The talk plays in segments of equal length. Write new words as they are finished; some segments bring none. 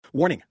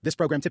Warning, this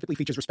program typically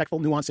features respectful,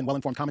 nuanced, and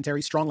well-informed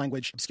commentary, strong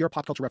language, obscure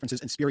pop culture references,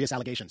 and spurious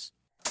allegations.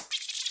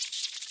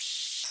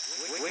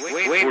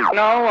 We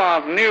know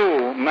of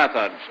new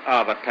methods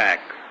of attack.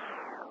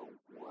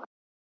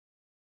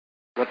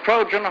 The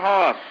Trojan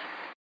horse,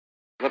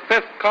 the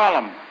fifth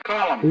column.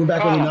 We're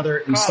back with another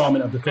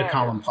installment of the Fifth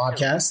Column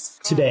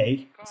podcast.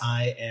 Today,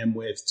 I am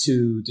with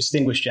two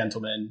distinguished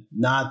gentlemen,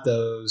 not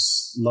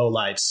those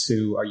lowlights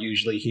who are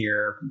usually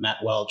here, Matt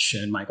Welch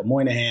and Michael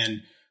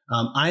Moynihan.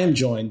 I am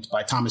joined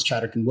by Thomas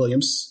Chatterton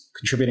Williams,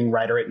 contributing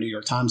writer at New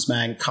York Times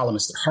Mag,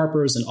 columnist at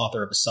Harper's, and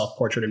author of A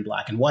Self-Portrait in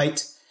Black and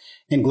White,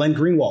 and Glenn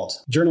Greenwald,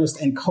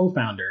 journalist and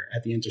co-founder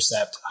at The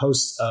Intercept,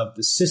 host of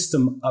the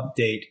System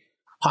Update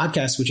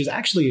podcast, which is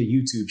actually a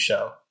YouTube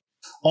show.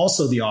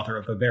 Also the author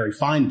of a very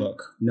fine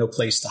book, No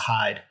Place to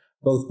Hide.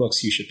 Both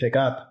books you should pick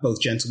up.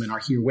 Both gentlemen are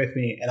here with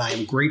me, and I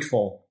am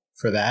grateful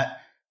for that.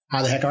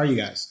 How the heck are you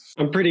guys?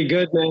 I'm pretty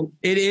good, man.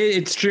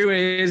 It's true.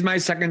 It is my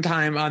second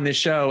time on this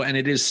show, and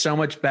it is so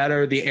much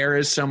better. The air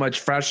is so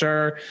much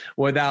fresher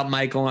without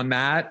Michael and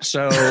Matt.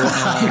 So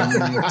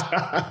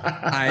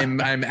I'm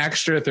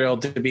extra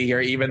thrilled to be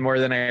here, even more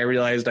than I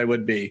realized I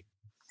would be.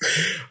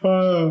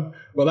 Well,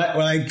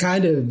 I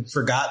kind of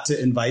forgot to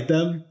invite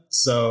them,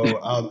 so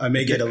I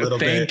may get a little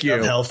bit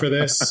of hell for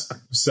this.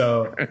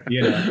 So,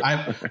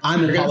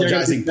 I'm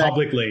apologizing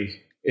publicly.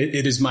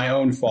 It is my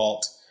own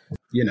fault.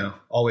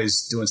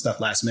 Always doing stuff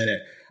last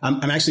minute.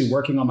 I'm actually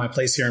working on my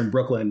place here in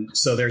Brooklyn,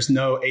 so there's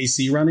no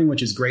AC running,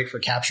 which is great for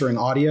capturing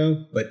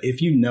audio. But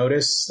if you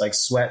notice like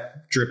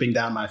sweat dripping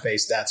down my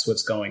face, that's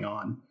what's going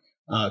on,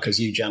 because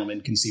you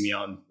gentlemen can see me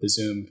on the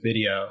Zoom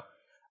video.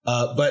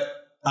 But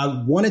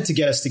I wanted to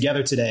get us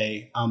together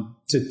today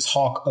to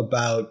talk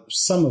about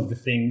some of the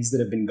things that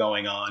have been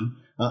going on.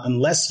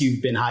 Unless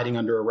you've been hiding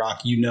under a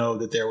rock, you know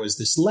that there was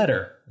this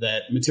letter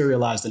that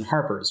materialized in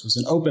Harper's. It was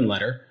an open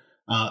letter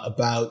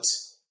about...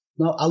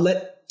 Well, I'll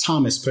let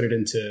Thomas put it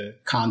into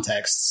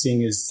context,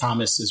 seeing as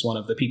Thomas is one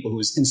of the people who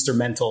was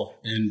instrumental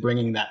in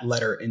bringing that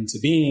letter into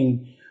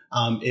being.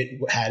 It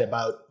had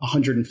about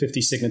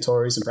 150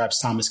 signatories, and perhaps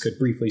Thomas could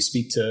briefly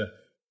speak to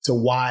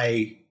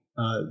why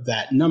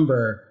that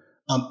number.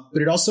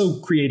 But it also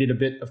created a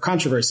bit of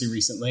controversy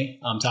recently.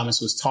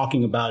 Thomas was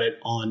talking about it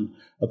on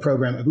a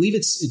program. I believe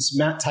it's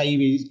Matt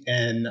Taibbi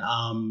and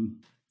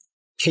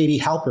Katie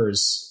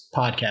Halper's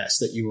podcast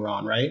that you were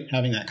on, right?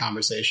 Having that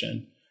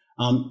conversation.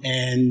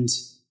 And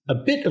a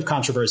bit of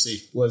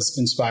controversy was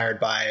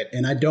inspired by it.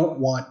 And I don't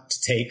want to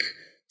take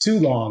too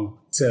long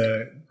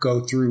to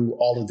go through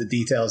all of the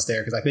details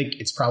there, because I think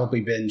it's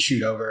probably been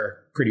chewed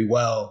over pretty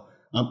well.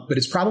 But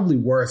it's probably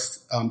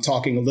worth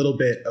talking a little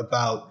bit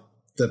about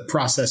the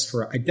process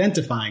for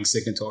identifying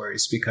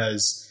signatories,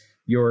 because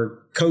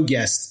your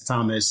co-guest,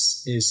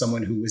 Thomas, is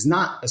someone who was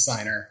not a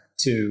signer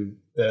to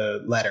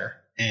the letter.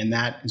 And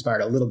that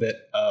inspired a little bit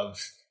of,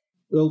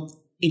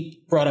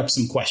 it brought up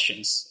some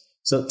questions.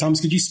 So, Thomas,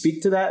 could you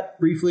speak to that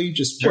briefly?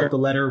 Just Sure. What the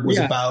letter was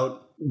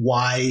about,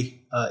 why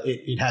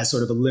it has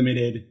sort of a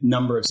limited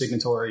number of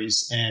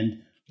signatories,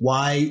 and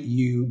why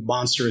you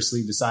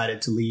monstrously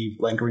decided to leave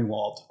Glenn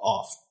Greenwald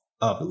off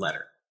of the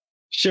letter.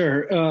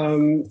 Sure.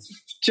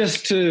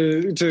 Just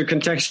to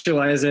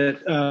contextualize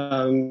it,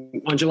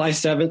 on July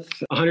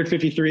 7th,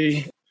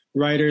 153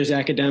 writers,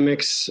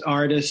 academics,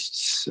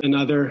 artists, and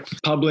other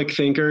public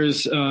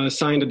thinkers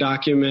signed a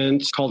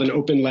document called an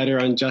Open Letter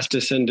on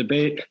Justice and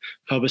Debate,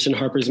 published in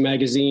Harper's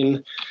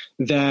Magazine,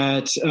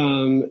 that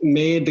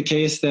made the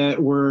case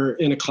that we're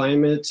in a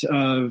climate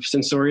of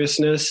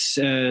censoriousness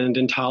and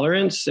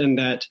intolerance, and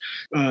that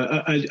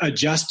a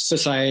just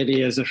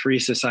society is a free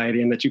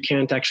society, and that you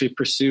can't actually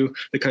pursue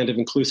the kind of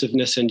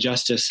inclusiveness and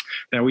justice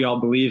that we all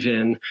believe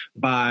in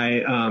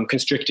by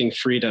constricting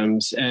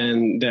freedoms,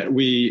 and that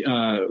we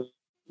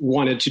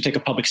wanted to take a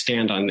public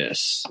stand on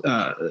this,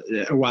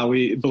 while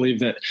we believe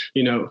that,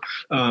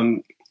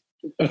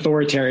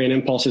 authoritarian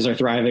impulses are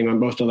thriving on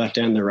both the left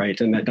and the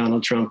right, and that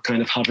Donald Trump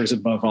kind of hovers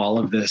above all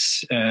of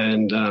this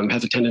and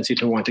has a tendency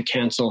to want to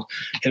cancel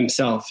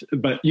himself.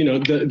 But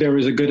there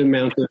was a good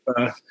amount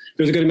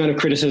of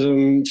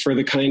criticism for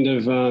the kind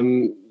of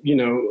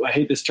I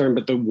hate this term,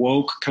 but the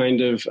woke kind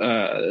of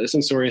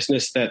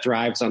censoriousness that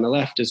thrives on the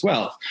left as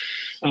well,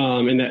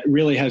 and that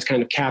really has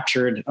kind of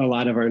captured a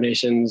lot of our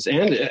nations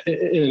and,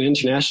 in an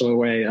international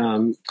way,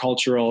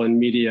 cultural and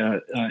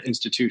media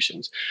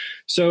institutions.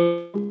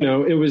 So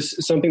it was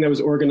something that was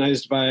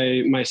organized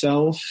by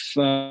myself,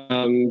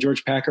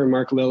 George Packer,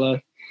 Mark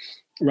Lilla,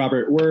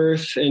 Robert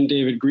Worth, and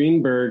David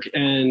Greenberg.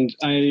 And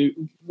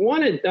I'm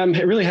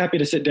really happy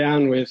to sit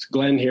down with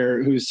Glenn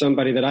here, who's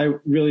somebody that I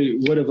really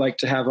would have liked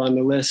to have on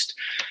the list.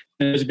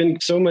 There's been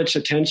so much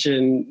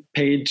attention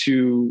paid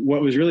to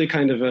what was really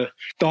kind of a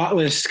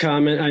thoughtless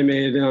comment I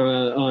made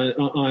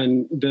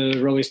on the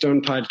Rolling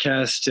Stone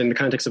podcast in the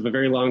context of a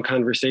very long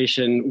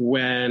conversation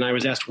when I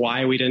was asked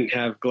why we didn't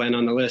have Glenn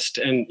on the list.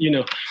 And,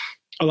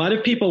 a lot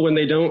of people, when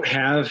they don't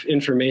have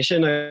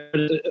information,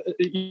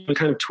 the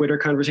kind of Twitter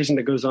conversation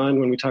that goes on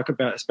when we talk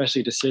about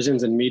especially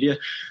decisions in media,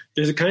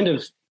 there's a kind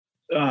of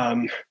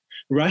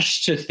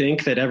rush to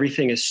think that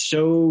everything is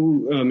so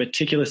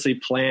meticulously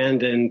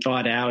planned and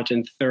thought out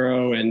and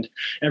thorough and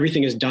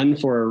everything is done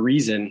for a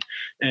reason.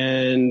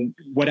 And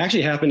what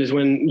actually happened is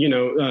when,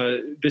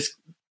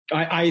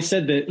 I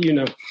said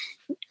that,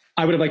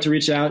 I would have liked to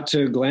reach out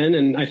to Glenn.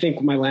 And I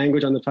think my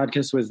language on the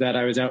podcast was that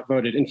I was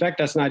outvoted. In fact,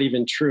 that's not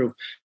even true.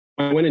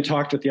 I went and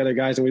talked with the other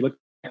guys and we looked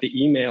at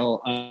the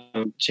email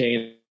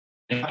chain.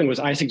 What happened was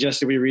I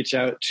suggested we reach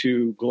out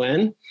to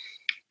Glenn.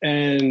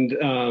 And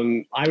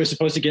I was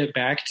supposed to get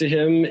back to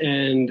him,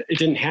 and it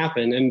didn't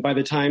happen. And by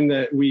the time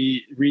that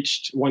we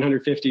reached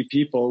 150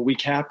 people, we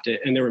capped it.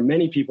 And there were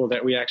many people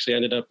that we actually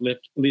ended up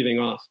leaving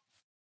off.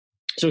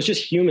 So it's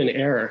just human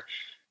error.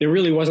 There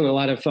really wasn't a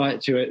lot of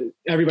thought to it.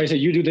 Everybody said,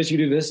 you do this,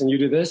 and you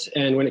do this.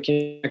 And when it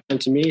came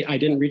back to me, I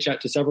didn't reach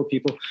out to several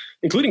people,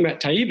 including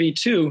Matt Taibbi,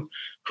 too,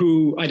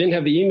 who I didn't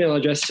have the email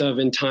address of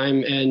in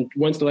time. And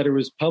once the letter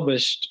was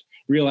published,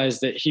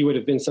 realized that he would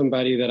have been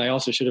somebody that I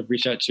also should have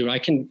reached out to. I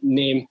can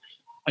name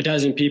a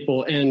dozen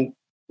people, and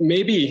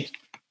maybe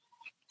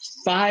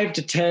 5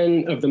 to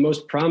 10 of the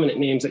most prominent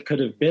names that could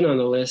have been on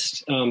the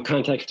list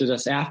contacted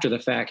us after the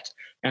fact,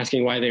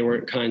 asking why they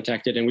weren't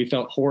contacted. And we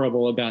felt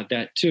horrible about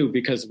that too,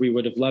 because we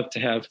would have loved to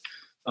have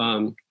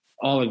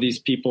all of these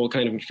people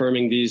kind of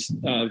affirming these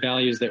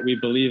values that we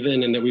believe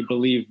in and that we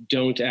believe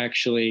don't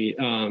actually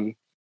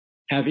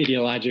have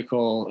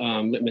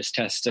ideological litmus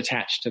tests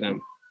attached to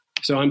them.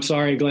 So I'm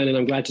sorry, Glenn, and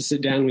I'm glad to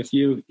sit down with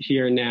you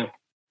here now.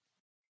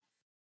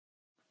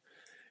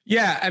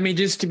 Yeah, I mean,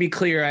 just to be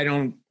clear, I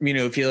don't,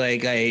 feel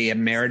like I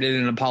merited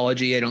an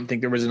apology. I don't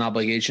think there was an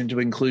obligation to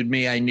include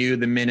me. I knew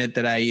the minute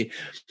that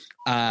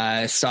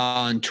I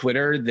saw on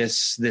Twitter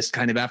this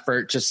kind of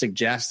effort to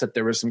suggest that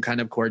there was some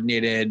kind of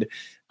coordinated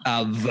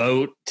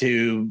vote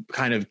to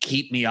kind of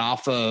keep me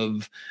off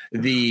of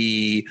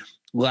the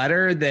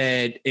letter,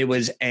 that it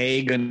was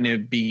going to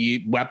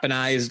be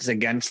weaponized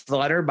against the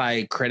letter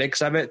by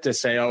critics of it to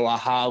say, oh,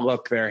 aha,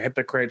 look, they're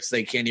hypocrites.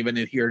 They can't even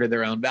adhere to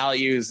their own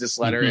values. This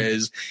letter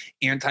is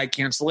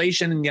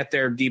anti-cancellation, and yet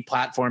they're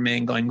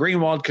deplatforming Glenn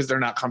Greenwald because they're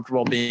not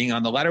comfortable being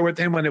on the letter with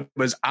him, when it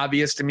was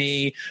obvious to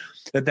me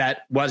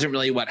that wasn't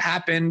really what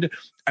happened.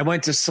 I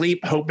went to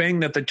sleep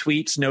hoping that the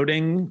tweets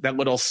noting that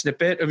little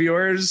snippet of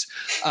yours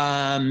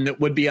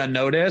would be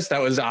unnoticed.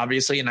 That was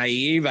obviously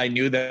naive. I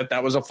knew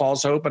that was a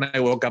false hope, and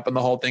I woke up and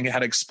the whole thing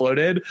had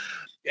exploded.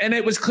 And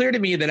it was clear to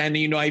me that,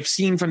 I've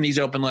seen from these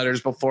open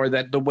letters before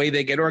that the way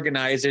they get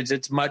organized is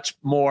it's much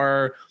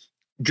more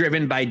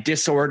driven by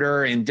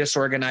disorder and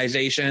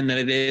disorganization than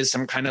it is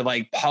some kind of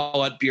like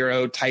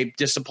Politburo type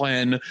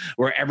discipline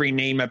where every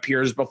name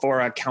appears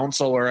before a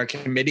council or a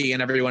committee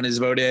and everyone is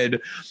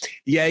voted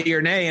yay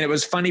or nay. And it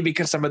was funny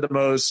because some of the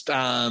most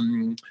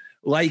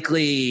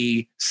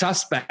likely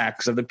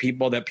suspects of the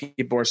people that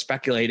people were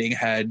speculating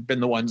had been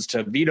the ones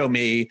to veto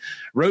me,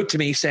 wrote to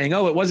me saying,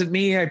 oh, it wasn't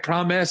me. I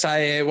promise.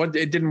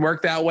 It didn't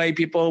work that way.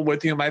 People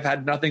with whom I've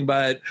had nothing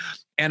but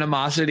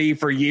animosity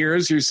for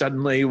years who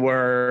suddenly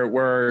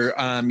were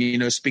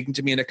speaking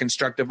to me in a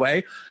constructive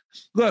way.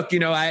 Look,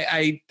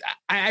 I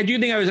do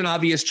think I was an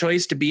obvious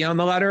choice to be on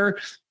the letter,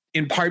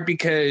 in part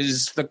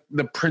because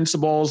the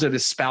principles it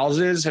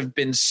espouses have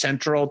been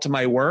central to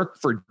my work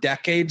for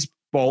decades,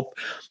 both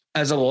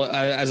as a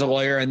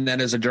lawyer and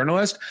then as a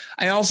journalist.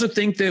 I also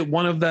think that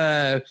one of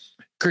the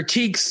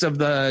critiques of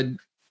the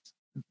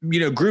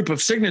group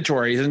of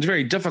signatories, and it's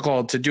very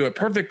difficult to do it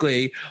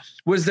perfectly,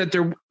 was that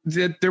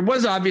there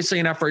was obviously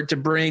an effort to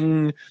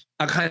bring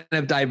a kind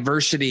of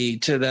diversity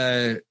to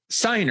the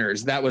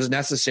signers that was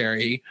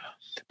necessary.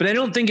 But I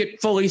don't think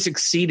it fully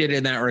succeeded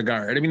in that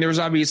regard. I mean, there was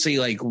obviously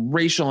like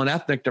racial and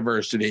ethnic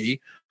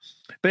diversity,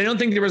 but I don't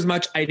think there was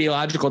much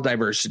ideological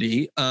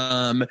diversity.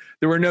 There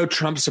were no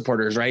Trump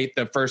supporters, right?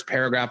 The first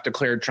paragraph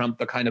declared Trump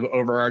the kind of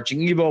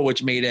overarching evil,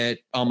 which made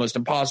it almost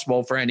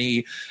impossible for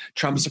any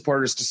Trump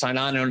supporters to sign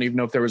on. I don't even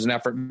know if there was an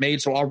effort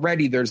made. So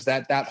already there's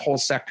that whole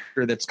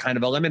sector that's kind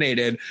of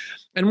eliminated.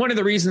 And one of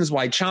the reasons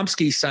why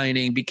Chomsky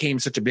signing became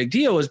such a big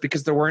deal is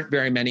because there weren't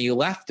very many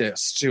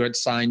leftists who had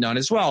signed on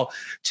as well.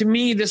 To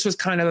me, this was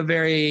kind of a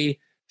very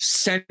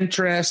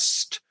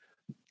centrist,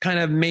 kind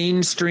of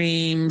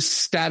mainstream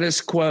status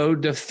quo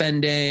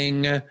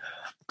defending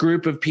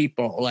group of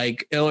people,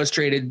 like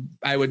illustrated,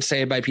 I would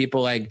say, by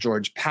people like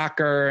George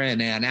Packer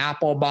and Ann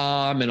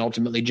Applebaum and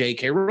ultimately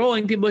J.K.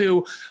 Rowling, people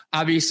who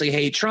obviously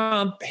hate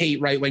Trump, hate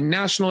right-wing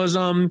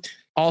nationalism,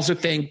 also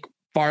think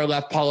far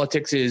left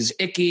politics is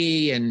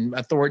icky and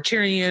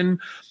authoritarian.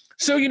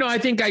 So, I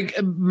think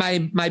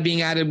my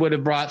being added would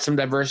have brought some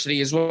diversity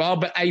as well,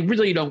 but I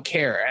really don't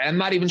care. I'm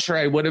not even sure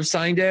I would have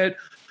signed it,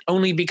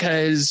 only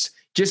because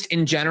just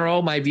in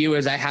general, my view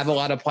is I have a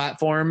lot of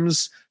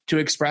platforms to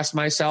express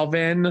myself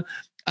in.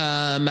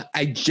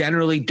 I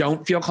generally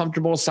don't feel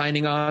comfortable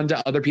signing on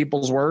to other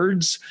people's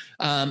words,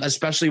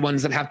 especially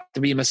ones that have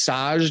to be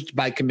massaged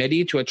by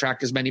committee to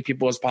attract as many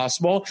people as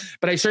possible.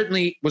 But I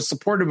certainly was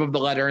supportive of the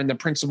letter and the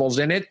principles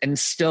in it, and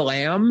still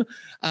am,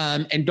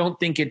 and don't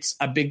think it's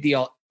a big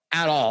deal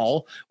at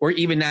all, or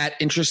even that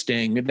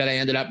interesting that I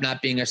ended up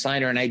not being a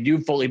signer. And I do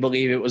fully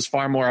believe it was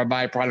far more a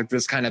byproduct of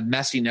this kind of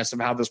messiness of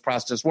how this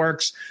process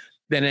works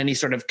than any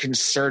sort of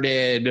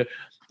concerted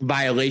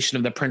violation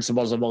of the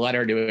principles of the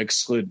letter to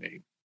exclude me.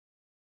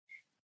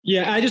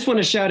 Yeah, I just want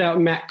to shout out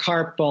Matt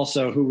Karp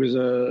also, who was a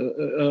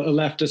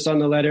leftist on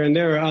the letter, and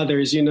there are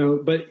others,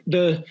 but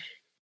the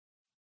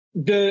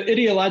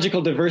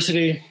ideological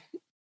diversity,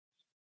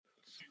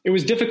 it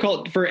was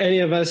difficult for any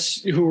of us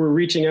who were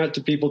reaching out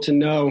to people to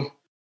know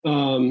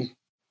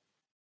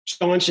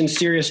staunch and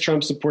serious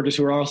Trump supporters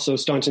who are also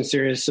staunch and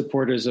serious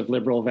supporters of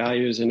liberal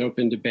values and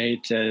open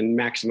debate and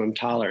maximum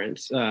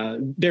tolerance.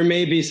 There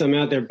may be some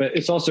out there, but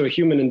it's also a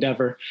human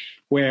endeavor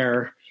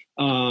where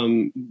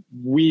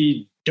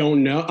we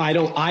don't know. I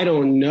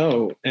don't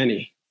know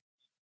any.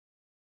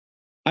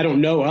 I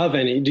don't know of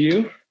any. Do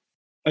you?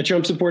 A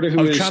Trump supporter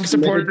who is Trump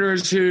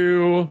supporters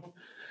who,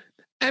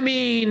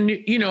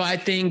 I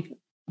think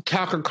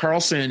Tucker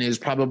Carlson is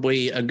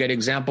probably a good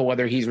example,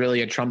 whether he's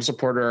really a Trump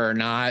supporter or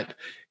not.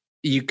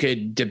 You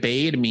could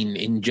debate.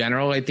 In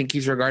general, I think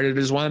he's regarded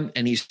as one,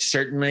 and he's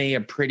certainly a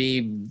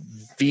pretty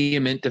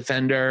vehement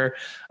defender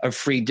of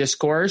free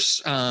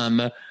discourse.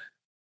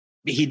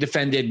 He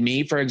defended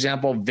me, for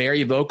example,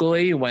 very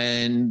vocally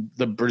when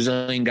the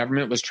Brazilian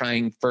government was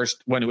trying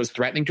first, when it was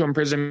threatening to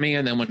imprison me,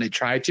 and then when they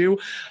tried to,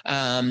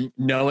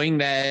 knowing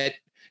that,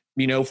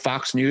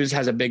 Fox News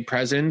has a big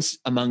presence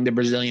among the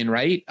Brazilian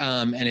right,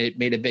 and it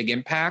made a big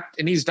impact.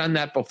 And he's done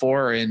that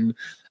before in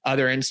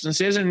other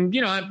instances. And,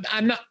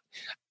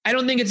 I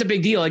don't think it's a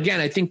big deal. Again,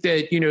 I think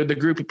that, the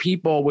group of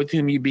people with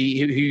whom who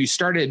you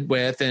started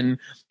with and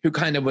who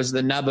kind of was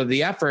the nub of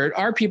the effort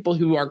are people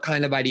who are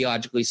kind of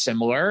ideologically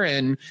similar.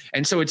 And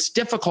so it's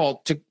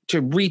difficult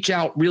to reach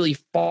out really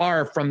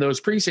far from those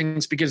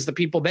precincts because the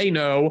people they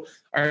know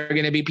are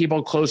going to be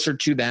people closer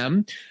to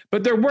them.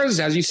 But there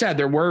was, as you said,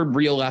 there were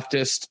real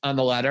leftists on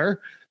the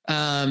letter.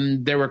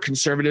 There were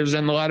conservatives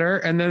on the letter,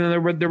 and then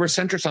there were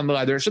centrists on the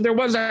letter. So there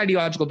was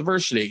ideological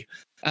diversity.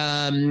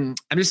 I'm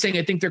just saying,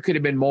 I think there could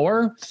have been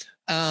more.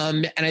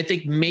 And I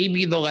think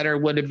maybe the letter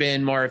would have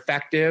been more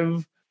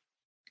effective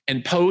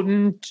and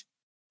potent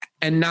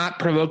and not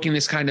provoking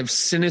this kind of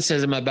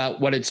cynicism about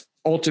what its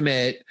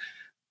ultimate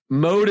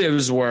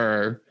motives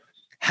were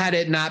had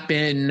it not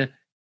been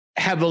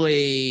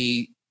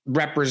heavily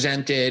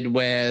represented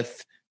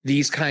with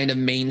these kind of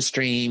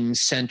mainstream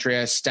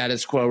centrist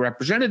status quo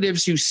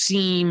representatives who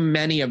seem,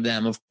 many of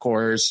them, of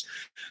course,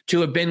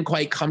 to have been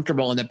quite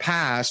comfortable in the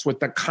past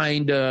with the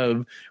kind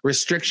of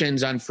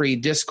restrictions on free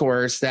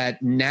discourse that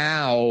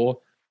now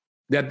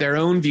that their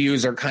own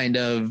views are kind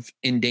of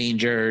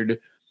endangered,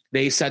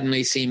 they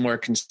suddenly seem more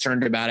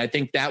concerned about. I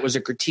think that was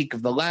a critique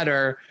of the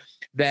letter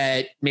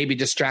that maybe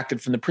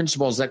distracted from the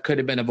principles that could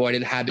have been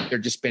avoided had there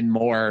just been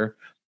more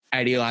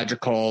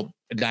ideological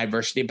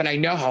diversity. But I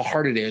know how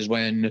hard it is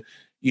when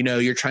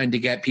you're trying to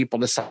get people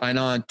to sign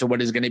on to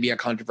what is going to be a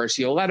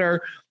controversial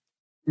letter,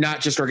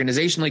 not just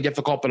organizationally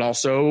difficult, but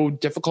also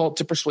difficult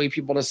to persuade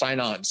people to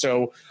sign on.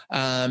 So,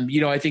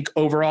 I think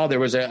overall it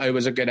was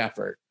a good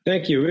effort.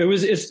 Thank you.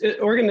 It's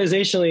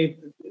organizationally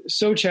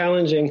so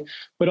challenging,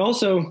 but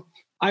also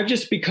I've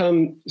just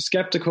become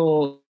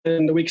skeptical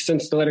in the weeks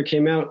since the letter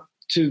came out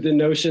to the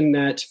notion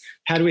that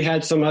had we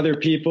had some other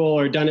people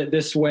or done it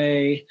this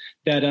way,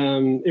 that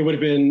it would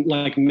have been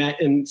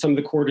met in some of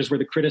the quarters where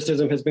the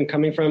criticism has been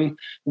coming from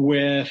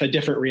with a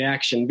different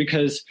reaction,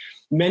 because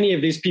many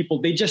of these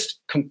people, they just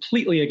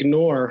completely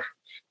ignore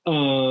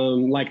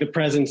the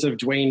presence of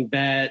Dwayne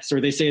Betts, or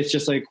they say it's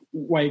just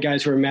white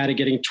guys who are mad at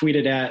getting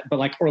tweeted at, but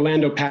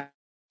Orlando Patton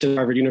at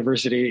Harvard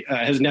University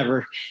has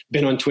never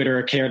been on Twitter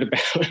or cared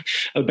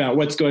about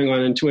what's going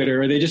on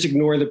Twitter, or they just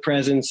ignore the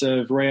presence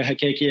of Roya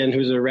Hakekian,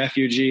 who's a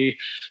refugee,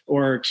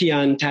 or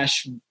Kian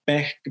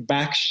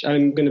Tashbaksh,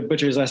 I'm going to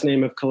butcher his last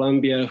name, of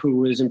Colombia, who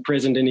was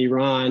imprisoned in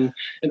Iran,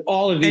 and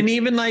all of these. And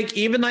even Dila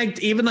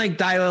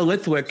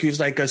Lithwick,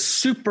 who's a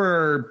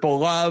super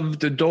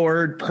beloved,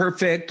 adored,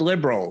 perfect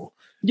liberal.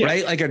 Yeah.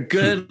 Right? A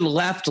good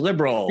left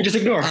liberal. You just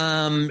ignore.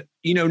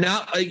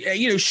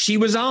 She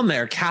was on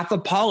there.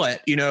 Katha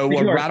Pollitt,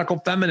 a radical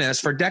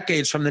feminist for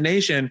decades from The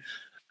Nation,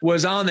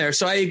 was on there.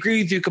 So I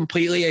agree with you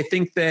completely. I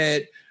think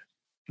that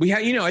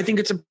I think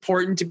it's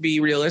important to be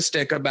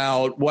realistic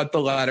about what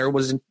the letter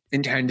was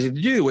intended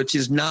to do, which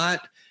is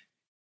not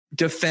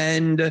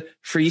defend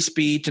free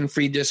speech and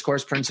free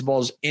discourse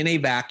principles in a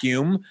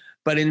vacuum,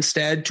 but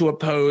instead to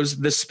oppose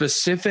the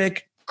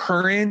specific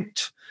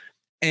current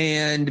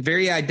and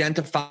very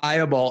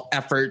identifiable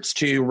efforts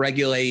to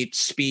regulate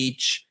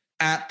speech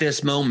at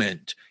this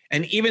moment.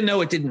 And even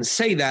though it didn't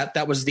say that,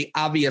 that was the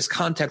obvious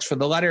context for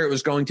the letter. It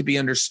was going to be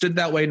understood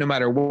that way no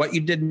matter what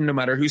you did, no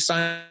matter who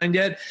signed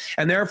it.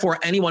 And therefore,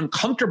 anyone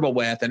comfortable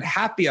with and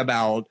happy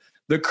about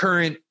the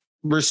current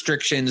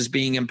restrictions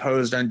being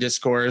imposed on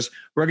discourse,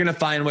 we're going to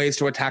find ways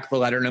to attack the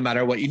letter no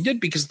matter what you did,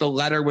 because the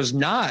letter was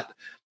not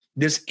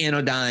this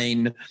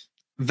anodyne,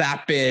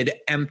 vapid,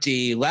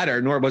 empty letter,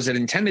 nor was it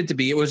intended to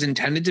be. It was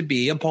intended to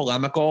be a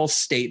polemical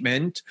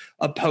statement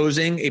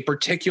opposing a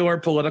particular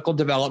political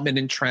development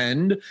and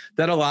trend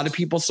that a lot of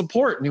people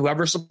support. And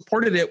whoever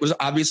supported it was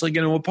obviously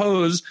going to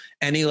oppose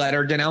any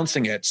letter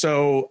denouncing it.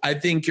 So I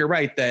think you're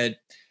right that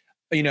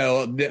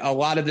a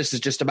lot of this is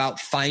just about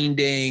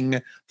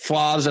finding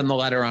flaws in the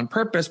letter on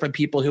purpose by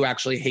people who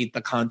actually hate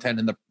the content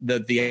and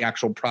the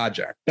actual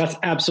project. That's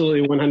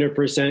absolutely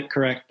 100%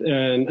 correct.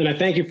 And I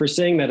thank you for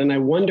saying that. And I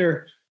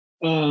wonder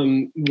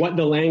what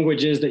the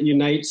language is that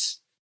unites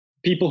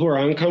people who are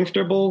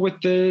uncomfortable with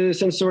the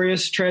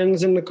censorious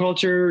trends in the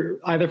culture,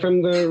 either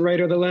from the right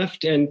or the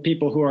left, and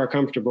people who are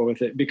comfortable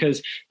with it.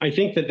 Because I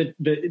think that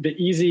the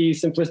easy,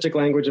 simplistic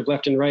language of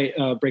left and right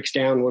breaks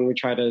down when we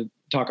try to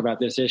talk about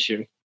this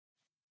issue.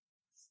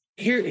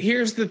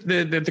 Here's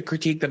the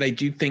critique that I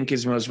do think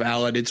is most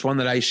valid. It's one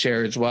that I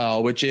share as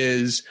well, which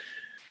is,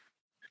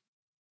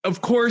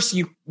 of course,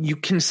 you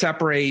can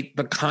separate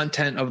the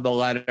content of the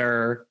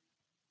letter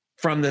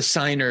from the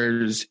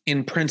signers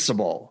in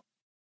principle,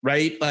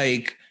 right?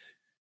 Like,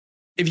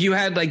 if you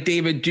had like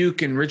David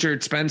Duke and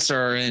Richard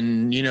Spencer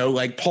and,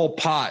 like Pol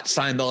Pot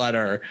sign the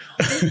letter,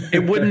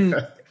 it wouldn't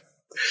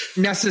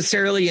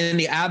necessarily in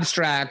the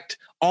abstract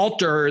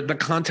alter the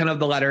content of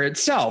the letter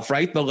itself,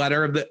 right? The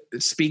letter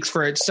speaks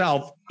for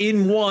itself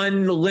in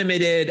one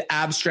limited,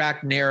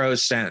 abstract, narrow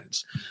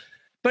sense.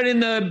 But in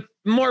the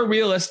more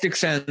realistic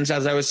sense,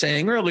 as I was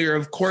saying earlier,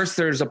 of course,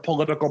 there's a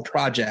political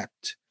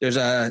project. There's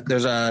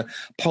a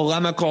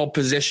polemical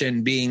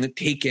position being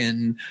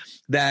taken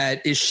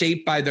that is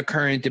shaped by the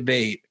current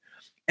debate.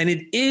 And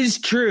it is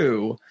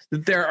true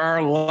that there are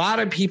a lot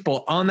of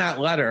people on that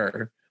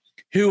letter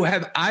who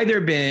have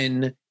either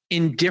been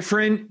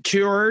indifferent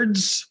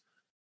towards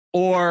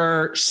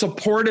or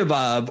supportive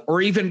of,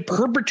 or even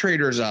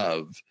perpetrators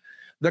of,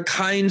 the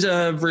kinds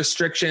of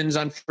restrictions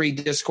on free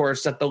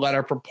discourse that the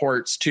letter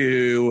purports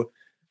to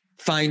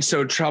find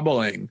so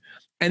troubling.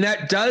 And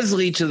that does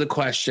lead to the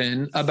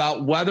question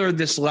about whether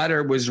this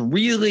letter was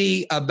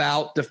really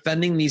about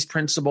defending these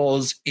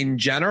principles in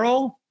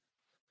general,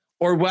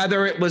 or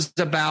whether it was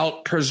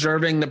about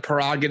preserving the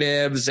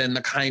prerogatives and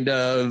the kind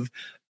of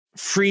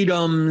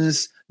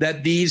freedoms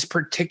that these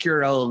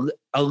particular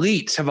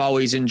elites have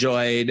always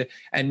enjoyed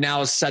and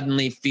now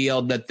suddenly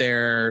feel that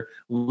they're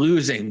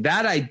losing.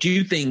 That I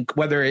do think,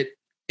 whether it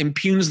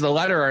impugns the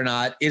letter or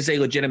not, is a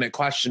legitimate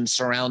question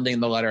surrounding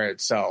the letter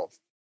itself.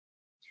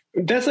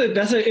 That's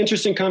an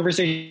interesting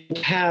conversation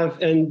to have,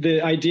 and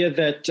the idea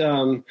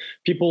that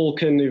people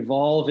can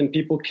evolve and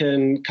people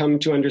can come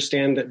to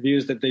understand that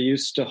views that they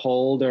used to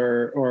hold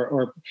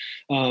or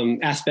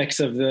aspects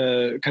of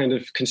the kind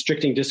of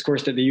constricting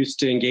discourse that they used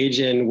to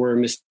engage in were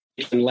mistaken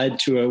and led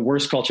to a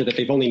worse culture that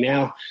they've only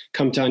now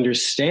come to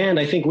understand.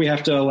 I think we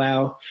have to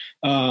allow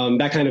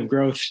that kind of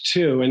growth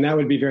too, and that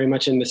would be very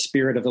much in the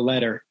spirit of the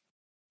letter.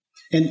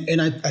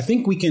 And I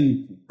think we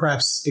can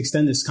perhaps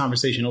extend this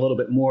conversation a little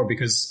bit more,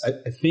 because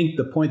I think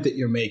the point that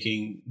you're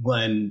making,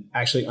 Glenn,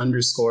 actually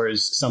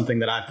underscores something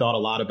that I've thought a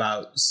lot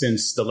about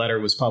since the letter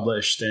was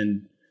published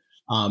and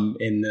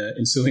in the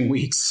ensuing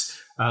weeks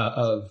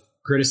of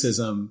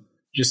criticism.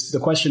 Just the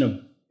question of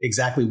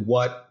exactly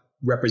what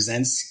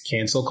represents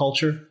cancel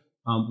culture,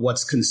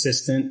 what's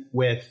consistent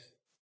with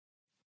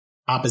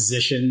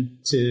opposition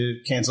to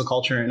cancel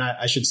culture. And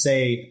I should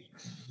say,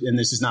 and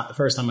this is not the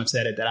first time I've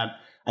said it, that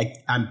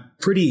I'm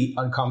pretty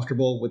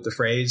uncomfortable with the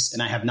phrase,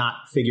 and I have not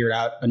figured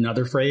out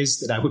another phrase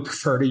that I would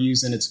prefer to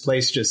use in its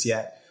place just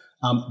yet.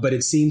 But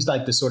it seems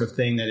like the sort of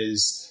thing that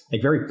is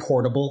like very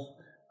portable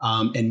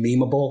and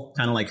memeable,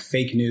 kind of like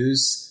fake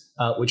news,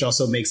 which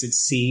also makes it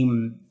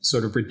seem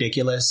sort of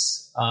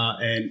ridiculous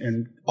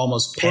and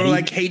almost petty. Or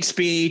like hate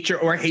speech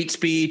or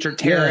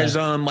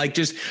terrorism, like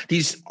just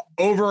these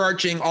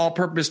overarching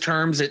all-purpose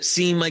terms that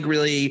seem like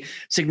really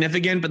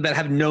significant, but that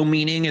have no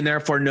meaning and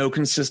therefore no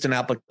consistent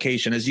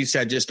application, as you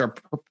said, just are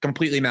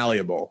completely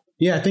malleable.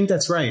 Yeah, I think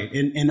that's right.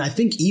 And I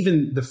think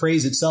even the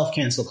phrase itself,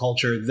 cancel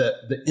culture,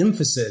 the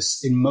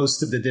emphasis in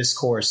most of the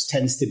discourse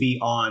tends to be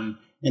on,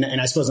 and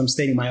I suppose I'm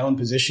stating my own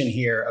position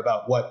here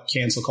about what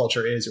cancel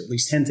culture is, or at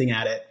least hinting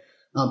at it.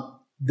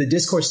 The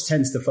discourse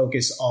tends to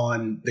focus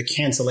on the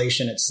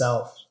cancellation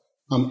itself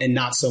and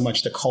not so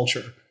much the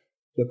culture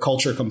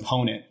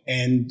component.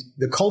 And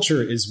the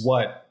culture is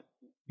what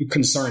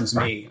concerns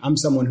me. I'm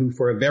someone who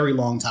for a very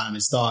long time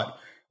has thought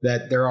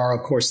that there are,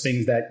 of course,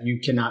 things that you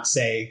cannot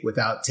say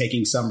without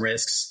taking some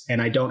risks.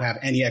 And I don't have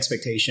any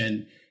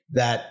expectation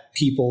that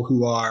people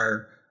who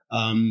are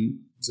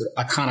sort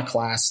of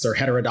iconoclasts or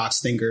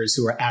heterodox thinkers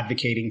who are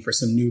advocating for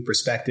some new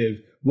perspective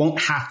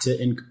won't have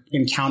to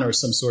encounter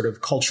some sort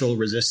of cultural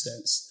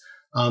resistance.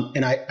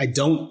 And I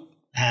don't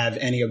have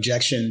any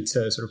objection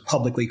to sort of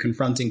publicly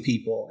confronting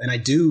people. And I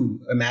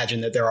do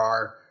imagine that there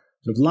are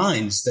sort of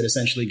lines that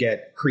essentially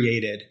get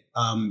created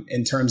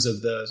in terms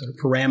of the sort of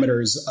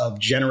parameters of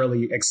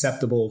generally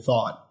acceptable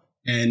thought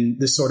and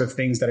the sort of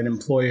things that an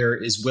employer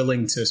is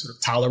willing to sort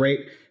of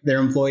tolerate their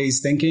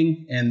employees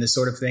thinking, and the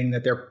sort of thing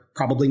that they're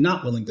probably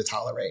not willing to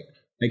tolerate.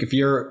 Like if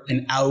you're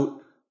an out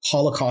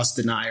Holocaust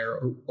denier,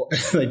 or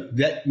like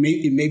that,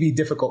 it may be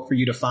difficult for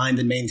you to find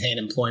and maintain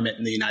employment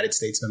in the United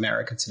States of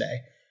America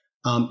today.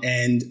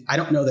 And I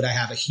don't know that I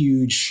have a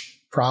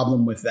huge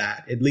problem with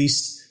that. At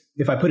least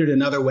if I put it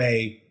another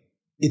way,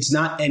 it's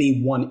not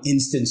any one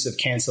instance of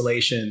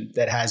cancellation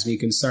that has me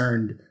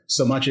concerned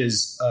so much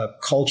as a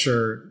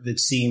culture that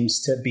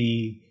seems to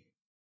be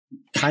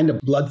kind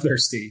of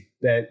bloodthirsty,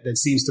 that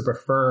seems to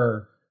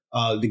prefer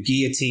the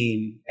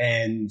guillotine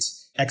and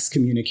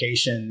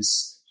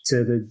excommunications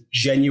to the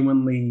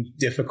genuinely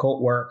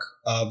difficult work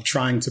of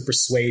trying to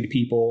persuade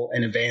people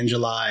and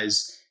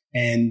evangelize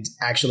and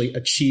actually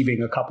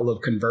achieving a couple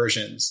of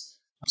conversions.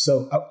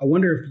 So I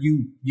wonder if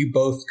you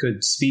both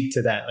could speak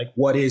to that. Like,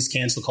 what is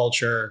cancel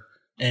culture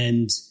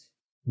and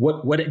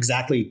what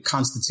exactly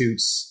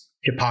constitutes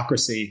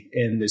hypocrisy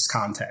in this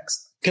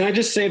context? Can I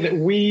just say that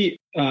we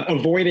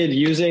avoided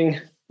using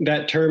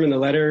that term in the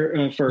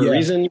letter for a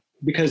reason,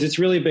 because it's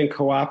really been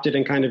co-opted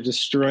and kind of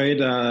destroyed,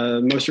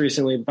 most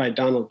recently by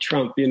Donald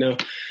Trump, in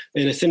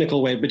a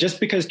cynical way. But just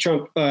because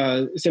Trump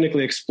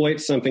cynically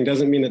exploits something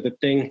doesn't mean that the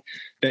thing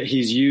that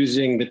he's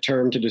using the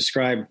term to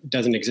describe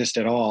doesn't exist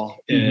at all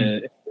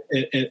in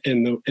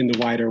the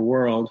wider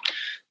world.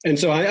 And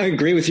so I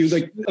agree with you.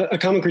 Like, a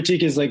common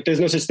critique is like,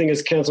 there's no such thing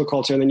as cancel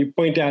culture. And then you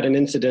point out an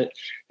incident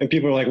and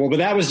people are like, well, but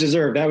that was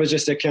deserved. That was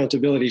just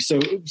accountability. So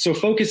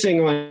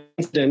focusing on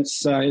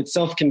incidents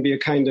itself can be a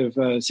kind of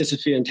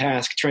Sisyphean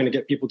task, trying to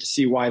get people to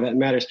see why that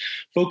matters.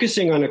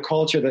 Focusing on a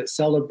culture that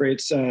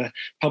celebrates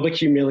public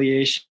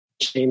humiliation,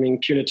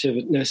 shaming,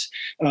 punitiveness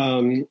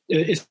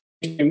is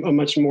a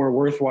much more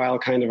worthwhile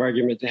kind of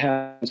argument to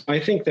have.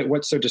 I think that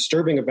what's so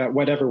disturbing about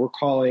whatever we're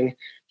calling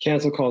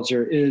cancel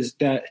culture is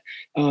that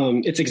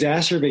it's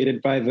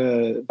exacerbated by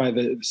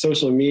the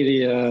social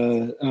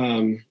media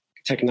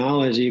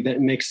technology that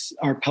makes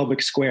our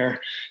public square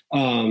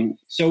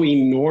so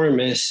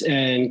enormous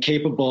and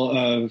capable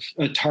of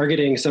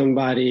targeting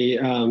somebody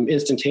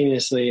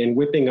instantaneously and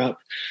whipping up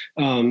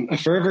a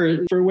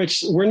fervor for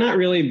which we're not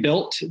really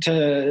built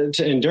to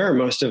endure,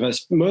 most of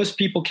us. Most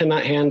people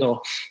cannot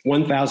handle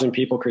 1,000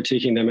 people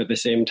critiquing them at the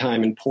same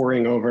time and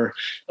poring over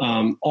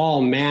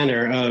all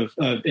manner of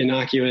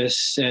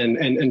innocuous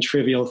and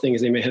trivial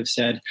things they may have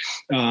said,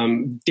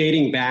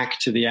 dating back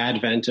to the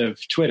advent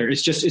of Twitter.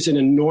 It's an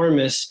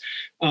enormous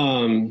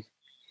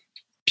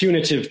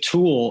punitive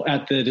tool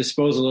at the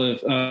disposal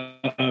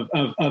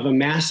of a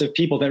mass of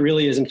people that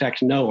really is in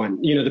fact no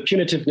one. The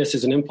punitiveness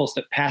is an impulse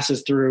that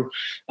passes through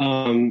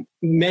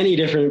many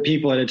different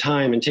people at a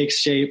time and takes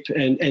shape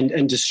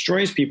and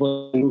destroys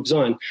people and moves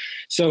on.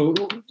 So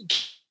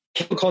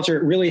cancel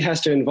culture really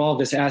has to involve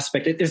this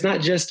aspect. It's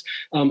not just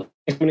someone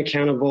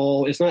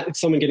accountable. It's not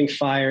someone getting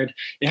fired.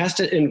 It has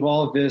to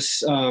involve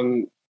this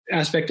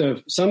aspect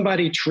of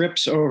somebody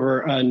trips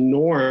over a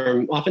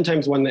norm,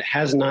 oftentimes one that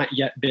has not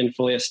yet been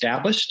fully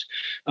established.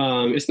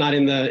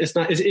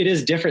 It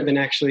is different than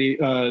actually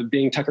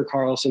being Tucker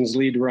Carlson's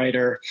lead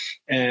writer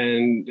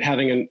and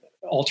having an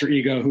alter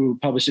ego who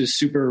publishes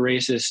super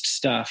racist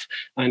stuff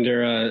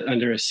under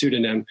a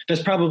pseudonym.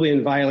 That's probably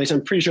in violation.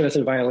 I'm pretty sure that's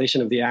in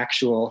violation of the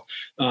actual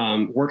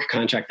work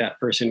contract that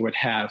person would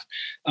have.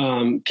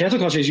 Cancel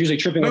culture is usually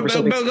tripping over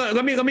something. But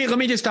let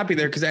me just stop you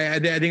there, because I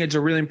think it's a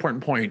really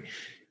important point.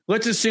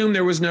 Let's assume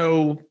there was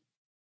no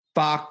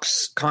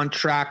Fox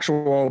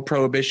contractual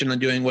prohibition on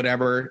doing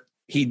whatever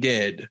he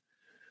did,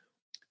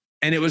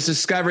 and it was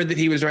discovered that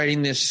he was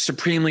writing this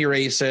supremely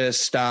racist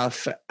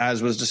stuff,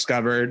 as was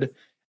discovered,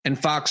 and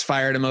Fox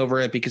fired him over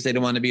it because they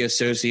didn't want to be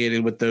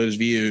associated with those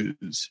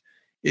views.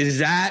 Is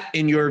that,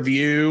 in your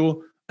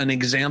view, an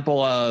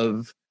example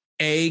of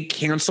A,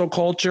 cancel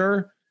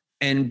culture,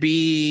 and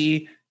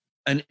B,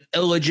 an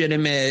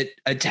illegitimate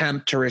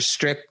attempt to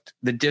restrict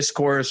the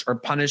discourse or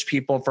punish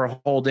people for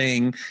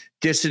holding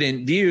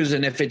dissident views?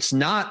 And if it's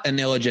not an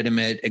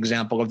illegitimate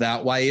example of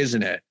that, why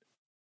isn't it?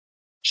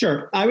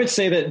 Sure. I would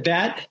say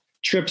that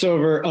trips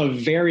over a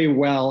very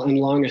well and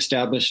long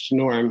established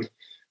norm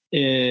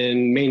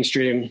in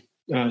mainstream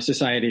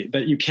society,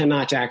 that you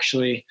cannot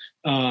actually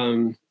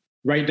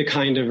write the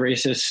kind of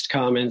racist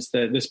comments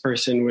that this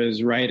person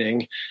was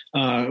writing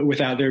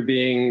without there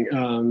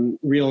being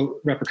real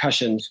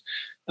repercussions.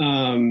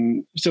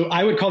 So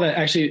I would call that,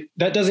 actually,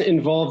 that doesn't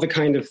involve the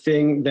kind of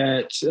thing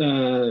that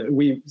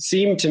we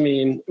seem to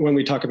mean when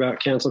we talk about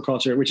cancel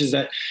culture, which is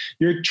that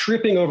you're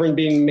tripping over and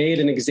being made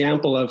an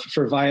example of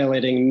for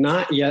violating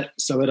not yet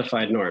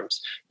solidified norms.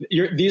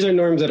 These are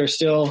norms that are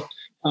still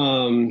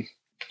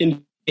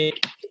in.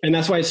 And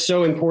that's why it's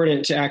so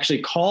important to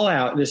actually call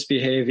out this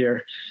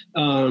behavior,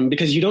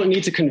 because you don't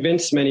need to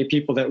convince many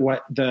people that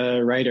what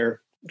the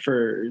writer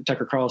for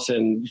Tucker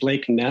Carlson,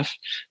 Blake Neff,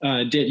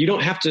 did. You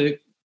don't have to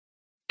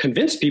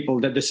convince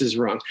people that this is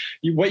wrong.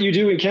 What you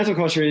do in cancel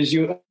culture is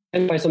you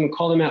identify someone,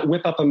 call them out,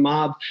 whip up a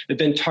mob that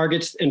then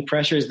targets and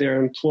pressures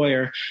their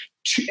employer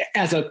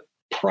as a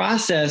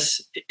process,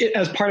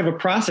 as part of a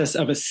process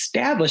of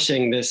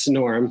establishing this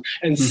norm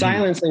and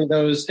silencing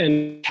those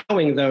and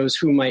cowing those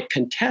who might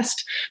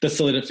contest the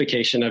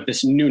solidification of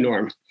this new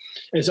norm.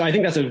 And so I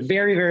think that's a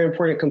very, very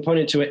important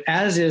component to it,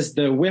 as is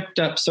the whipped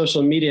up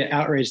social media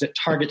outrage that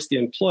targets the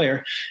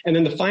employer. And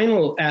then the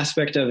final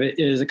aspect of it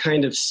is a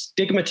kind of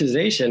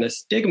stigmatization, a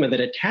stigma that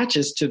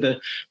attaches to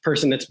the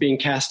person that's being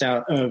cast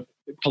out of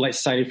polite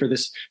society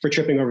for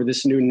tripping over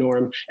this new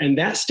norm. And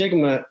that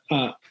stigma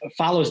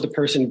follows the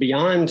person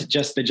beyond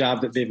just the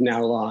job that they've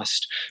now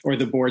lost or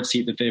the board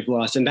seat that they've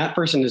lost. And that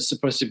person is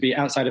supposed to be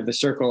outside of the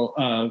circle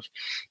of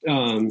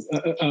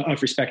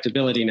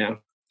respectability now.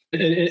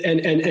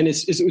 And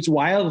it's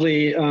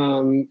wildly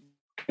kind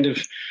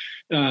of,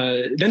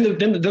 then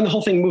the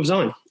whole thing moves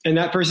on, and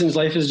that person's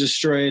life is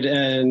destroyed,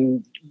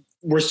 and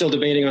we're still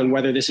debating on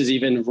whether this is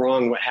even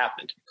wrong what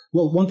happened.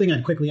 Well, one thing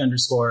I'd quickly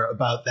underscore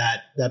about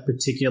that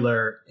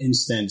particular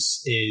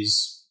instance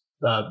is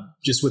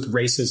just with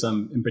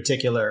racism in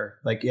particular,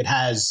 like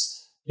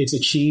it's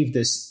achieved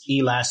this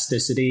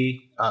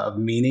elasticity of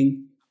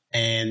meaning,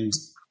 and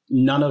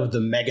none of the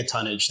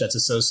megatonnage that's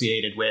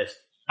associated with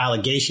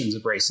allegations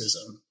of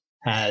racism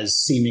has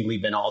seemingly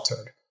been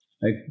altered.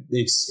 Like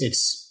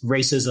it's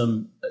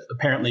racism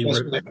apparently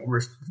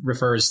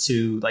refers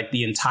to like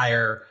the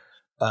entire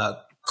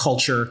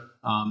culture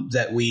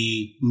that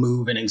we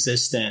move and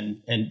exist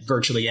in, and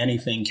virtually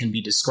anything can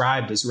be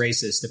described as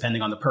racist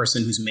depending on the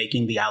person who's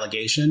making the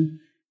allegation.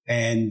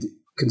 And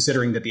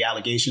considering that the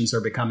allegations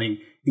are becoming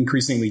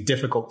increasingly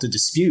difficult to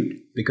dispute,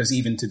 because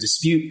even to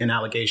dispute an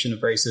allegation of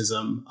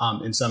racism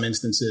in some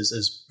instances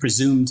is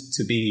presumed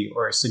to be,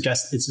 or it's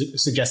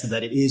suggested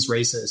that it is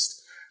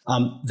racist.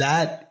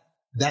 That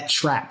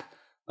trap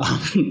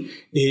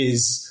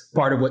is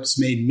part of what's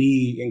made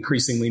me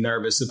increasingly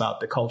nervous about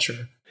the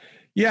culture.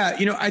 Yeah,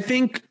 I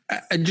think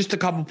just a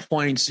couple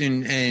points,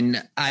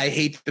 and I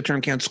hate the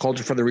term cancel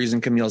culture for the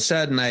reason Camille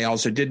said, and I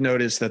also did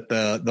notice that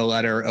the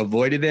letter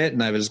avoided it,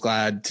 and I was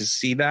glad to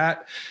see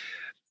that.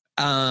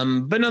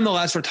 But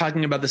nonetheless, we're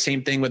talking about the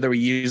same thing, whether we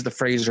use the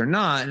phrase or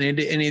not, and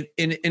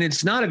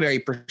it's not a very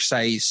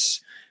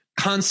precise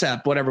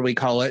concept, whatever we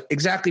call it,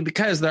 exactly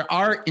because there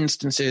are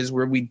instances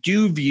where we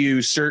do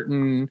view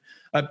certain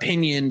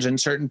opinions and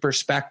certain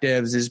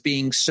perspectives as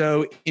being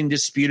so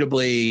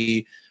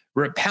indisputably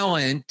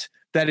repellent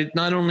that it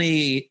not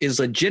only is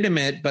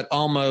legitimate, but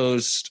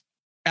almost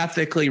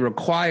ethically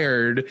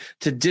required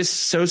to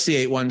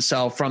dissociate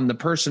oneself from the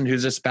person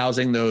who's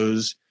espousing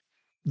those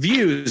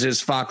views,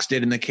 as Fox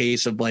did in the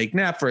case of Blake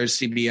Neff, or as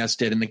CBS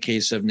did in the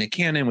case of Nick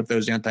Cannon with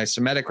those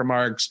anti-Semitic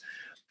remarks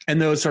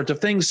and those sorts of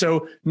things.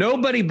 So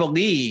nobody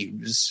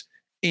believes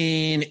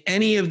in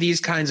any of these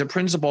kinds of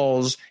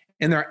principles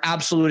in their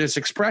absolutist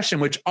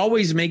expression, which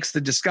always makes the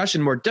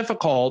discussion more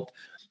difficult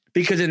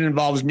because it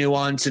involves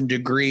nuance and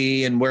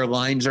degree and where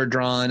lines are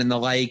drawn and the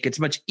like. It's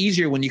much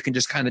easier when you can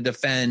just kind of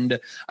defend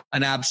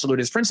an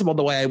absolutist principle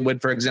the way I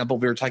would, for example,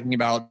 if we were talking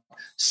about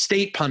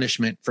state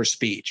punishment for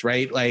speech,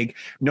 right? Like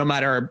no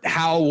matter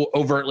how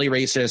overtly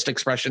racist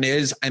expression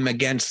is, I'm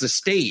against the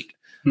state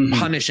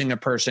punishing a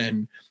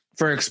person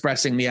for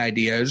expressing the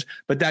ideas,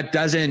 but that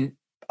doesn't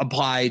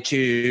apply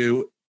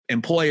to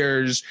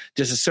employers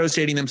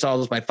disassociating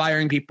themselves by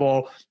firing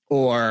people,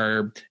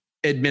 or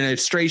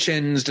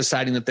administrations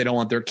deciding that they don't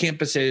want their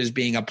campuses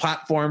being a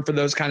platform for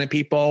those kind of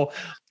people.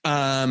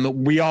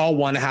 We all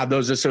want to have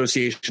those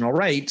associational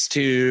rights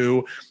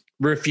to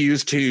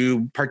refuse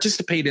to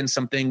participate in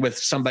something with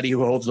somebody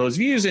who holds those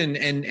views.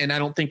 And I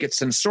don't think it's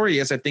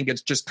censorious. I think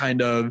it's just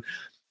kind of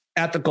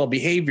ethical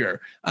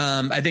behavior.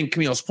 I think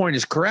Camille's point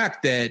is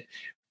correct that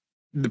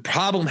the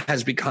problem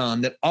has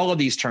become that all of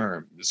these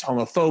terms,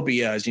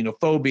 homophobia,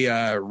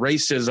 xenophobia,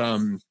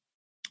 racism,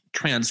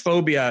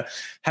 transphobia,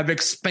 have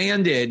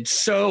expanded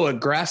so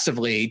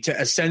aggressively to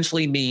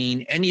essentially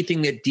mean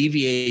anything that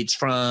deviates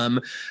from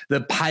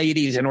the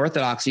pieties and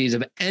orthodoxies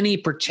of any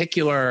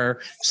particular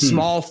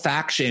small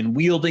faction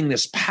wielding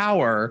this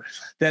power,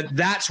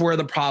 that's where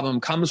the problem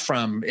comes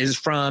from, is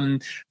from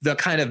the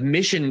kind of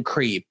mission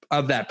creep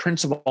of that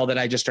principle that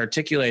I just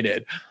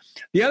articulated.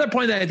 The other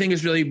point that I think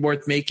is really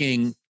worth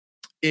making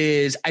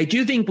is I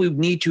do think we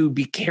need to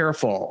be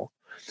careful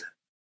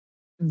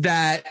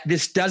that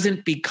this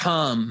doesn't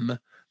become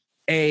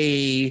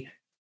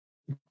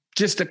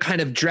just a kind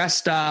of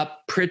dressed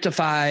up,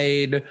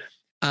 prettified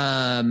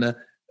campaign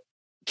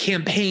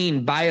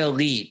by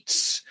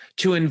elites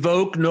to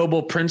invoke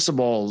noble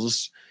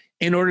principles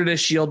in order to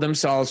shield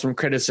themselves from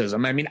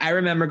criticism. I mean, I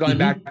remember going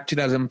back to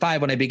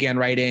 2005 when I began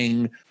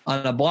writing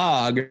on a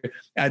blog.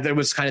 There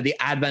was kind of the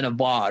advent of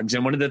blogs.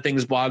 And one of the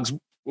things blogs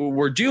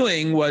were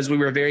doing was we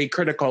were very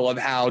critical of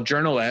how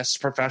journalists,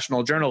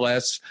 professional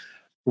journalists,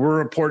 were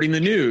reporting the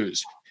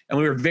news. And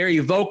we were very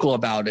vocal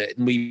about it.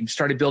 And we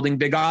started building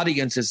big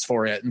audiences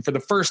for it. And for the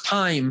first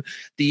time,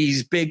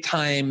 these big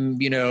time,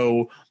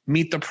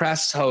 Meet the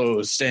Press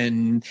hosts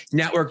and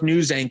network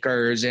news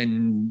anchors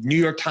and New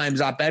York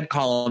Times op-ed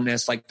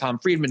columnists like Tom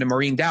Friedman and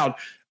Maureen Dowd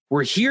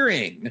were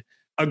hearing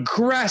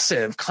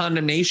aggressive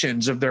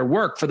condemnations of their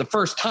work for the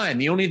first time.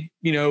 The only,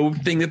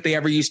 thing that they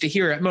ever used to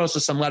hear at most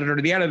was some letter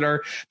to the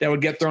editor that would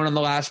get thrown on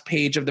the last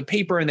page of the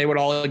paper, and they would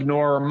all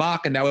ignore or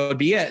mock, and that would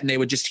be it. And they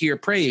would just hear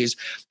praise.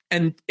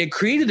 And it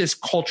created this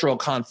cultural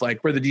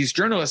conflict where these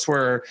journalists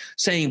were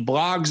saying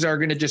blogs are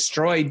going to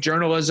destroy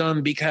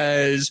journalism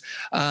because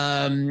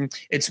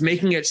it's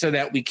making it so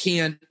that we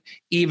can't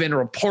even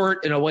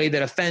report in a way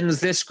that offends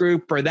this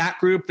group or that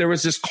group. There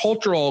was this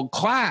cultural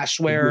clash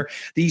where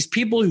these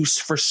people who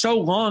for so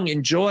long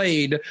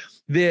enjoyed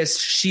this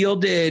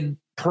shielded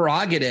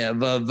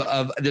prerogative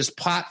of this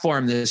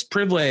platform, this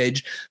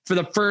privilege, for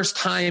the first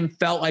time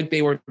felt like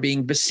they were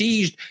being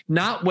besieged,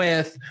 not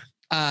with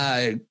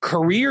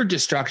career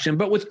destruction,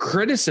 but with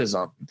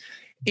criticism.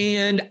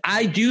 And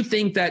I do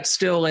think that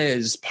still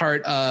is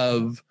part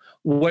of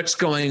what's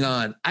going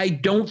on. I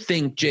don't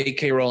think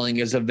J.K. Rowling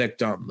is a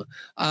victim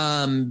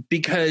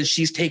because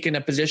she's taken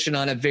a position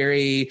on a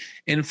very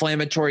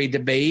inflammatory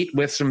debate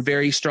with some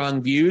very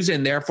strong views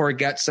and therefore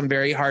gets some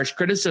very harsh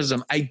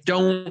criticism. I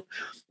don't,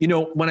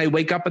 when I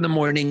wake up in the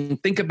morning,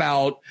 think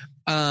about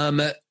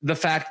the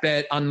fact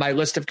that on my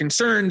list of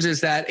concerns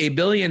is that a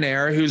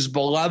billionaire who's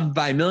beloved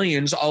by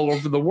millions all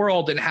over the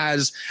world and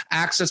has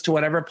access to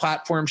whatever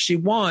platform she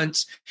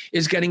wants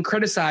is getting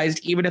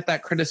criticized, even if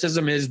that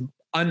criticism is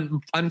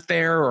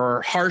unfair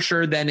or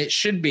harsher than it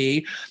should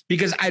be,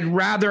 because I'd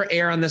rather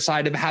err on the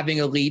side of having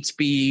elites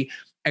be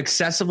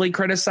excessively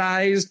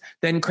criticized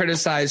than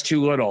criticized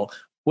too little.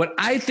 What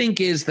I think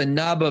is the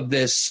nub of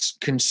this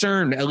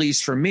concern, at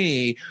least for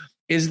me,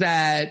 is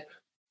that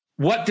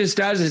what this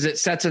does is it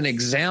sets an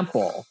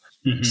example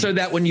so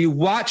that when you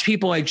watch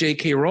people like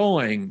J.K.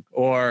 Rowling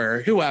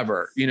or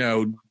whoever,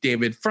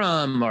 David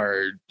Frum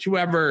or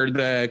whoever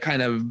the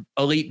kind of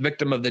elite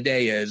victim of the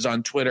day is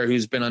on Twitter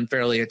who's been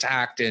unfairly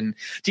attacked and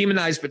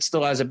demonized but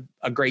still has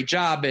a great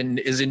job and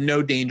is in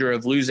no danger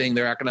of losing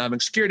their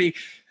economic security,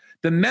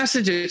 the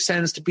message it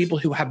sends to people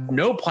who have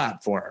no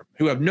platform,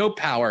 who have no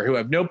power, who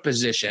have no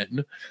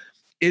position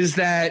is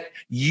that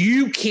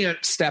you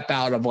can't step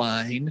out of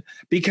line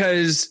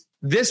because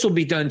this will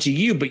be done to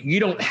you, but you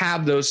don't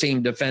have those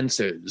same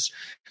defenses.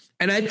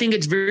 And I think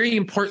it's very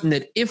important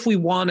that if we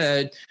want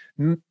to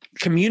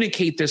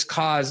communicate this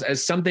cause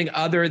as something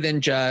other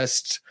than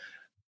just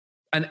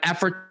an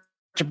effort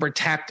to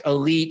protect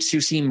elites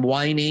who seem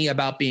whiny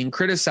about being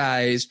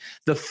criticized,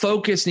 the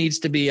focus needs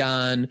to be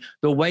on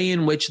the way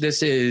in which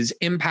this is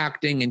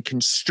impacting and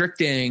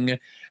constricting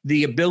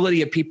the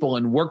ability of people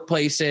in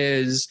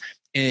workplaces,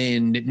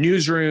 in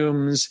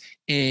newsrooms,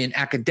 in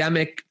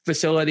academic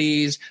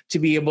facilities to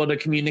be able to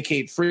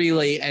communicate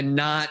freely and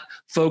not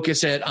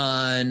focus it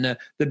on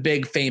the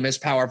big, famous,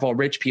 powerful,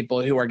 rich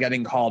people who are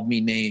getting called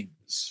mean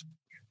names.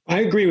 I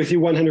agree with you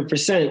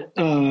 100%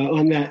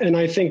 on that. And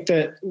I think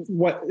that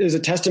what is a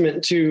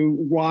testament to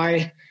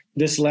why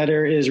this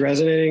letter is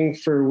resonating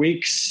for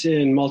weeks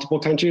in multiple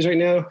countries right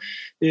now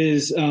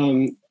is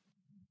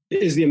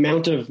the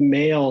amount of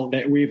mail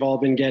that we've all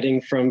been getting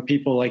from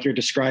people like you're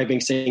describing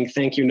saying,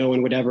 thank you. No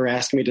one would ever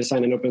ask me to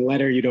sign an open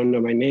letter. You don't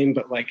know my name,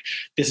 but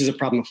this is a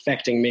problem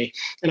affecting me.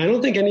 And I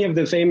don't think any of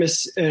the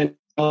famous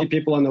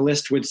people on the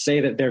list would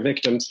say that they're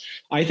victims.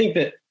 I think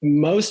that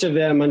most of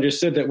them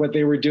understood that what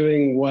they were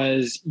doing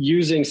was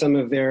using some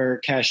of their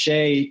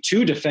cachet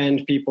to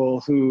defend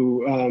people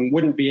who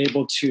wouldn't be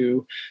able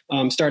to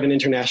start an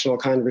international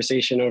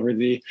conversation over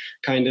the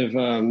kind of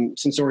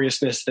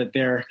censoriousness that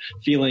they're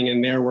feeling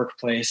in their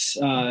workplace.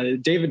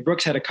 David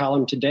Brooks had a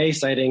column today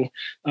citing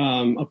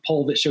a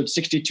poll that showed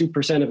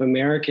 62% of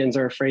Americans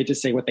are afraid to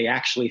say what they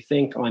actually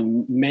think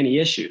on many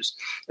issues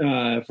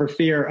for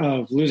fear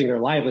of losing their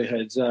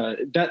livelihoods.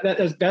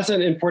 That's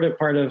an important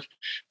part of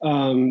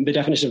the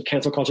definition of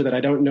cancel culture that I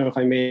don't know if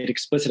I made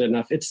explicit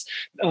enough. It's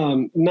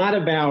not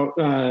about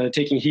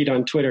taking heat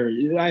on Twitter.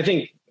 I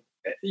think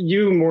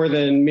you more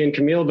than me and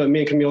Camille, but me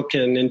and Camille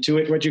can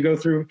intuit what you go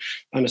through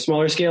on a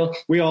smaller scale.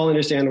 We all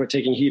understand what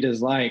taking heat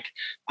is like.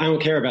 I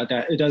don't care about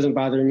that. It doesn't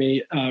bother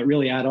me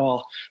really at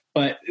all.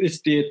 But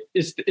it's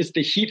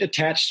the heat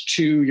attached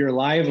to your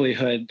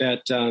livelihood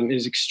that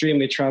is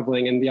extremely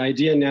troubling. And the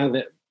idea now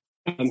that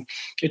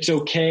it's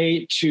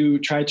okay to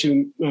try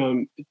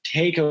to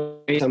take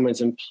away someone's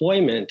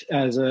employment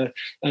as a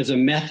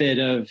method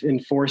of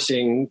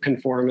enforcing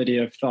conformity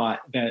of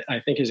thought that I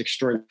think is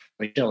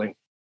extraordinarily chilling.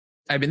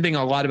 I've been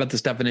thinking a lot about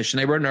this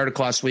definition. I wrote an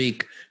article last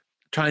week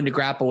trying to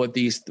grapple with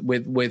these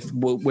with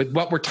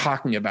what we're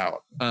talking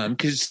about.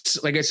 Because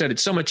like I said,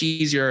 it's so much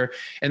easier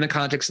in the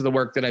context of the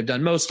work that I've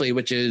done mostly,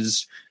 which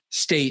is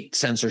state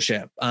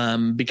censorship.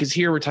 Because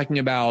here we're talking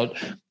about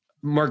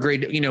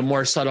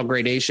more subtle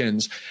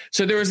gradations.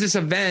 So there was this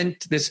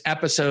event, this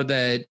episode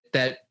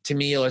that to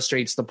me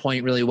illustrates the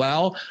point really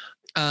well.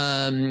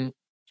 I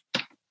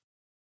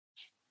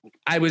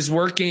was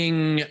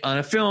working on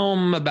a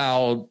film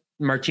about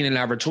Martina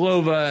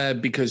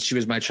Navratilova because she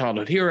was my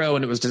childhood hero,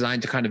 and it was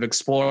designed to kind of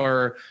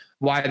explore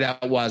why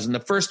that was. And the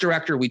first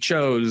director we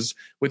chose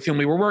with whom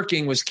we were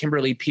working was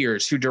Kimberly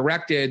Pierce, who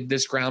directed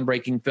this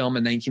groundbreaking film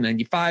in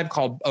 1995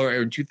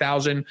 or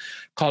 2000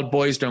 called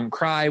Boys Don't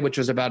Cry, which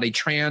was about a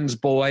trans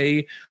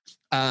boy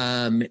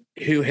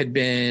who had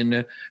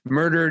been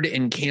murdered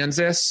in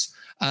Kansas.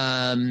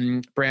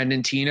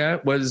 Brandon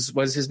Tina was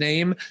his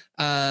name.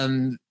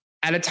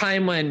 At a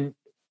time when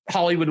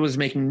Hollywood was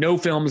making no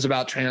films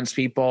about trans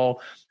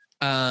people,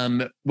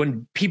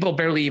 when people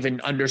barely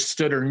even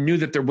understood or knew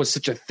that there was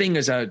such a thing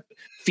as a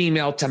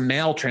female to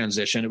male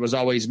transition. It was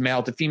always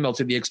male to female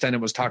to the extent it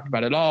was talked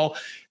about at all.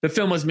 The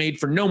film was made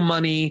for no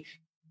money.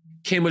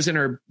 Kim was in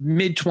her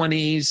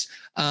mid-20s.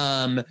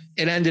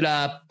 It ended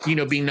up,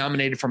 being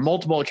nominated for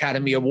multiple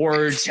Academy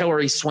Awards.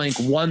 Hilary Swank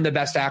won the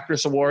Best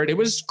Actress Award. It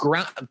was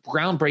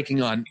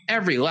groundbreaking on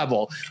every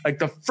level. Like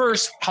the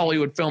first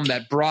Hollywood film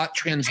that brought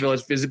trans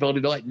visibility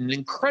to light in an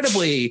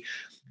incredibly,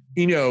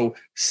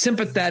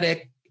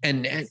 sympathetic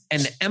and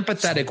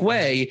empathetic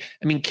way.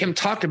 I mean, Kim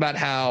talked about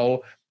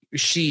how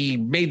she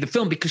made the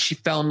film because she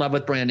fell in love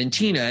with Brandon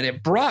Tina, and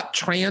it brought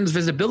trans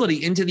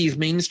visibility into these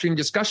mainstream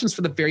discussions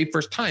for the very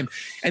first time.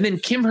 And then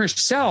Kim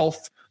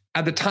herself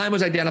at the time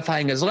was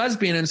identifying as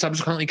lesbian and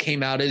subsequently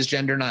came out as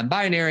gender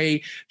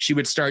non-binary. She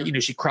would start,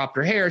 she cropped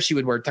her hair. She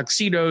would wear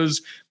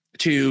tuxedos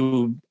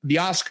to the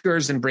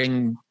Oscars and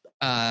bring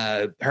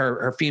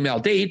her female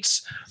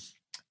dates.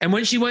 And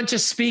when she went to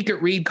speak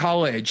at Reed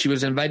College, she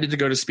was invited to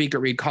go to speak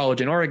at Reed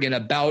College in Oregon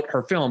about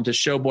her film, To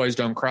Show Boys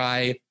Don't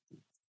Cry,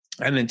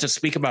 and then to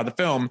speak about the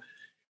film,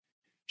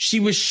 she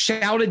was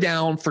shouted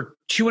down for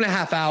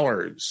 2.5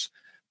 hours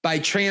by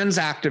trans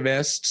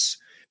activists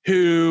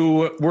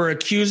who were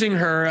accusing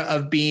her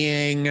of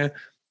being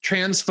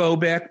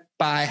transphobic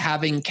by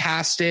having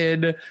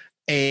casted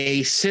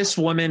a cis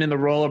woman in the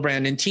role of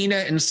Brandon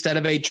Tina instead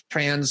of a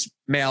trans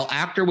male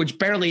actor, which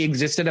barely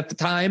existed at the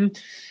time.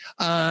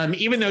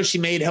 Even though she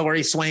made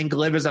Hilary Swank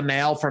live as a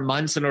male for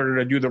months in order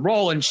to do the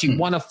role, and she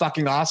won a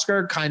fucking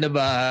Oscar, kind of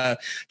a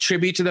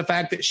tribute to the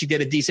fact that she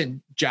did a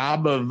decent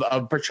job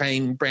of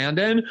portraying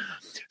Brandon.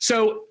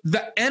 So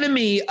the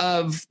enemy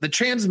of the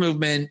trans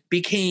movement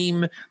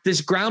became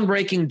this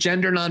groundbreaking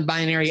gender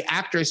non-binary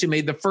actress who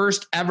made the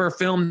first ever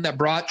film that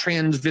brought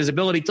trans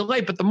visibility to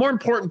light. But the more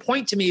important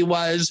point to me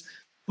was,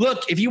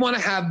 look, if you want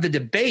to have the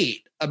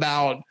debate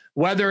about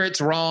whether it's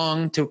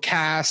wrong to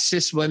cast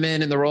cis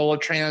women in the role of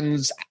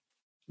trans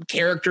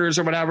characters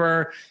or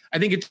whatever, I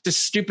think it's a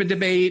stupid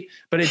debate,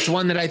 but it's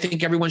one that I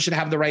think everyone should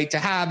have the right to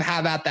have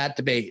at that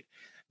debate.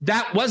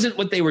 That wasn't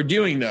what they were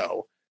doing,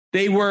 though.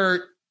 They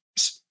were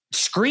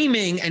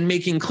screaming and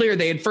making clear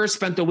they had first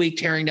spent the week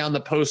tearing down the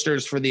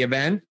posters for the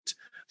event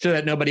so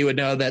that nobody would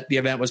know that the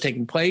event was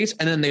taking place.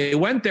 And then they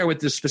went there with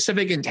the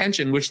specific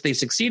intention, which they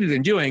succeeded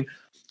in doing,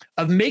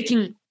 of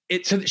making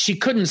it so that she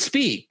couldn't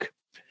speak.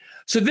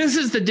 So this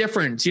is the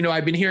difference.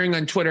 I've been hearing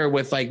on Twitter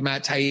with like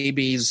Matt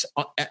Taibbi's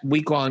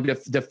week-long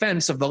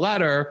defense of the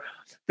letter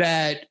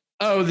that,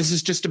 oh, this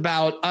is just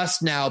about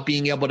us now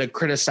being able to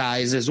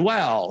criticize as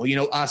well,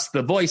 us,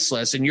 the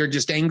voiceless, and you're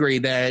just angry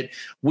that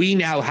we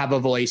now have a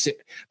voice.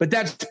 But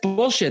that's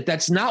bullshit.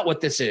 That's not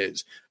what this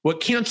is.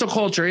 What cancel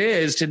culture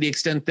is, to the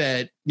extent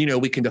that,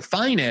 we can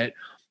define it,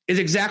 is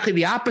exactly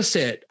the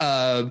opposite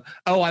of,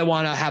 oh, I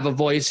want to have a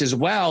voice as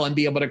well and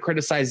be able to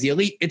criticize the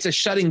elite. It's a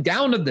shutting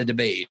down of the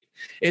debate.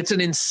 It's an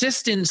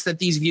insistence that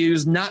these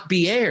views not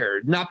be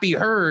aired, not be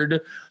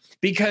heard,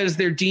 because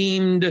they're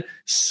deemed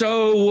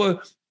so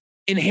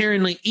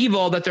inherently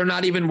evil that they're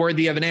not even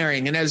worthy of an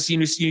airing. And as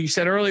you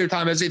said earlier,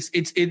 Thomas,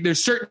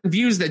 there's certain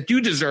views that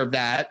do deserve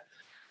that,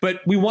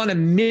 but we want to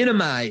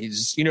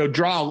minimize,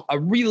 draw a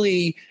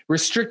really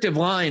restrictive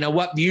line on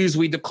what views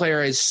we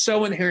declare as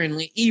so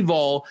inherently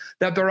evil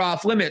that they're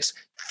off limits.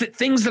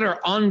 Things that are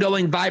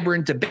ongoing,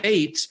 vibrant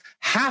debates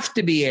have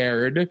to be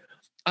aired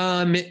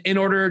in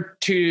order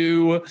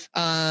to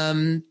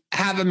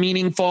have a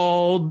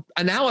meaningful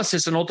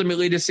analysis and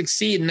ultimately to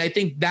succeed. And I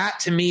think that,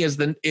 to me, is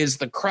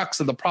the crux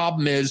of the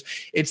problem.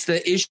 It's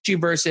the issue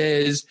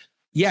versus,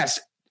 yes,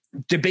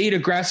 debate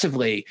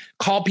aggressively,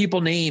 call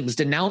people names,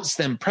 denounce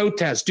them,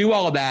 protest, do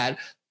all of that,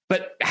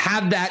 but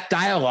have that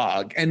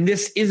dialogue. And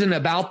this isn't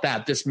about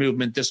that, this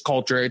movement, this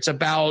culture. It's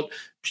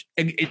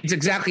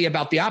exactly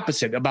about the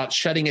opposite, about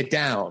shutting it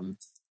down.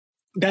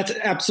 That's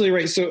absolutely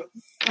right. So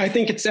I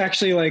think it's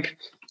actually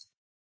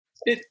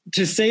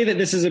to say that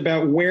this is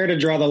about where to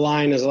draw the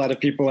line, as a lot of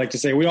people like to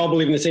say, we all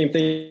believe in the same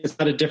thing. It's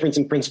not a difference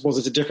in principles.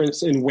 It's a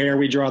difference in where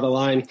we draw the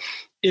line,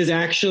 is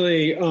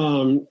actually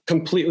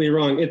completely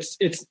wrong. It's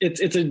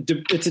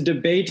a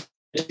debate,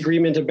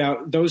 agreement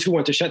about those who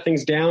want to shut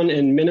things down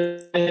and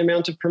minimize the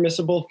amount of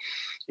permissible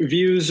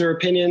views or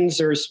opinions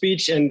or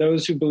speech, and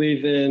those who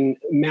believe in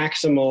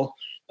maximal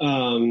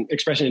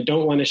expression and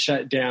don't want to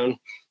shut down.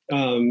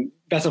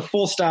 That's a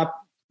full stop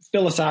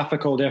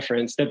philosophical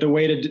difference, that the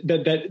way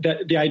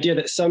that the idea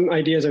that some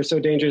ideas are so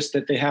dangerous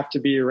that they have to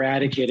be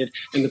eradicated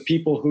and the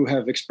people who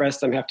have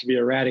expressed them have to be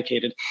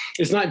eradicated.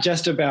 It's not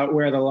just about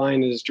where the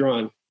line is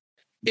drawn.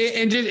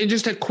 And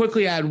just to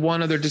quickly add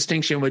one other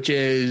distinction, which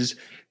is,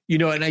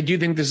 and I do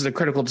think this is a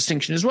critical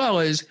distinction as well,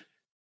 is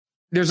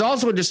there's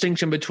also a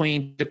distinction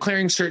between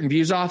declaring certain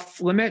views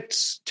off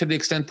limits to the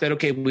extent that,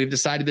 okay, we've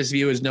decided this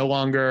view is no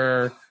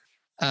longer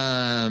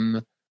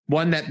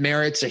one that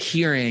merits a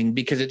hearing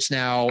because it's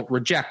now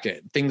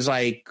rejected. Things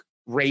like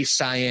race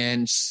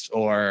science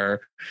or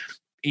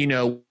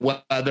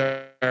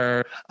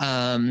whether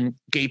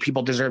gay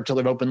people deserve to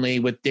live openly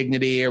with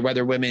dignity, or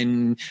whether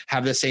women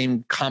have the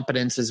same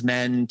competence as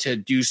men to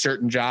do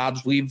certain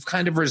jobs. We've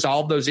kind of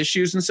resolved those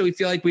issues. And so we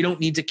feel like we don't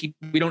need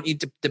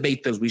to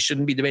debate those. We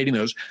shouldn't be debating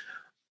those.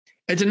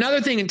 It's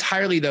another thing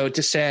entirely, though,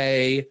 to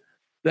say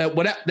that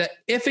that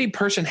if a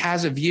person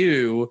has a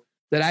view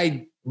that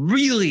I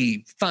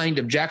really find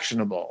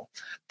objectionable,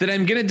 that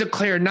I'm going to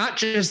declare not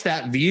just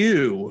that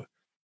view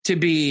to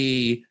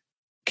be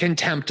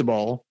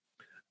contemptible,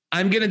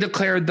 I'm going to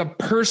declare the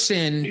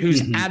person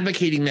who's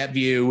advocating that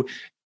view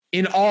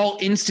in all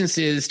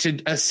instances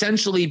to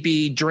essentially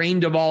be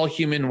drained of all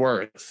human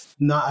worth.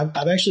 No,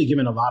 I've actually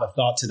given a lot of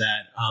thought to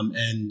that.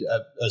 And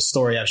a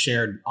story I've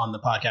shared on the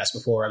podcast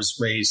before, I was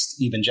raised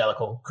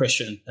evangelical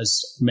Christian,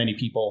 as many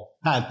people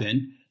have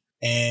been.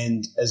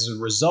 And as a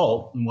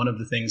result, one of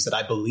the things that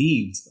I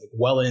believed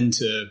well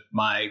into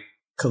my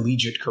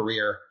collegiate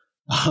career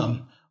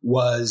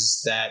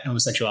was that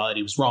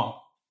homosexuality was wrong.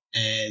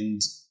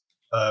 And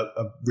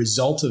a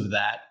result of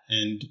that,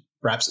 and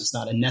perhaps it's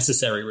not a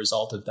necessary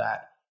result of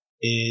that,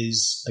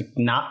 is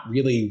not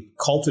really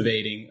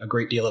cultivating a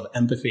great deal of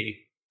empathy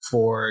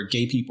for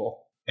gay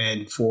people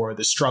and for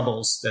the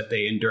struggles that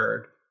they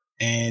endured.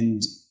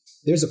 And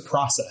there's a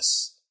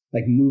process,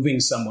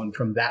 moving someone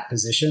from that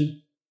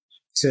position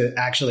to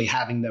actually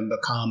having them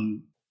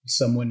become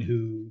someone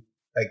who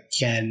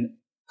can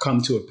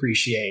come to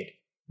appreciate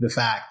the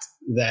fact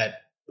that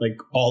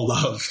all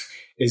love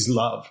is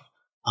love.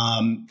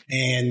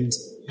 And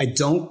I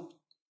don't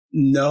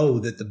know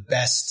that the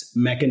best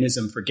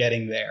mechanism for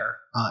getting there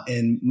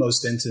in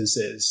most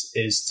instances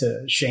is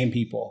to shame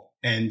people,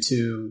 and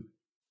to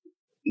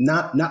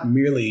not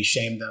merely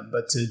shame them,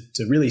 but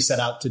to really set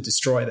out to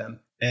destroy them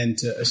and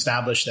to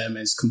establish them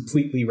as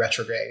completely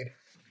retrograde.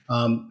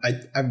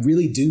 I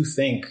really do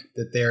think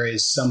that there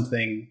is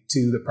something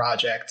to the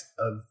project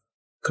of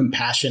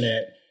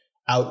compassionate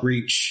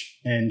outreach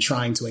and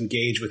trying to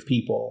engage with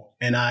people.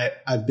 And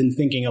I've been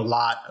thinking a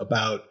lot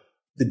about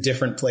the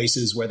different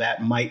places where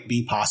that might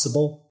be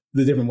possible,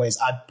 the different ways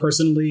I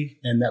personally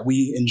and that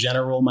we in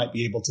general might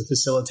be able to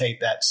facilitate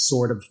that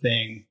sort of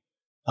thing,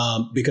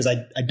 because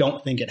I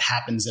don't think it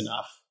happens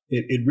enough.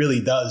 It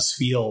really does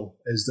feel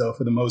as though,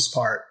 for the most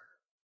part,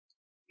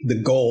 the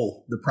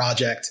goal, the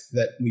project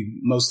that we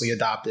mostly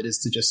adopted is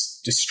to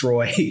just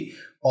destroy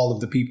all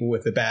of the people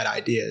with the bad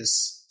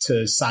ideas,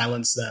 to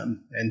silence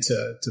them and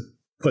to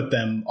put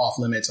them off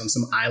limits on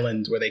some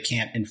island where they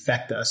can't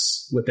infect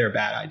us with their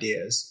bad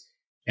ideas.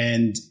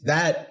 And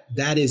that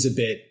is a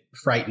bit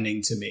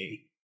frightening to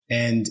me.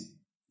 And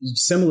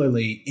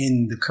similarly,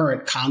 in the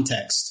current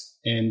context,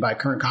 and by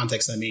current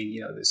context, I mean,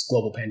 this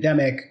global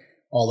pandemic,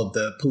 all of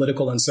the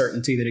political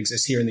uncertainty that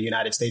exists here in the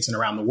United States and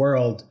around the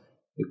world.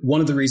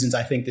 One of the reasons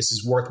I think this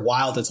is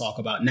worthwhile to talk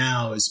about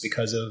now is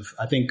because of,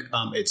 I think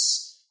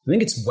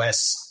it's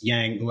Wes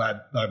Yang, who I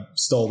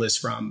stole this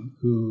from,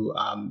 who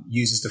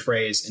uses the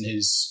phrase in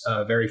his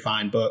very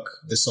fine book,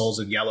 The Souls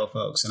of Yellow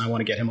Folks. And I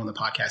want to get him on the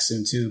podcast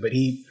soon too. But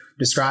he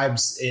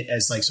describes it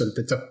as sort of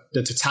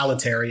the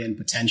totalitarian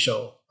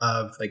potential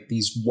of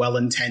these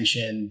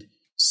well-intentioned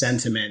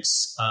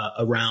sentiments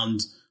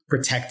around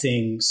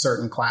protecting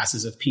certain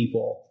classes of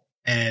people,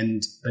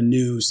 and a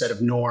new set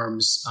of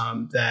norms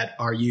that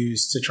are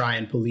used to try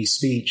and police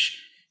speech.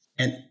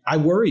 And I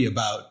worry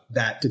about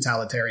that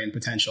totalitarian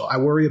potential. I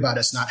worry about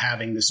us not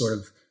having this sort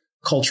of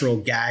cultural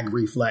gag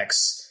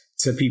reflex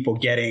to people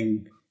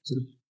getting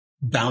sort of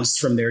bounced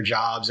from their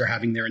jobs or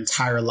having their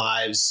entire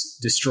lives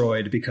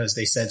destroyed because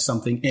they said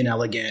something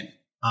inelegant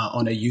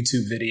on a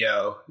YouTube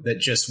video that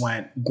just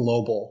went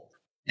global,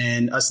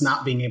 and us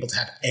not being able to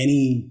have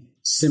any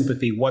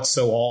sympathy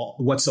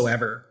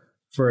whatsoever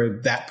for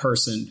that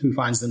person who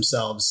finds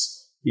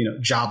themselves,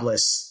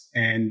 jobless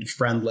and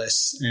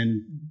friendless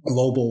and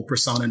global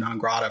persona non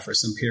grata for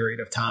some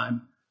period of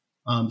time.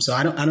 So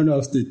I don't know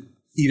if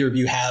either of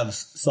you have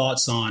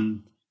thoughts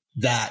on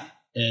that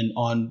and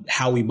on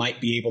how we might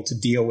be able to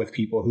deal with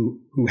people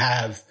who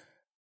have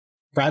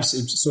perhaps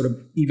sort of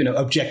even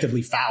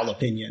objectively foul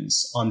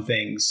opinions on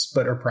things,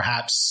 but are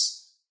perhaps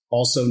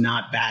also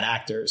not bad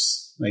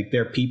actors.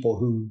 They're people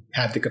who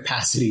have the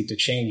capacity to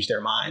change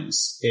their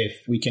minds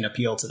if we can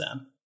appeal to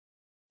them.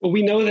 Well,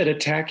 we know that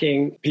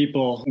attacking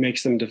people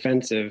makes them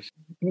defensive.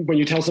 When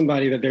you tell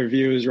somebody that their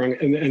view is wrong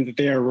and that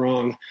they are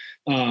wrong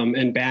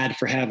and bad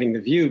for having the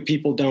view,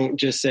 people don't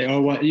just say,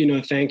 oh, well,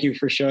 thank you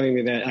for showing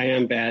me that I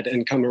am bad,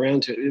 and come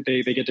around to it.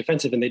 They get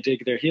defensive and they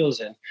dig their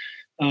heels in.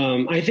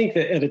 I think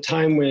that at a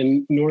time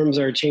when norms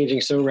are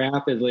changing so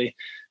rapidly,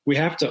 we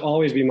have to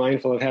always be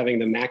mindful of having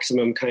the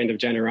maximum kind of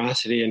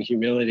generosity and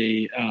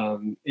humility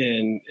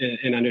in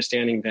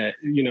understanding that,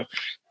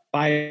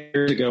 5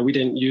 years ago, we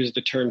didn't use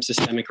the term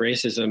systemic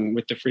racism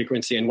with the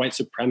frequency and white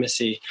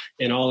supremacy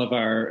in all of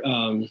our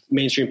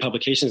mainstream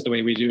publications the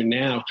way we do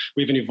now.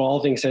 We have an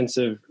evolving sense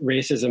of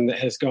racism that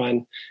has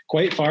gone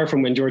quite far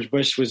from when George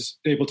Bush was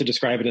able to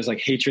describe it as like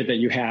hatred that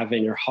you have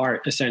in your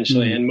heart,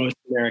 essentially. Mm. And most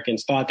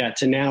Americans thought that,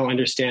 to now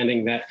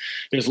understanding that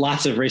there's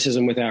lots of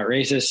racism without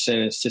racists and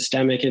it's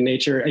systemic in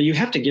nature. You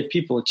have to give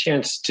people a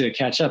chance to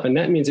catch up. And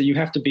that means that you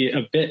have to be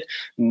a bit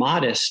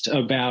modest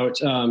about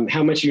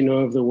how much you know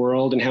of the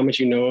world and how much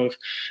you know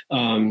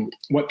of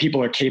what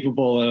people are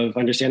capable of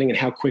understanding and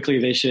how quickly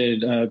they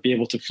should be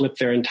able to flip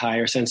their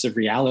entire sense of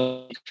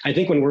reality. I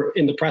think when we're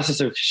in the process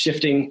of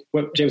shifting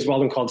what James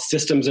Baldwin called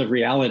systems of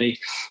reality,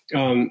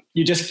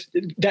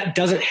 that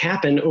doesn't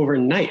happen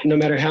overnight, no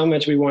matter how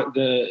much we want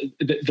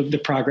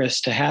the progress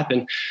to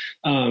happen.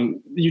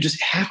 You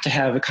just have to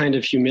have a kind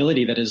of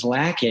humility that is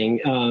lacking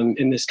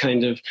in this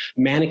kind of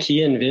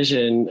Manichaean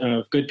vision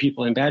of good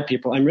people and bad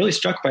people. I'm really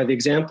struck by the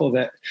example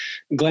that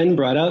Glenn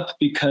brought up,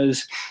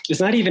 because it's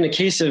not even a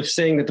case of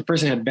saying that the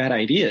person had bad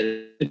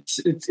ideas.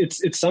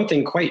 It's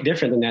something quite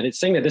different than that. It's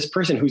saying that this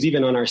person who's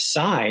even on our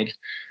side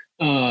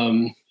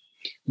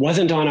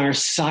wasn't on our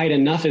side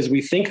enough as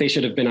we think they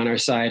should have been on our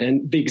side.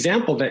 And the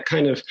example that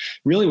kind of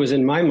really was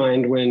in my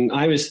mind when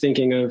I was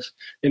thinking of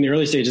in the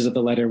early stages of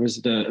the letter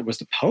was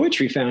the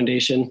Poetry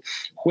Foundation,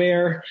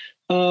 where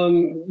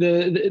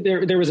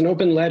there was an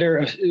open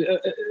letter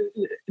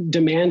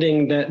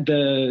demanding that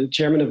the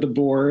chairman of the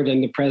board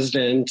and the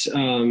president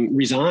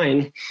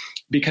resign,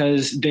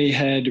 because they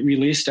had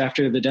released,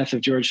 after the death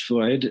of George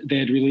Floyd, they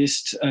had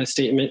released a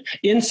statement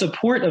in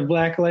support of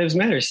Black Lives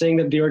Matter, saying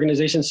that the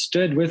organization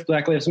stood with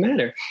Black Lives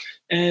Matter.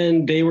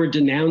 And they were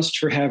denounced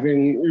for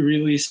having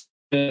released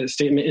a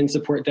statement in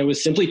support that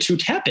was simply too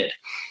tepid.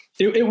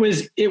 It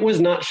was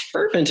not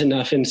fervent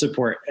enough in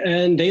support,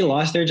 and they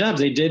lost their jobs.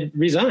 They did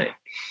resign.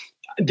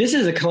 This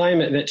is a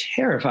climate that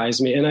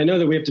terrifies me. And I know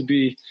that we have to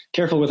be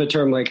careful with a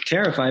term like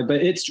terrified,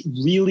 but it's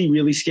really,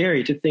 really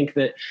scary to think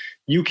that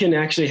you can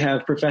actually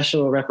have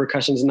professional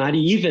repercussions, not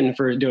even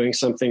for doing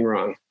something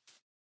wrong.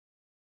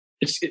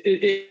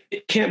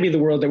 It can't be the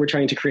world that we're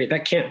trying to create.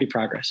 That can't be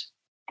progress.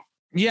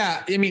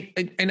 Yeah. I mean,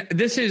 and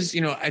this is,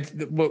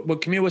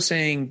 what Camille was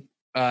saying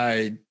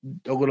a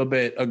little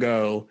bit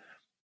ago,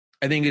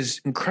 I think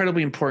is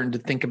incredibly important to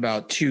think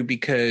about too,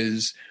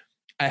 because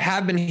I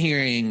have been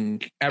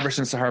hearing ever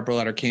since the Harper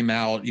letter came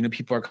out,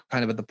 people are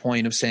kind of at the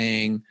point of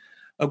saying,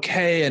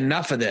 okay,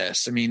 enough of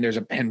this. I mean, there's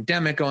a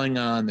pandemic going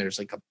on. There's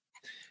like an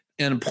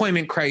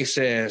unemployment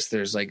crisis.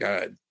 There's like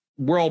a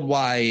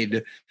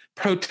worldwide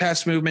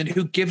protest movement.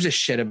 Who gives a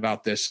shit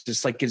about this?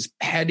 It's like it's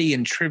petty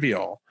and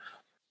trivial.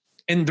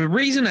 And the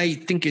reason I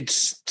think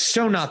it's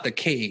so not the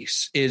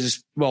case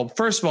is, well,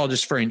 first of all,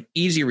 just for an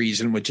easy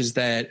reason, which is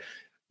that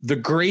the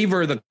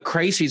graver the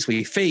crises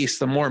we face,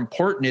 the more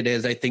important it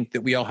is, I think, that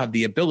we all have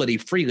the ability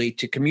freely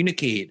to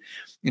communicate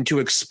and to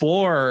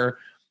explore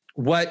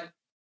what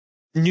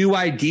new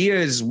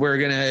ideas we're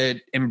going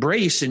to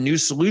embrace and new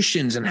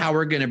solutions and how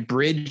we're going to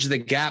bridge the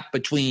gap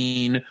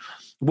between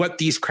what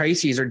these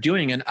crises are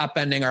doing and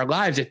upending our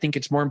lives. I think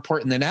it's more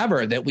important than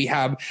ever that we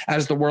have,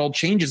 as the world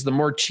changes, the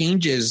more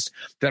changes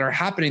that are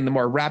happening, the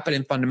more rapid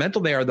and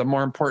fundamental they are, the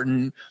more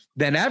important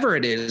than ever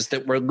it is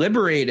that we're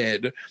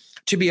liberated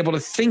to be able to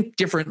think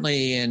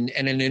differently and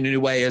in a new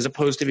way, as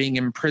opposed to being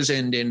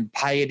imprisoned in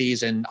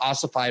pieties and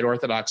ossified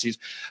orthodoxies.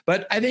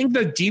 But I think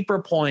the deeper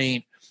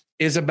point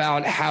is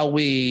about how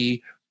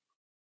we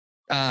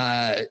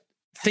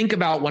think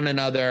about one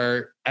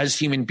another as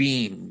human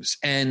beings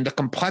and the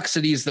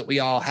complexities that we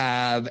all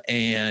have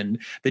and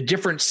the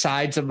different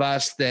sides of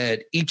us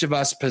that each of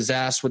us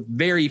possess, with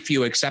very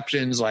few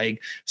exceptions,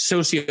 like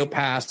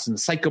sociopaths and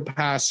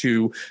psychopaths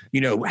who,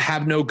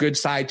 have no good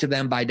side to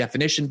them by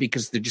definition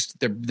because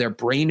their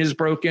brain is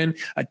broken.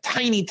 A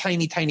tiny,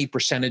 tiny, tiny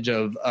percentage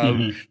of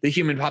the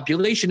human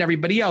population.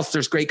 Everybody else,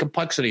 there's great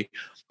complexity.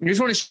 I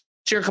just want to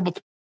share a couple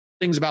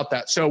things about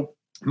that. So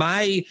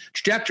my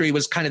trajectory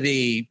was kind of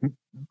the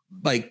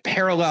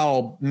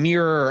parallel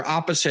mirror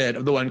opposite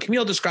of the one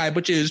Camille described,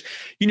 which is,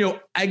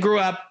 I grew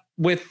up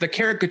with the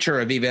caricature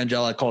of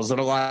evangelicals that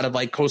a lot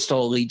of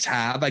coastal elites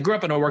have. I grew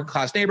up in a working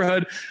class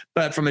neighborhood,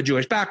 but from a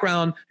Jewish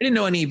background. I didn't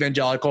know any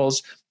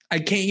evangelicals. I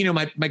can't,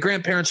 my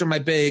grandparents were my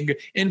big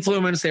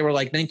influence. They were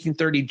like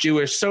 1930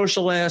 Jewish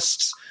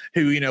socialists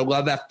who,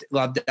 loved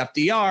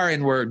FDR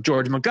and were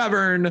George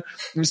McGovern.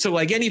 And so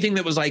anything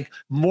that was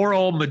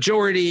moral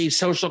majority,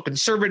 social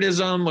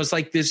conservatism was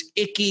this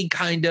icky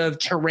kind of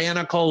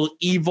tyrannical,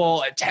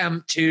 evil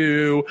attempt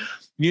to,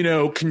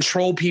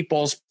 control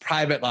people's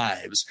private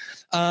lives.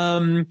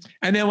 And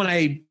then when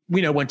I,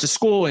 went to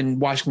school in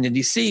Washington,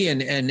 D.C.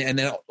 and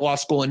then law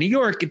school in New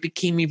York, it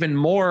became even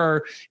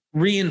more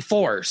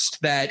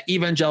reinforced that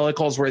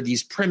evangelicals were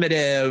these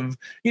primitive,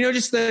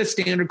 just the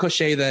standard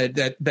cliche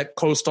that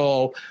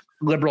coastal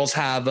liberals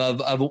have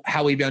of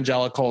how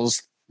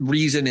evangelicals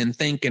reason and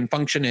think and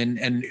function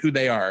and who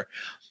they are.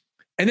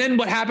 And then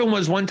what happened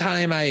was one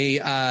time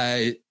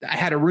I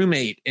had a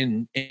roommate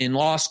in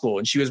law school,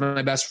 and she was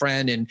my best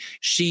friend, and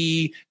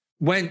she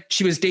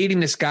she was dating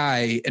this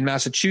guy in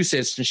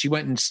Massachusetts, and she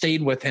went and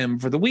stayed with him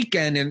for the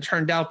weekend. And it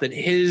turned out that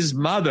his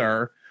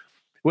mother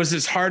was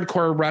this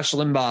hardcore Rush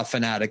Limbaugh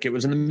fanatic. It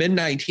was in the mid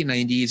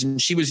 1990s,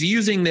 and she was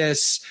using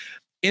this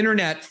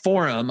internet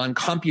forum on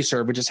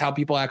CompuServe, which is how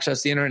people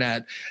access the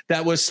internet,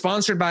 that was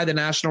sponsored by the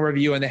National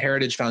Review and the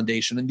Heritage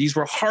Foundation. And these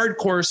were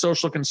hardcore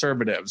social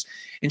conservatives.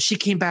 And she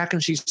came back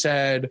and she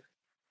said,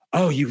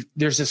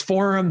 there's this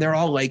forum. They're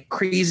all like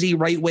crazy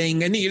right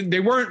wing. And they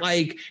weren't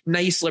like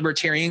nice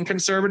libertarian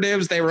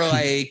conservatives. They were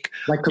like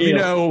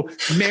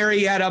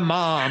Marietta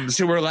moms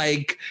who were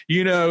like,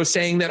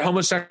 saying that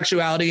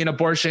homosexuality and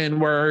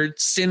abortion were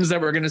sins that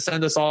were going to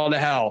send us all to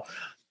hell.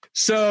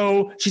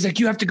 So she's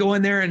like, you have to go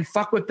in there and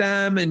fuck with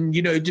them and,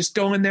 just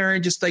go in there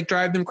and just like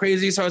drive them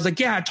crazy. So I was like,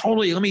 yeah,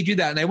 totally. Let me do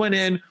that. And I went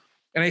in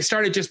and I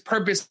started just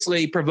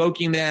purposely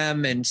provoking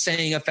them and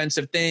saying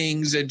offensive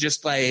things and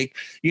just like,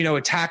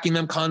 attacking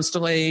them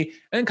constantly.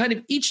 And kind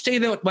of each day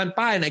that went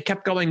by and I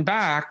kept going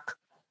back,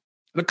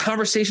 the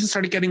conversation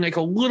started getting like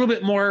a little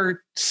bit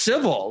more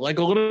civil, like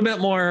a little bit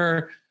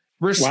more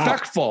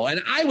respectful. Wow.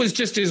 And I was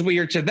just as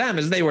weird to them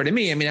as they were to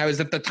me. I mean, I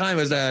was at the time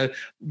as a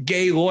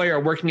gay lawyer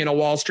working in a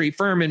Wall Street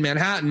firm in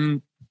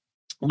Manhattan,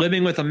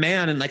 living with a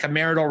man in like a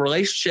marital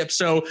relationship.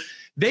 So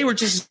they were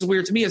just as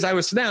weird to me as I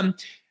was to them.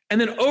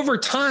 And then over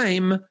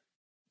time,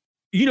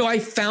 I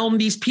found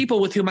these people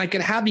with whom I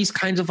could have these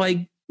kinds of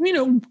like,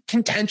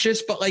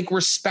 contentious, but like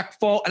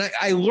respectful. And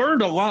I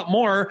learned a lot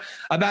more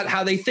about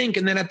how they think.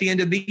 And then at the end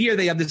of the year,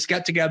 they have this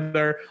get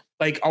together,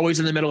 like always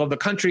in the middle of the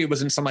country. It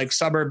was in some like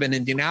suburb in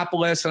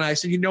Indianapolis. And I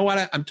said, you know what?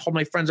 I told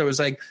my friends, I was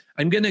like,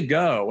 I'm going to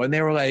go. And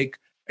they were like,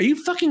 are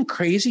you fucking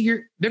crazy?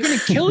 They're going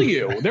to kill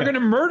you. They're going to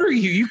murder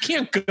you. You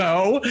can't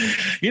go.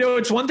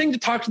 It's one thing to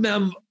talk to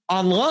them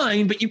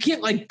online, but you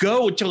can't like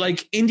go to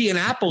like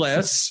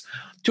Indianapolis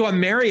to a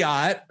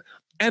Marriott.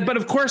 But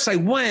of course I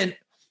went.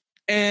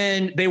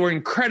 And they were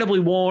incredibly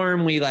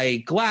warm. We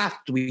like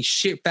laughed. We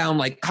found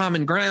like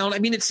common ground. I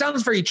mean, it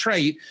sounds very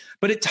trite,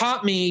 but it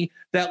taught me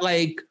that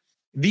like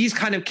these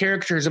kind of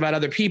characters about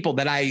other people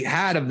that I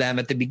had of them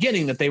at the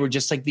beginning, that they were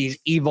just like these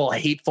evil,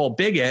 hateful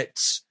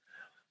bigots.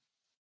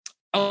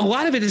 A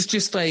lot of it is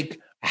just like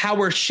how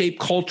we're shaped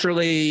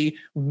culturally,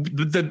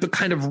 the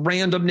kind of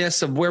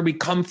randomness of where we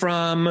come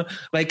from.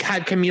 Like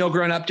had Camille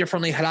grown up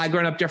differently, had I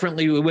grown up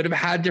differently, we would have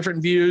had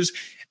different views.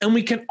 And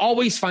we can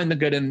always find the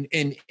good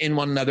in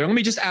one another. Let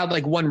me just add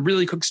like one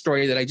really quick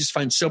story that I just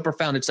find so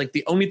profound. It's like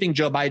the only thing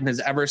Joe Biden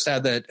has ever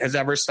said that has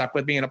ever stuck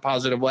with me in a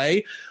positive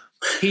way.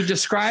 He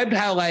described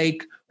how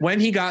like when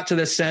he got to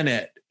the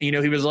Senate, he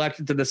was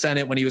elected to the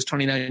Senate when he was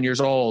 29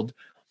 years old.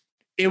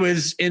 It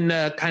was in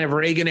the kind of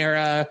Reagan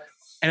era.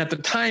 And at the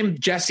time,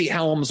 Jesse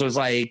Helms was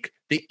like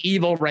the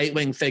evil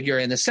right-wing figure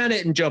in the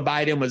Senate. And Joe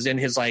Biden was in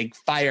his like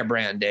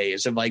firebrand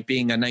days of like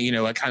being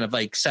a kind of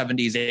like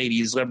 70s,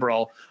 80s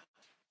liberal.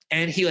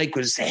 And he like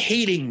was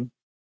hating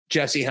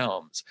Jesse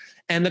Helms.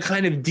 And the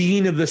kind of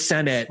dean of the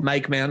Senate,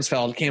 Mike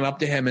Mansfield, came up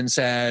to him and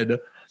said,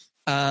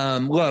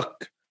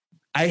 look,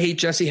 I hate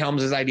Jesse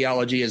Helms'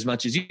 ideology as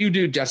much as you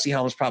do. Jesse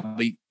Helms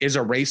probably is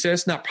a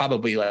racist, not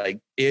probably like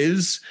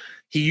is.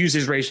 He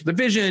uses racial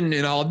division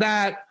and all of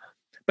that.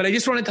 But I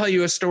just want to tell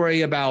you a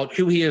story about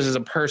who he is as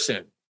a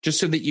person, just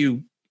so that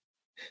you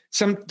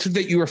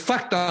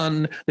reflect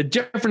on the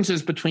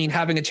differences between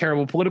having a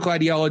terrible political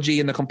ideology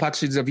and the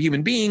complexities of a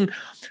human being.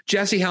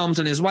 Jesse Helms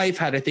and his wife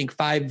had, I think,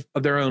 5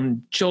 of their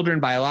own children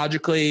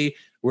biologically,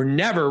 were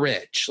never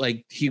rich.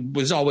 Like he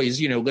was always,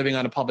 living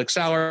on a public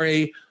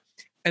salary.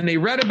 And they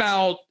read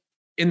about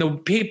in the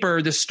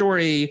paper the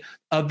story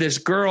of this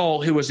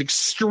girl who was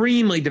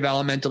extremely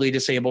developmentally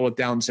disabled with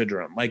Down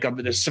syndrome, like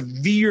a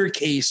severe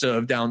case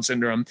of Down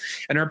syndrome.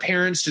 And her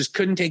parents just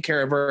couldn't take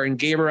care of her and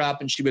gave her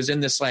up. And she was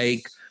in this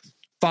like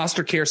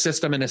foster care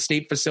system in a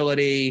state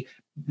facility,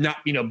 not,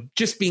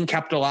 just being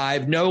kept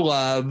alive, no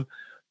love.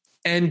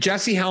 And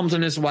Jesse Helms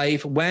and his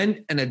wife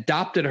went and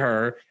adopted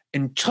her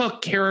and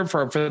took care of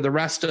her for the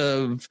rest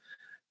of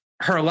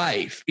her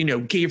life,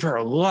 gave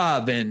her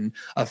love and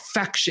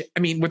affection. I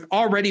mean, with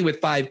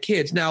 5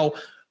 kids. Now,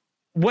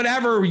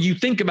 whatever you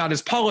think about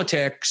his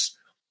politics,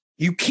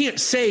 you can't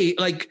say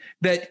like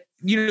that,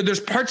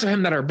 there's parts of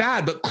him that are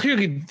bad, but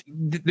clearly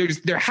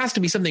there has to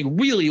be something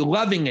really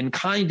loving and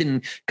kind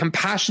and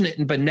compassionate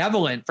and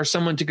benevolent for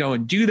someone to go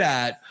and do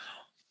that.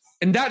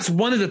 And that's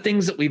one of the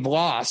things that we've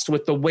lost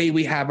with the way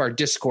we have our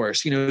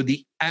discourse.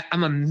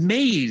 I'm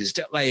amazed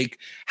at like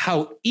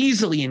how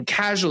easily and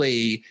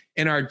casually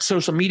in our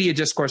social media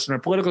discourse and our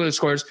political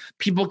discourse,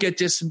 people get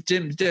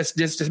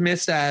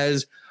dismissed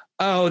as,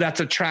 oh, that's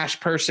a trash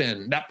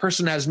person. That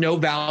person has no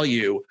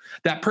value.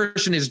 That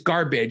person is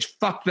garbage.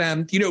 Fuck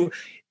them.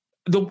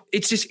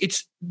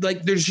 It's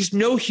like there's just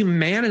no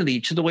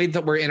humanity to the way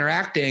that we're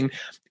interacting.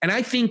 And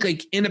I think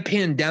like in a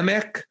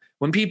pandemic,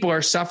 when people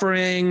are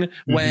suffering,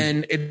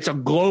 when it's a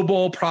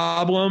global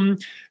problem,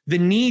 the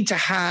need to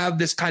have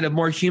this kind of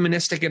more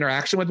humanistic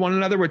interaction with one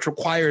another, which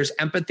requires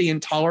empathy and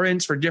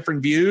tolerance for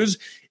different views,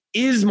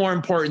 is more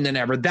important than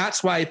ever.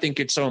 That's why I think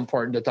it's so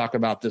important to talk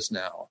about this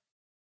now.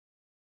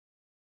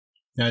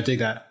 Yeah, I dig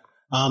that.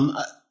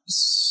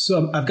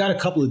 So I've got a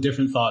couple of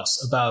different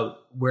thoughts about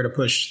where to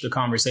push the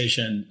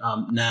conversation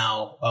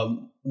now.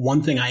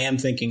 One thing I am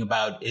thinking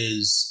about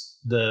is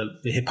the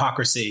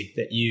hypocrisy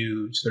that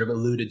you sort of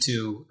alluded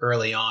to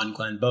early on,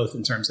 Glenn, both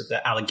in terms of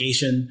the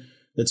allegation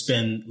that's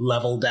been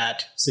leveled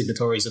at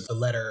signatories of the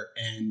letter.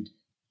 And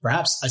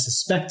perhaps I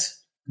suspect,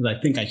 because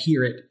I think I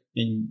hear it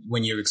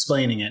when you're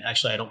explaining it.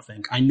 Actually, I don't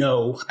think. I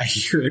know I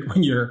hear it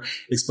when you're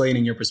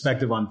explaining your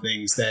perspective on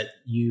things, that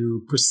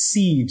you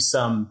perceive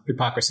some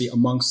hypocrisy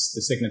amongst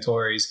the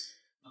signatories.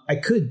 I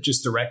could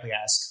just directly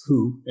ask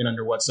who and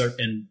under what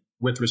and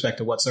with respect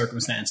to what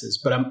circumstances,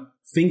 but I'm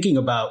thinking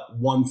about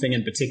one thing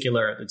in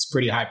particular that's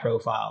pretty high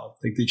profile,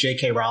 like the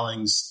J.K.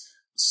 Rowling's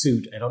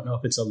suit. I don't know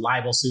if it's a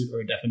libel suit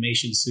or a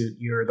defamation suit.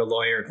 You're the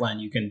lawyer, Glenn.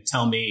 You can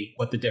tell me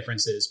what the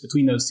difference is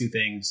between those two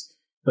things.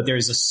 But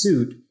there's a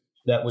suit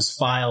that was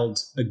filed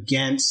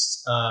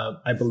against,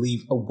 I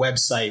believe, a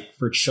website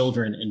for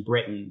children in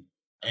Britain.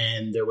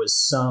 And there was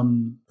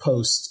some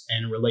post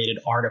and related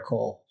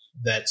article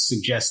that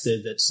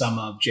suggested that some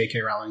of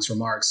J.K. Rowling's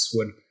remarks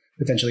would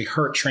potentially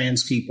hurt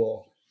trans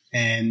people,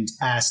 and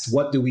asked,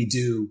 what do we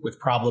do with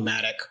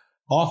problematic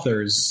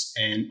authors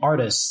and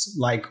artists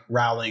like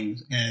Rowling?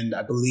 And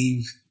I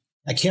believe,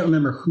 I can't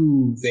remember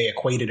who they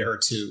equated her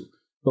to,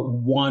 but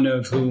one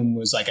of whom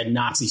was like a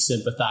Nazi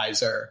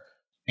sympathizer,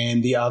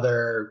 and the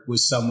other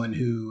was someone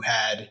who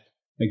had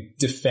like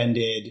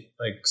defended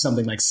like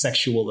something like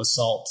sexual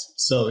assault.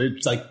 So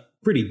it's like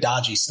pretty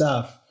dodgy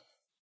stuff.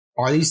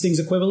 Are these things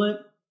equivalent?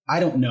 I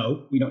don't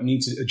know. We don't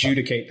need to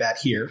adjudicate that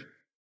here.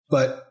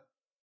 But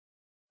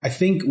I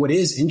think what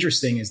is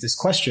interesting is this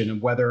question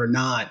of whether or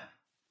not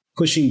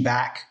pushing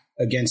back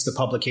against the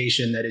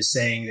publication that is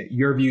saying that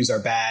your views are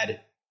bad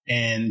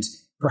and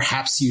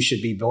perhaps you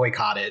should be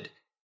boycotted.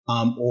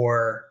 I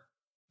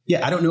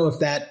don't know if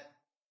that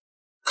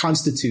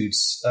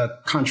constitutes a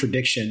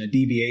contradiction, a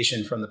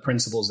deviation from the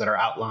principles that are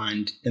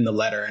outlined in the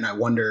letter. And I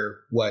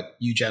wonder what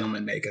you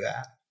gentlemen make of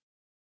that.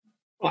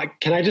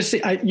 Can I just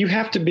say, you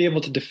have to be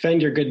able to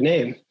defend your good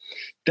name.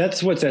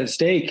 That's what's at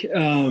stake.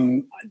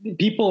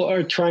 People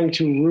are trying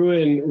to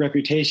ruin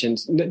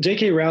reputations.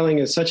 J.K. Rowling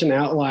is such an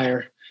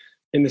outlier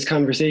in this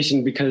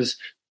conversation because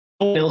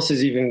no one else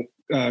is even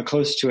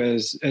close to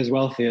as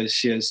wealthy as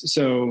she is.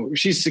 So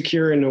she's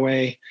secure in a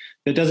way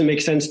that doesn't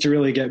make sense to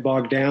really get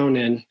bogged down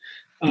in.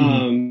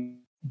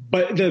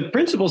 But the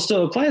principle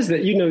still applies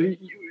that,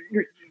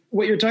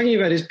 what you're talking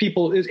about is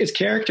it's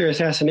character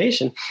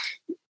assassination.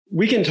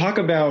 We can talk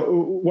about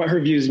what her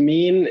views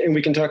mean, and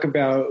we can talk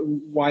about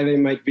why they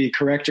might be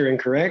correct or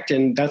incorrect.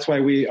 And that's why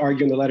we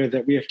argue in the letter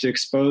that we have to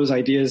expose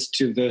ideas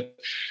to the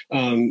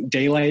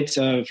daylight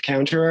of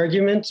counter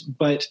argument.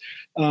 But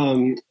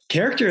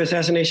character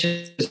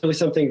assassination is really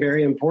something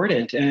very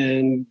important.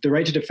 And the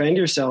right to defend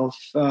yourself,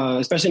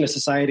 especially in a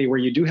society where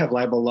you do have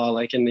libel law,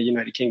 like in the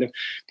United Kingdom,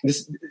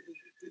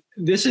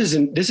 this is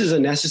a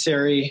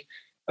necessary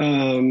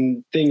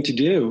thing to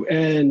do.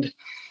 And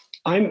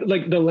I'm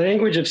like, the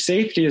language of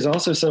safety is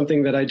also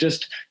something that I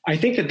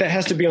think that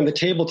has to be on the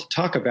table to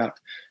talk about.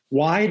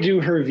 Why do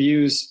her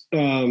views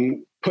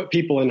put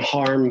people in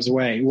harm's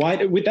way?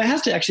 That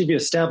has to actually be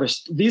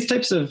established. These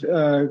types of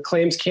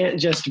claims can't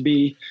just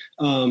be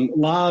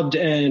lobbed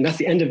and that's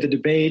the end of the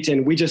debate.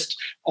 And we just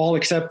all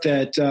accept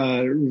that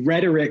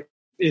rhetoric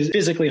is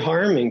physically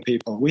harming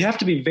people. We have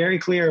to be very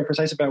clear and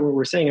precise about what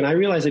we're saying. And I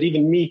realize that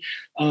even me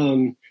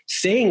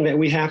saying that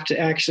we have to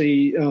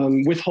actually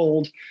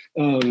withhold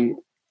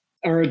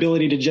our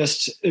ability to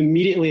just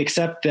immediately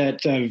accept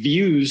that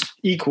views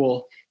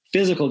equal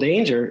physical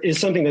danger is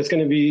something that's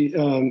going to be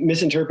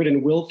misinterpreted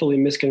and willfully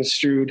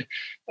misconstrued.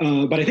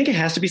 But I think it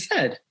has to be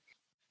said.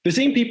 The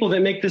same people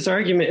that make this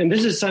argument, and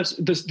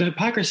the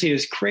hypocrisy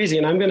is crazy,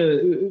 and I'm going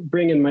to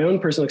bring in my own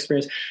personal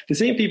experience. The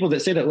same people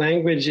that say that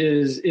language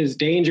is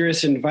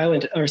dangerous and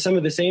violent are some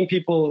of the same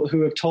people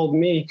who have told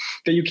me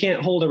that you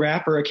can't hold a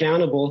rapper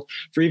accountable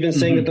for even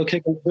saying that they'll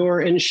kick in the door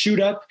and shoot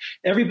up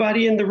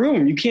everybody in the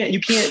room. You can't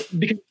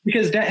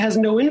because that has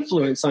no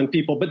influence on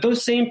people. But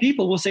those same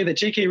people will say that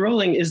J.K.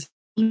 Rowling is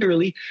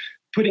literally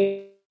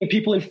putting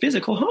people in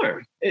physical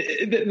harm.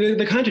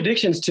 The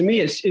contradictions to me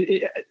is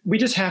we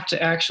just have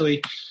to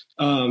actually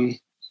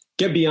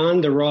get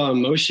beyond the raw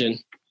emotion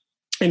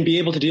and be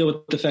able to deal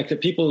with the fact that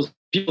people's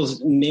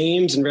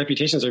names and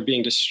reputations are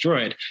being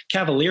destroyed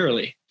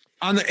cavalierly.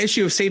 On the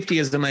issue of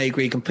safetyism, I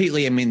agree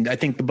completely. I mean, I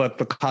think the book,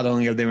 The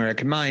Coddling of the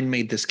American Mind,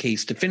 made this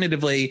case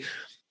definitively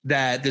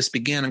that this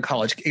began in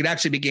college. It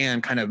actually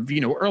began kind of,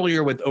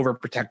 earlier with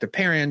overprotective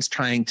parents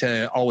trying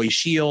to always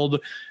shield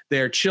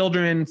their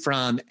children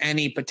from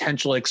any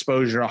potential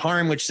exposure to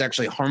harm, which is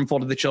actually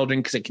harmful to the children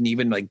because it can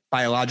even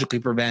biologically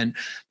prevent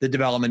the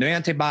development of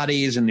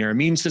antibodies in their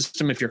immune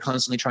system if you're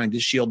constantly trying to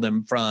shield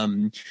them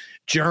from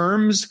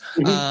germs.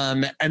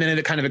 And then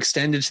it kind of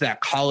extended to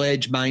that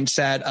college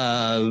mindset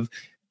of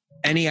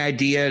any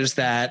ideas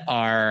that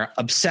are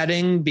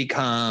upsetting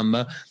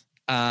become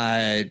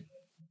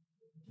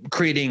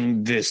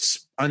creating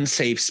this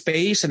unsafe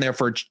space, and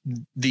therefore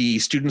the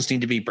students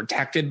need to be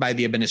protected by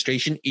the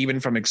administration, even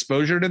from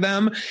exposure to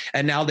them.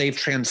 And now they've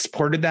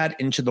transported that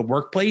into the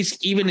workplace,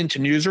 even into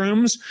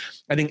newsrooms.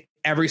 I think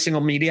every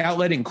single media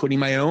outlet, including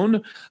my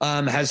own,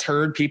 has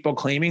heard people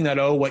claiming that,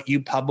 oh, what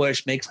you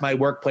publish makes my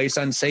workplace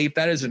unsafe.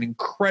 That is an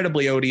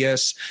incredibly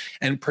odious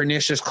and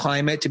pernicious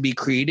climate to be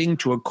creating,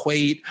 to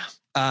equate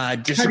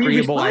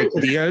disagreeable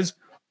ideas.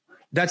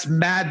 That's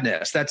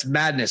madness. That's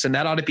madness. And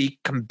that ought to be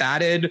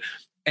combated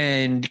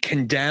and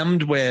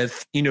condemned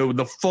with,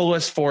 the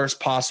fullest force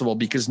possible,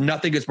 because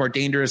nothing is more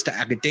dangerous to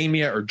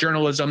academia or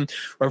journalism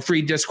or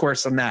free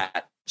discourse than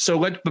that. So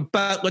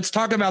let's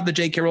talk about the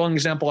J.K. Rowling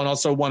example and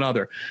also one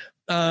other.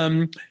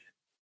 The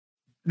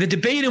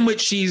debate in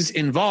which she's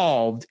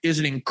involved is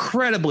an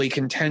incredibly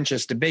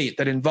contentious debate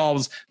that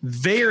involves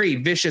very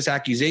vicious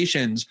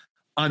accusations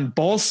on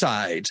both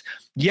sides.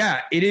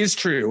 Yeah, it is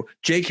true.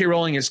 J.K.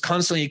 Rowling is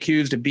constantly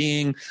accused of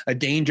being a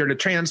danger to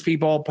trans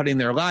people, putting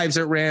their lives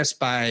at risk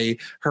by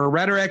her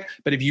rhetoric.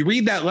 But if you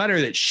read that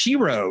letter that she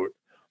wrote,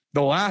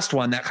 the last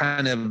one, that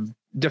kind of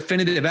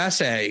definitive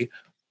essay,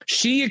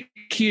 she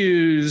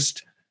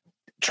accused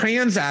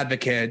trans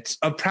advocates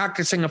of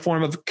practicing a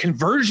form of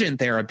conversion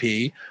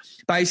therapy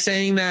by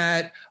saying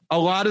that a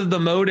lot of the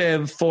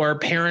motive for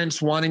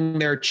parents wanting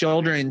their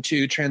children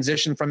to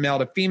transition from male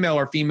to female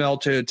or female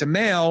to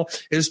male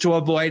is to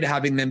avoid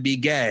having them be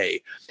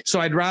gay.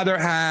 So I'd rather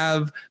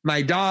have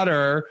my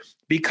daughter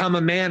become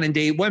a man and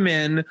date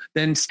women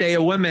than stay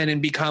a woman and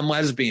become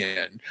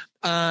lesbian.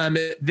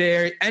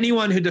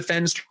 Anyone who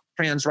defends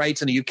trans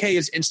rights in the UK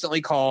is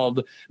instantly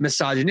called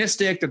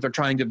misogynistic, that they're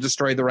trying to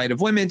destroy the right of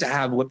women to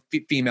have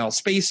female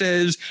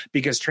spaces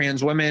because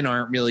trans women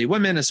aren't really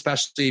women,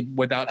 especially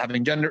without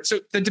having gender. So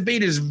the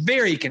debate is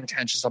very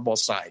contentious on both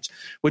sides.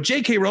 What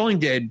J.K. Rowling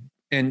did,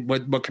 and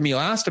what Camille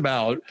asked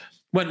about,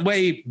 went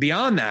way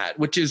beyond that,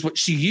 which is what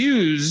she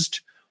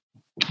used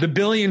the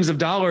billions of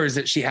dollars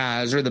that she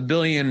has, or the $1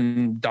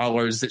 billion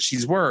that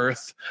she's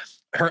worth,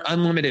 her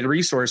unlimited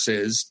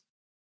resources,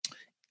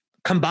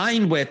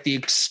 combined with the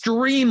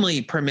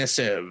extremely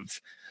permissive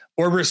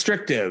or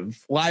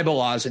restrictive libel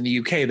laws in the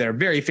UK that are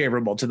very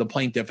favorable to the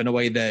plaintiff in a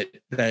way that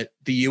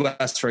the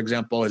US, for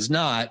example, is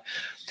not,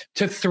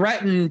 to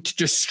threaten to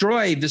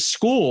destroy the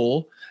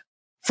school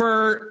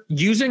for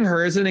using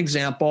her as an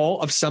example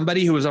of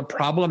somebody who is a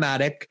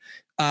problematic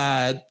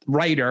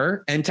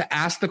writer, and to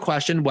ask the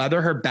question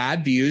whether her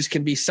bad views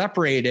can be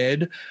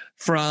separated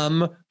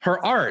from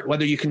her art,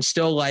 whether you can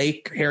still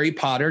like Harry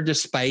Potter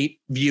despite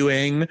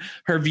viewing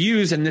her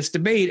views in this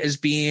debate as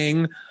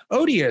being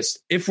odious.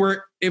 If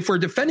we're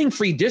defending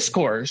free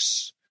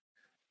discourse,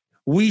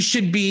 we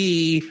should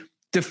be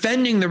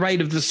defending the right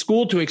of the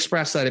school to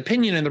express that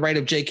opinion and the right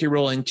of J.K.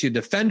 Rowling to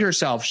defend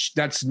herself.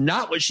 That's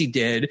not what she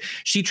did.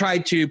 She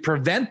tried to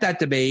prevent that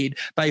debate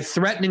by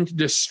threatening to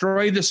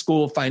destroy the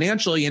school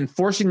financially and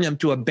forcing them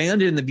to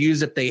abandon the views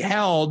that they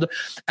held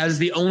as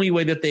the only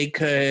way that they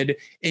could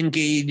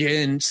engage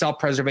in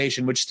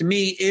self-preservation, which to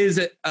me is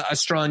a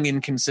strong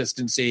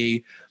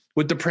inconsistency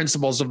with the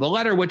principles of the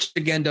letter, which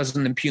again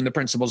doesn't impugn the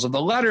principles of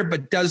the letter,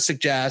 but does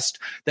suggest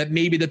that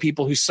maybe the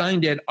people who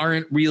signed it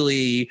aren't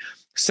really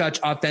such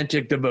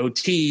authentic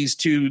devotees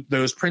to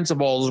those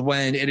principles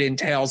when it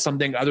entails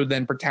something other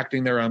than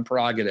protecting their own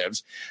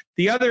prerogatives.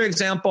 The other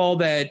example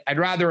that I'd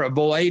rather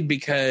avoid,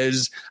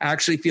 because I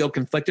actually feel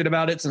conflicted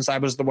about it since I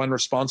was the one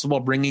responsible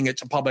bringing it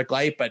to public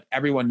light, but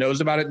everyone knows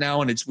about it now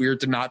and it's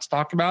weird to not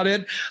talk about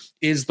it,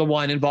 is the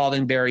one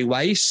involving Bari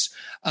Weiss.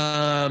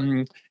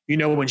 When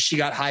she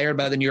got hired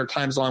by the New York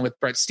Times along with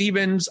Bret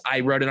Stephens,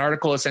 I wrote an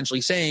article essentially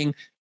saying,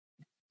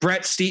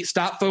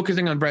 stop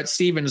focusing on Bret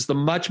Stephens. The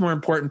much more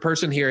important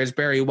person here is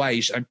Bari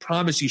Weiss. I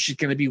promise you she's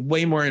going to be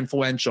way more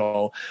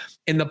influential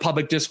in the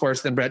public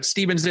discourse than Bret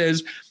Stephens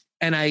is.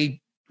 And I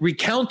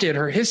recounted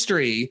her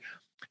history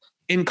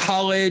in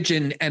college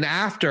and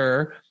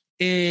after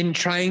in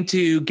trying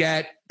to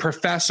get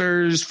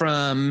professors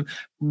from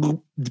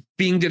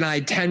being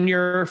denied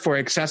tenure for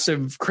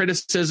excessive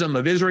criticism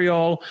of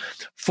Israel,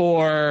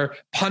 for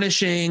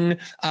punishing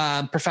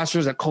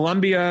professors at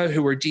Columbia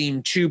who were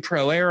deemed too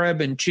pro-Arab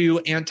and too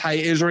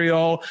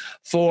anti-Israel,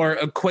 for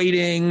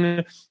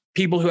equating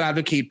people who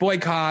advocate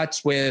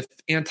boycotts with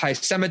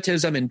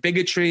anti-Semitism and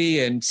bigotry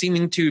and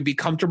seeming to be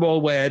comfortable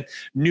with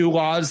new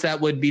laws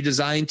that would be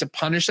designed to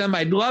punish them.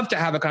 I'd love to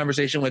have a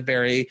conversation with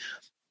Bari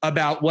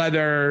about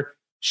whether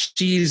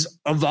she's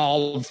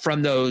evolved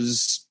from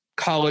those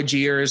college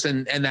years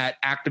and that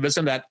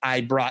activism that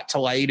I brought to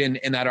light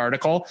in that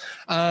article.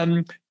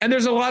 And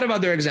there's a lot of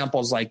other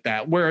examples like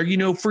that where,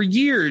 for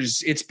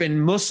years it's been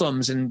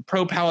Muslims and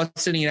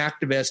pro-Palestinian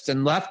activists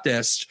and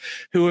leftists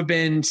who have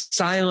been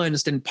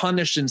silenced and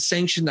punished and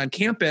sanctioned on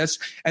campus.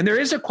 And there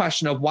is a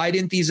question of why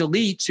didn't these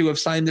elites who have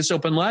signed this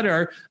open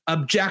letter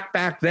object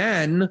back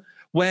then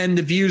when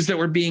the views that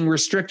were being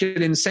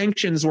restricted in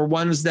sanctions were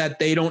ones that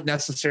they don't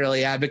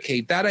necessarily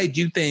advocate? That I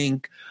do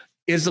think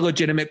is a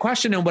legitimate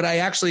question. And what I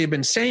actually have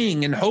been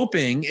saying and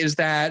hoping is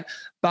that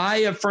by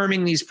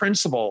affirming these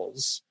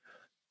principles,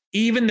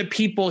 even the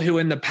people who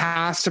in the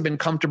past have been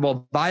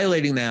comfortable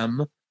violating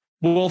them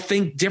will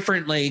think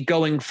differently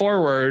going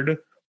forward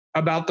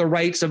about the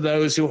rights of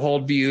those who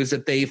hold views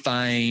that they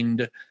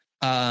find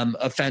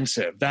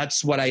offensive.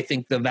 That's what I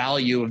think the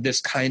value of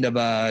this kind of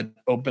a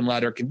open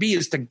letter can be,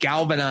 is to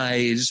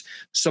galvanize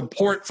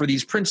support for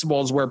these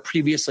principles where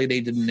previously they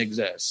didn't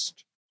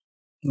exist.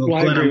 Well,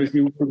 I agree with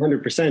you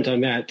 100%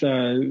 on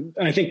that.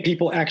 I think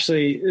people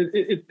actually,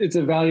 it's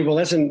a valuable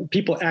lesson.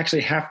 People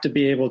actually have to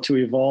be able to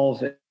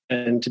evolve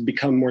and to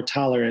become more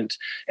tolerant.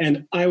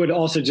 And I would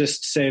also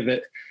just say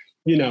that,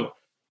 you know,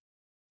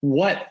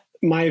 what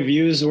my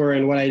views were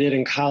and what I did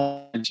in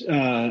college,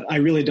 I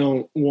really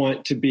don't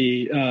want to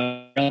be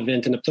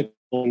relevant and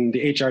applicable in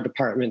the HR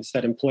departments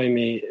that employ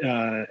me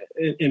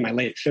in my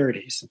late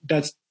 30s.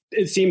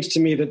 It seems to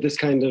me that this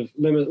kind of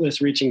limitless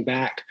reaching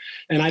back,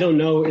 and I don't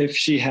know if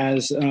she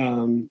has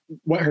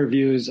what her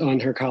views on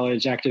her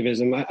college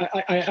activism.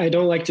 I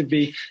don't like to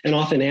be, and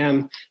often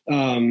am,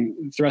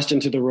 thrust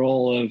into the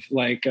role of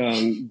like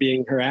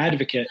being her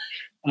advocate.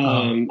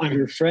 I'm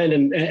her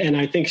friend, and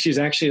I think she's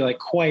actually like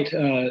quite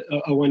a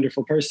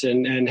wonderful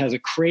person and has a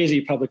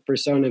crazy public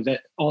persona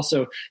that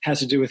also has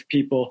to do with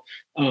people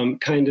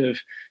kind of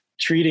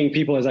treating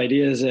people as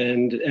ideas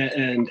and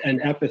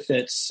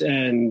epithets,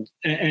 and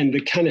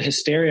the kind of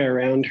hysteria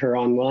around her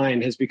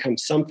online has become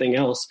something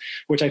else,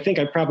 which I think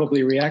I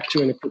probably react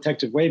to in a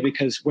protective way,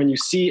 because when you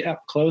see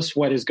up close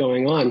what is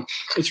going on,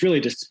 it's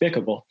really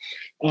despicable.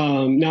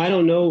 Now, I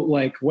don't know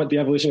like what the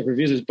evolution of her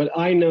views is, but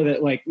I know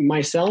that like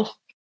myself,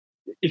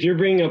 if you're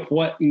bringing up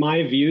what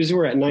my views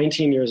were at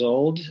 19 years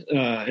old,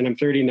 and I'm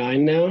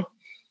 39 now,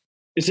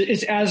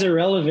 it's as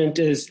irrelevant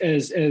as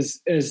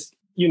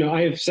you know.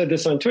 I have said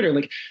this on Twitter.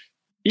 Like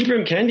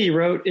Ibram Kendi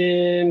wrote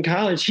in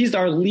college, he's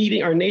our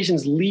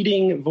nation's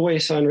leading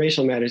voice on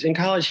racial matters. In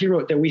college, he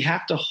wrote that we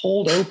have to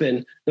hold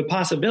open the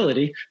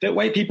possibility that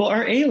white people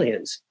are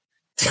aliens.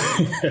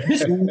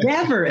 This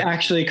never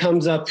actually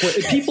comes up.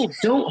 People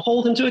don't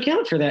hold him to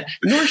account for that,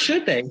 nor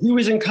should they. He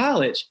was in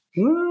college.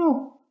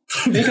 No,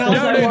 that's why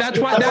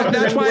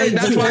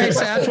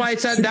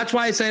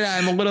I say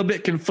that I'm a little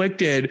bit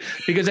conflicted,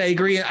 because I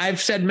agree. I've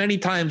said many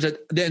times that,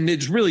 and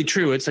it's really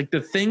true. It's like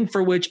the thing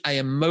for which I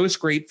am most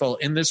grateful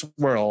in this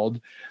world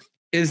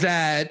is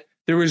that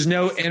there was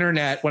no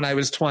internet when I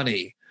was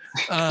 20.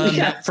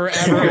 That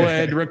forever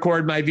would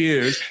record my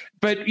views.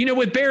 But, you know,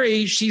 with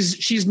Barry,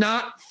 she's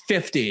not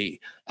 50.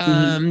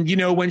 You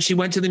know, when she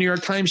went to the New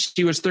York Times,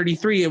 she was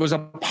 33. It was a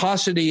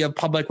paucity of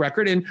public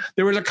record. And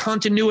there was a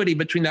continuity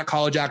between that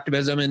college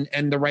activism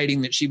and the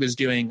writing that she was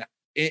doing,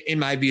 in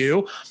my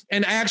view.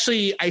 And I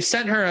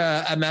sent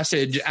her a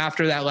message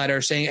after that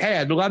letter saying, hey,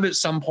 I'd love at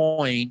some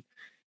point,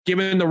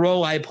 given the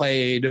role I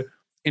played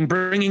in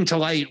bringing to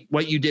light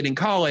what you did in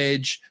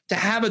college, to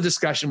have a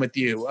discussion with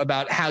you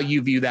about how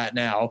you view that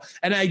now.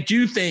 And I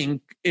do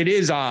think it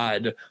is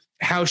odd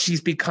how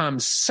she's become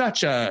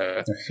such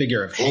a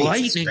figure of hate,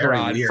 lightning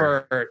rod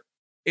for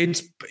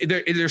it's.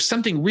 There's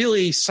something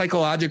really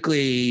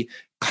psychologically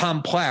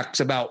complex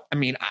about. I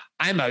mean,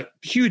 I'm a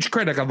huge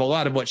critic of a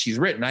lot of what she's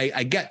written.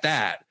 I get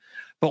that,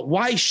 but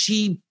why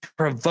she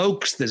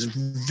provokes this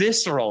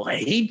visceral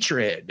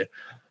hatred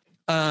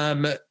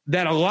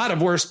that a lot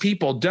of worse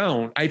people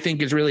don't, I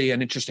think is really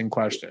an interesting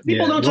question.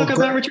 People don't talk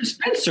about Richard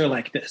Spencer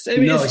like this. I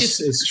mean, no,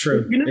 it's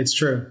true. You know? It's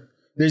true.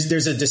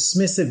 There's a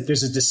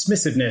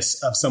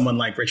dismissiveness of someone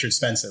like Richard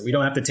Spencer. We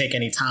don't have to take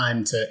any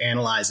time to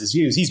analyze his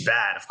views. He's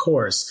bad, of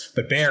course,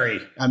 but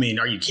Barry, I mean,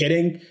 are you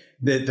kidding?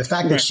 The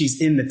fact that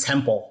she's in the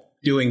temple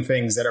doing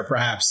things that are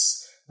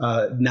perhaps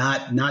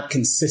not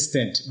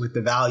consistent with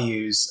the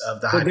values of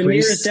the high priest,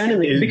 nearest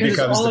enemy, because it's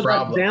all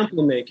about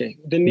example making.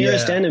 The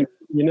nearest enemy,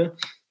 you know.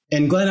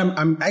 And Glenn,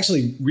 I'm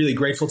actually really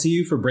grateful to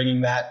you for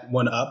bringing that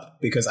one up,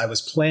 because I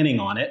was planning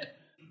on it.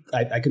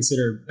 I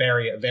consider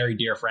Barry a very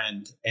dear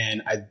friend,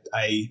 and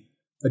I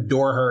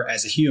adore her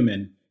as a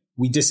human.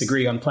 We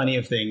disagree on plenty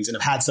of things and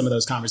have had some of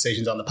those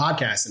conversations on the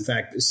podcast. In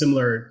fact, a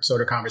similar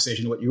sort of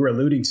conversation to what you were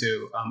alluding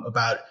to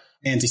about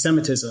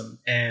anti-Semitism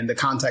and the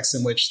context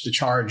in which the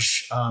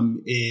charge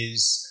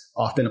is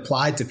often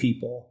applied to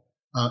people.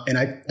 And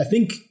I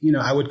think, you know,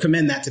 I would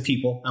commend that to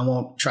people. I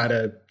won't try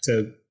to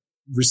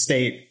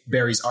restate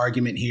Barry's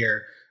argument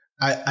here.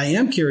 I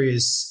am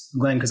curious,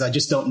 Glenn, because I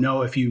just don't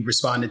know if you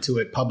responded to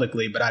it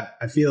publicly, but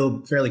I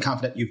feel fairly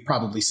confident you've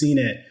probably seen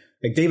it.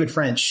 Like David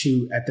French,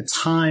 who at the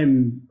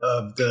time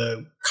of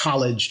the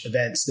college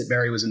events that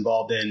Barry was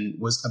involved in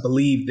was, I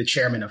believe, the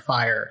chairman of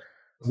FIRE,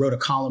 wrote a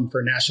column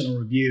for National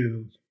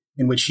Review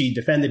in which he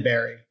defended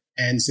Barry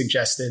and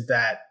suggested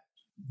that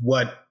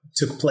what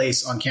took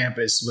place on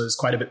campus was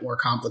quite a bit more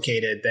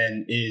complicated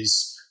than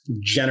is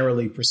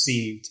generally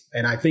perceived.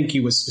 And I think he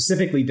was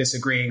specifically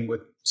disagreeing with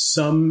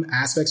some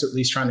aspects, or at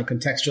least trying to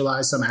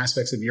contextualize some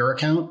aspects of your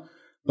account.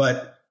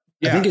 But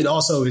I think it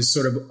also is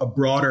sort of a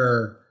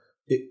broader,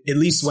 at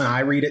least when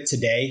I read it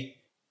today,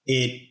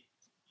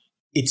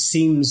 it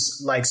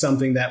seems like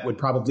something that would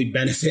probably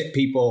benefit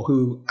people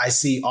who I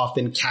see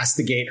often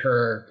castigate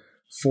her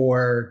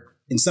for,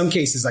 in some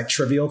cases, like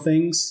trivial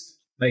things.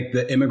 like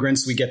the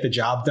immigrants, we get the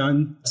job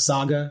done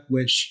saga,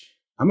 which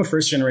I'm a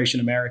first generation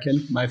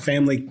American. My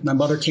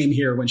mother came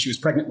here when she was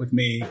pregnant with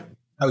me.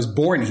 I was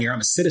born here. I'm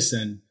a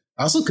citizen.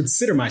 I also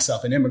consider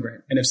myself an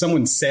immigrant. And if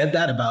someone said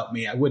that about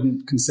me, I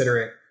wouldn't consider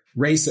it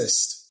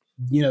racist.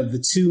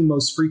 The two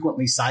most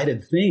frequently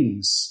cited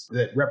things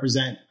that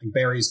represent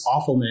Barry's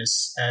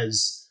awfulness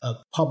as a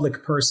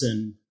public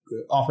person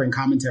offering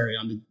commentary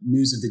on the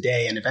news of the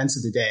day and events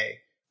of the day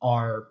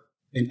are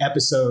an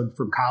episode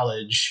from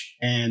college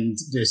and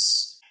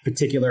this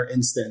particular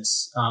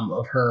instance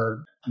of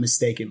her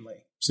mistakenly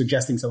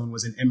suggesting someone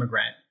was an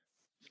immigrant.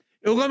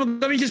 Let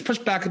me just push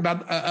back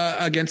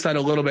against that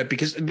a little bit,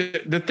 because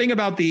the thing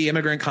about the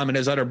immigrant comment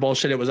is utter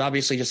bullshit. It was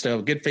obviously just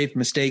a good faith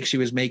mistake she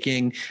was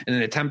making in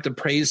an attempt to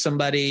praise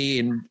somebody.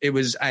 And it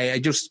was,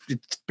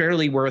 it's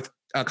barely worth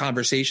a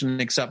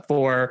conversation except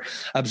for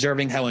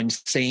observing how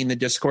insane the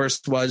discourse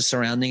was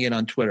surrounding it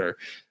on Twitter.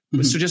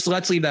 Mm-hmm. So just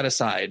let's leave that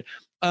aside.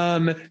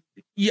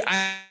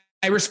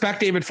 I respect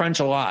David French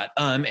a lot.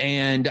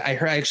 And I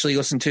actually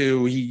listened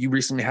to, you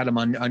recently had him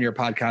on your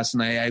podcast,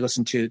 and I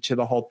listened to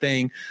the whole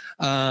thing.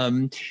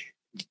 And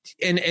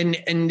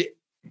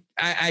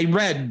I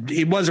read,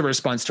 it was a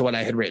response to what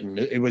I had written.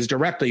 It was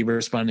directly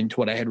responding to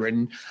what I had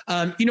written.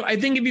 I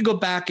think if you go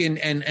back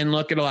and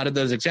look at a lot of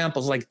those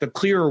examples, like the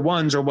clearer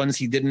ones are ones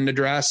he didn't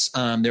address.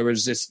 There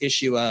was this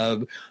issue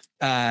of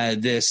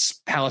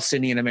this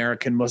Palestinian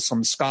American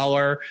Muslim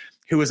scholar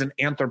who was an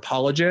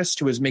anthropologist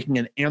who was making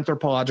an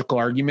anthropological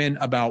argument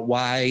about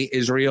why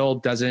Israel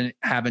doesn't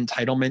have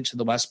entitlement to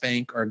the West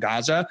Bank or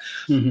Gaza.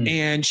 Mm-hmm.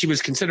 And she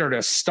was considered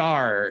a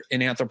star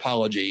in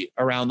anthropology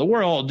around the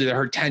world.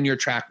 Her tenure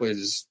track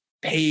was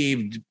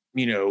paved,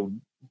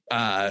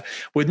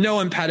 with no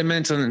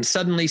impediments. And then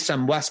suddenly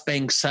some West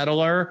Bank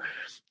settler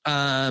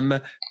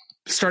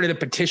started a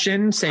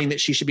petition saying that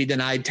she should be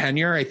denied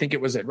tenure. I think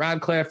it was at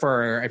Radcliffe,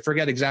 or I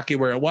forget exactly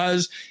where it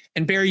was.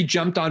 And Barry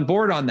jumped on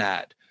board on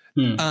that.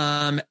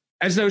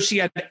 As though she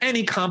had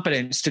any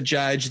competence to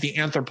judge the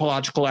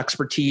anthropological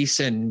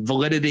expertise and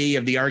validity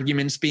of the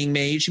arguments being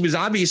made. She was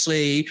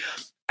obviously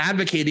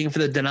advocating for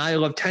the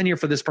denial of tenure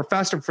for this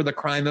professor for the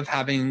crime of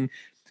having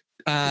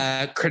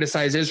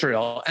criticized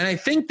Israel. And I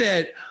think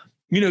that,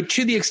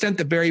 to the extent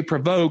that Barry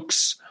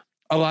provokes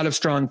a lot of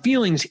strong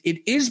feelings, it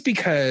is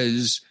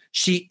because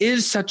she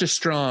is such a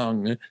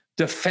strong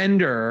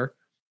defender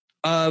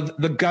of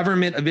the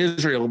government of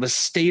Israel, the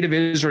state of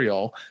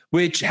Israel,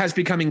 which has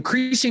become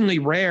increasingly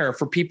rare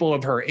for people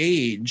of her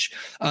age,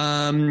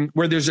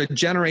 where there's a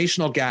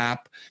generational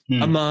gap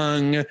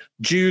among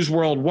Jews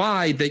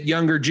worldwide, that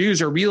younger Jews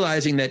are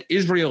realizing that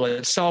Israel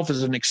itself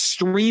is an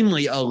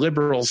extremely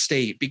illiberal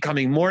state,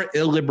 becoming more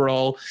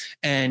illiberal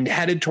and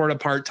headed toward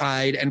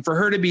apartheid. And for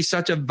her to be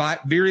such a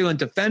virulent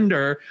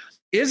defender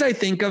is, I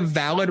think, a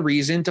valid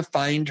reason to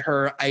find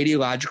her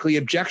ideologically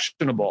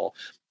objectionable.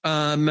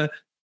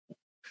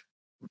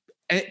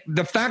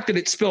 The fact that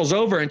it spills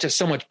over into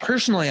so much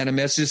personal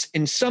animus is,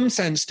 in some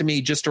sense, to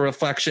me, just a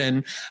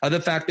reflection of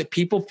the fact that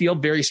people feel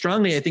very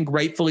strongly, I think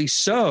rightfully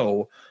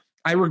so.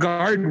 I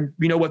regard,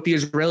 what the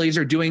Israelis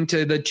are doing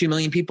to the 2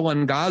 million people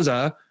in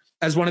Gaza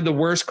as one of the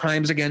worst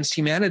crimes against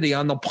humanity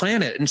on the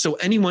planet. And so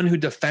anyone who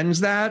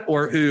defends that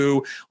or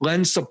who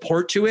lends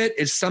support to it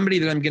is somebody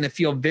that I'm going to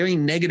feel very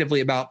negatively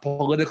about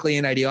politically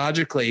and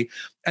ideologically.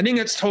 I think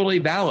it's totally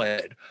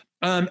valid.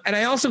 And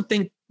I also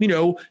think,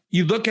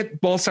 you look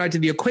at both sides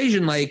of the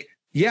equation,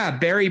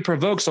 Barry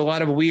provokes a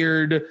lot of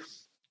weird,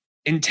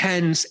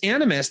 intense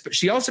animus, but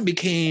she also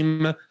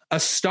became a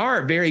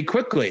star very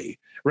quickly,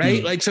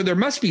 right? So there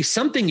must be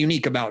something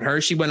unique about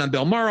her. She went on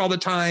Bill Maher all the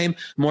time.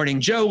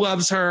 Morning Joe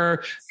loves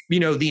her.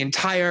 The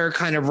entire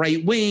kind of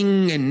right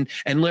wing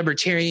and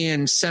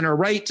libertarian center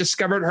right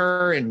discovered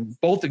her, and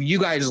both of you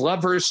guys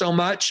love her so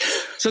much.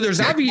 So there's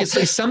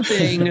obviously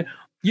something.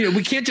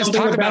 We can't just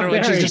talk about her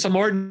like she's just some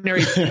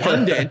ordinary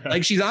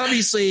pundit. She's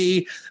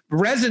obviously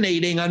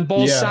resonating on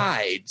both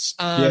sides.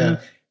 And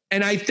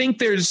I think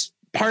there's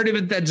part of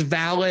it that's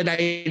valid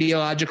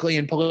ideologically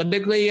and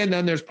politically. And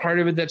then there's part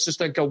of it that's just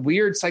like a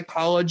weird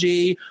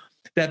psychology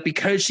that,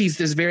 because she's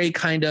this very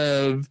kind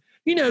of,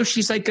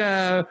 she's like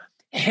a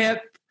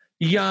hip,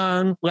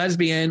 young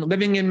lesbian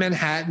living in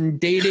Manhattan,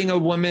 dating a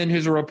woman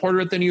who's a reporter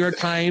at the New York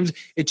Times.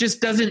 It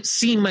just doesn't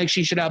seem like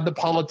she should have the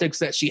politics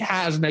that she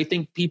has. And I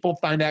think people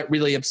find that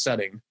really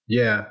upsetting.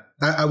 Yeah,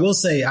 I will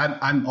say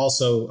I'm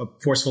also a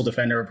forceful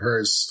defender of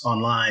hers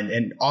online.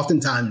 And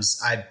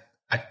oftentimes I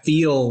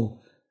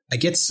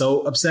get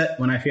so upset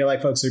when I feel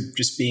like folks are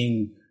just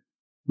being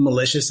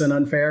malicious and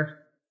unfair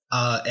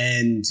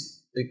and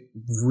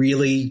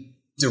really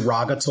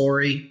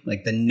derogatory,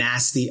 like the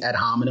nasty ad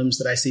hominems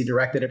that I see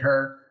directed at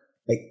her.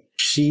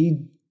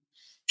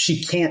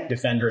 She can't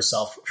defend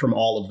herself from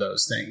all of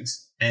those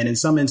things. And in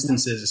some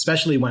instances,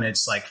 especially when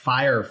it's like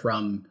fire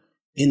from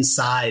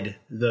inside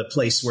the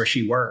place where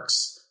she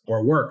works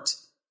or worked,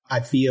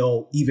 I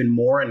feel even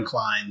more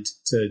inclined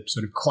to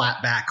sort of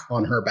clap back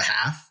on her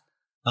behalf.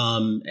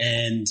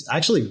 And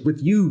actually with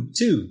you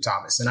too,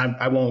 Thomas, and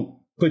I won't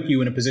put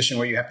you in a position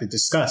where you have to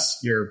discuss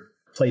your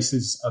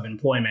places of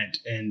employment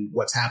and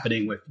what's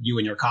happening with you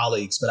and your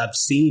colleagues, but I've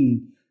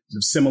seen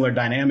a similar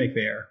dynamic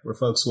there where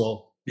folks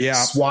will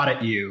swat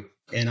at you.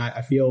 And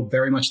I feel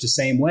very much the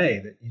same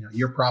way that,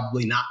 you're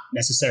probably not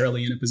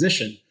necessarily in a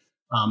position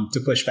to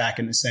push back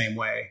in the same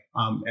way.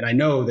 And I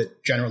know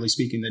that generally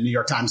speaking, the New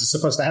York Times is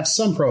supposed to have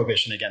some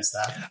prohibition against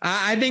that.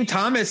 I think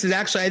Thomas is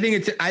actually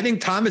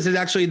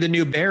the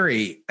new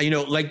Barry,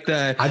 like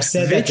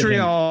the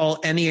vitriol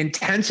and the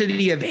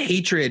intensity of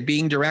hatred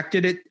being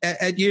directed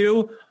at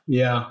you.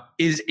 Yeah.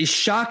 Is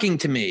shocking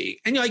to me.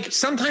 And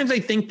sometimes I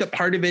think that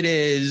part of it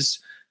is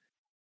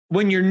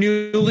when you're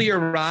newly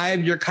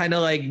arrived, you're kind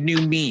of like new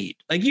meat.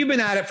 Like you've been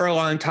at it for a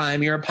long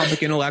time. You're a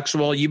public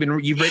intellectual. You've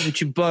written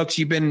 2 books.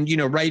 You've been,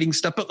 writing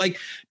stuff, but like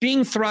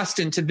being thrust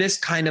into this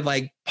kind of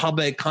like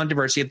public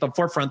controversy at the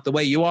forefront, the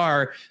way you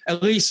are,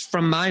 at least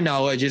from my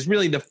knowledge, is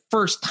really the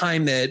first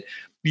time that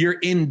you're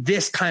in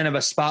this kind of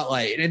a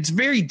spotlight. And it's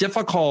very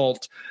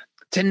difficult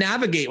to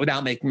navigate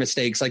without making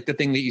mistakes. Like the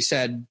thing that you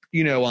said,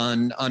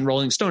 on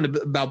Rolling Stone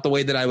about the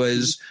way that I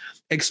was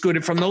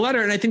excluded from the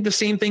letter. And I think the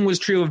same thing was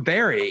true of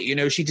Barry.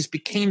 She just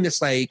became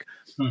this like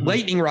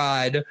lightning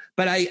rod.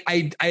 But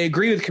I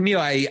agree with Camille.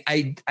 I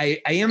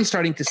am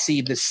starting to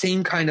see the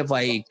same kind of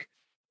like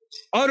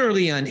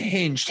utterly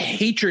unhinged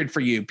hatred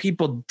for you,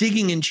 people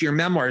digging into your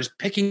memoirs,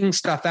 picking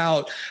stuff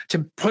out to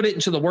put it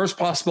into the worst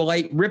possible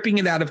light, ripping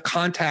it out of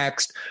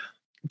context,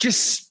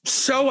 just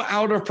so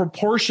out of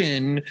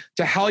proportion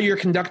to how you're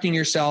conducting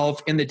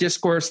yourself in the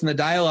discourse and the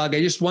dialogue.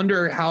 I just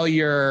wonder how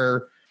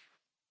you're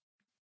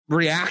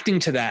reacting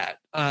to that.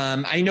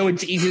 I know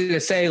it's easy to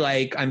say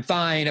like, I'm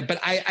fine, but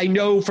I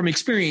know from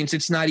experience,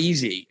 it's not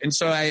easy. And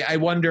so I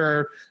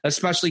wonder,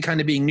 especially kind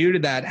of being new to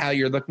that, how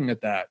you're looking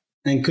at that.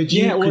 And could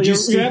you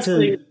speak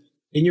to,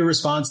 in your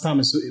response,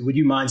 Thomas, would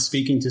you mind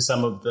speaking to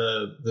some of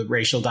the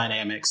racial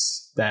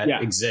dynamics that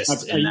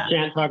exist in that? You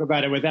can't talk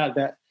about it without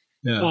that.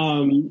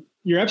 Yeah.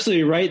 You're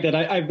absolutely right that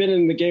I've been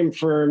in the game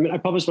I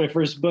published my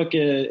first book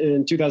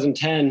in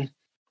 2010.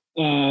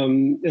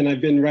 And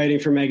I've been writing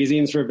for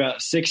magazines for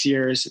about 6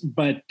 years,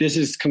 but this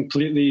is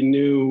completely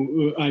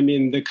new. I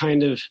mean, the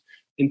kind of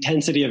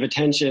intensity of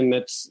attention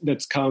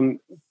that's come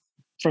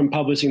from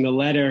publishing the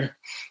letter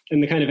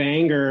and the kind of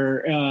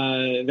anger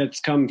that's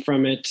come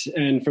from it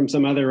and from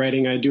some other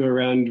writing I do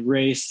around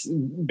race,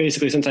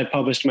 basically since I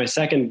published my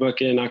second book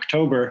in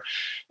October,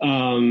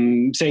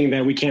 saying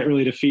that we can't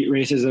really defeat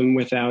racism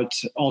without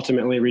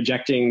ultimately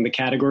rejecting the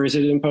categories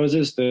it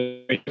imposes,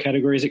 the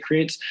categories it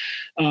creates.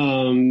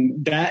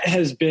 That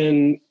has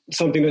been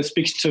something that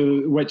speaks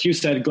to what you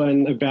said,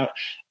 Glenn, about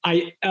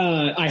I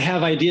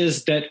have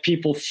ideas that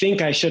people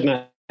think I should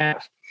not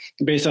have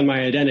based on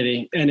my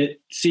identity. And it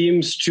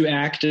seems to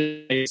act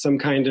as some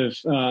kind of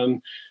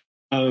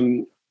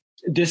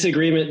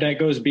disagreement that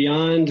goes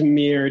beyond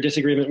mere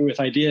disagreement with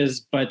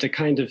ideas, but a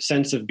kind of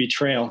sense of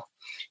betrayal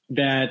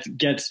that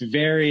gets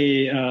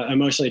very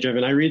emotionally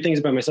driven. I read things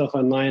about myself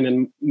online,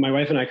 and my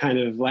wife and I kind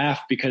of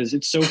laugh because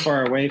it's so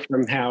far away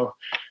from how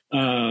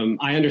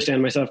I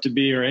understand myself to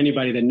be, or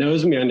anybody that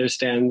knows me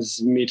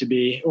understands me to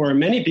be, or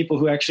many people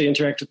who actually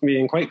interact with me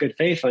in quite good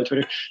faith on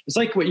Twitter. It's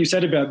like what you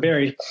said about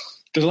Barry.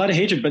 There's a lot of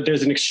hatred, but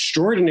there's an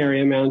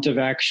extraordinary amount of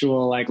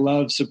actual like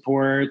love,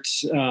 support,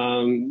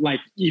 like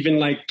even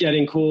like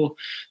getting cool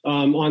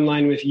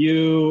online with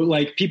you.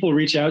 Like people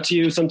reach out to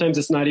you. Sometimes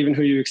it's not even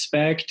who you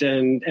expect,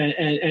 and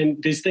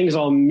these things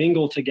all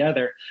mingle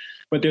together.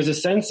 But there's a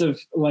sense of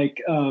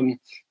like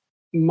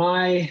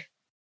my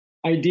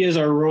ideas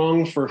are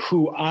wrong for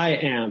who I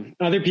am.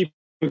 Other people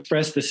who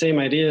express the same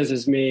ideas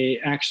as me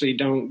actually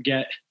don't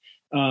get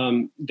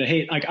the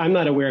hate. Like I'm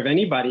not aware of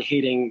anybody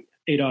hating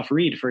Adolph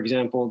Reed, for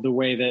example, the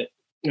way that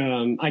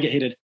I get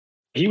hated.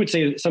 He would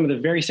say some of the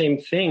very same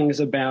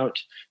things about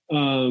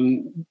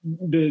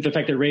the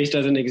fact that race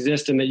doesn't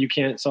exist and that you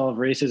can't solve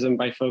racism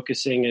by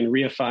focusing and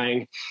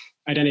reifying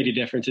identity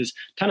differences.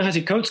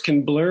 Ta-Nehisi Coates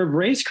can blurb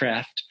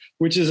Racecraft,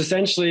 which is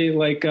essentially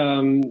like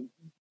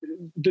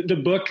the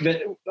book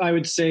that I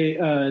would say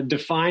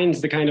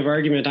defines the kind of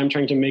argument I'm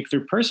trying to make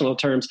through personal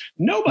terms.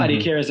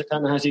 Nobody cares that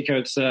Ta-Nehisi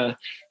Coates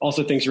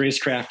also thinks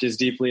Racecraft is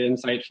deeply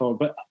insightful,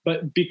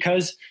 but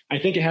because I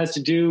think it has to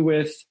do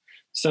with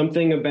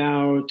something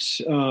about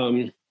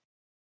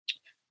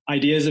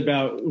ideas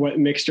about what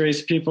mixed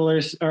race people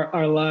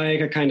are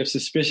like, a kind of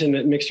suspicion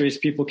that mixed race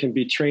people can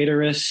be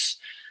traitorous.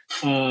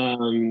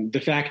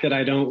 The fact that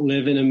I don't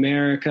live in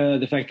America,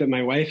 the fact that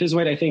my wife is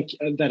white, I think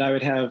that I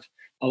would have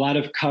a lot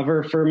of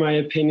cover for my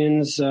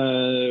opinions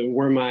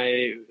were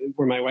my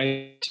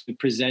wife to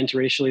present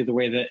racially the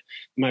way that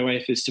my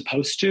wife is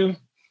supposed to.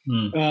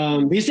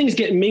 These things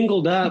get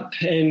mingled up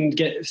and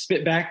get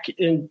spit back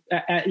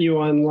at you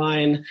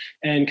online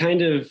and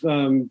kind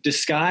of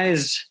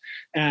disguised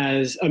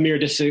as a mere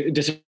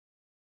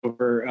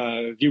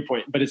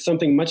viewpoint, but it's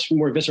something much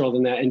more visceral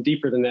than that and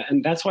deeper than that.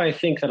 And that's why I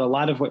think that a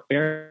lot of what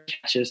Barry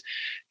catches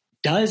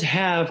does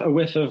have a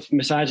whiff of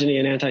misogyny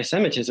and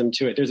anti-Semitism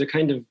to it. There's a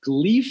kind of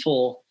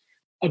gleeful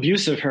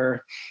abuse of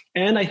her.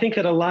 And I think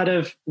that a lot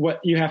of what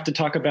you have to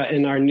talk about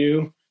in our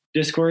new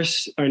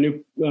discourse, our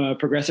new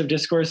progressive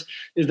discourse,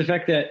 is the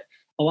fact that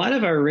a lot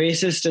of our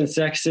racist and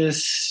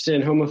sexist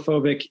and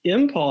homophobic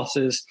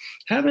impulses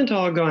haven't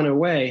all gone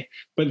away,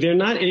 but they're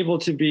not able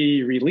to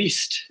be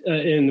released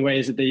in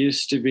ways that they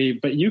used to be.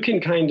 But you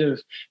can kind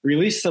of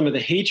release some of the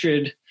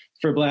hatred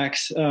for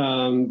Blacks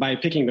by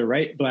picking the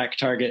right Black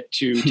target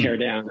to tear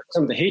down.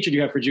 Some of the hatred you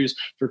have for Jews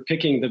for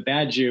picking the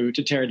bad Jew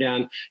to tear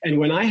down. And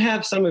when I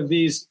have some of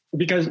these,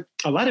 because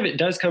a lot of it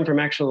does come from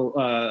actual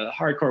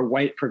hardcore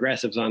white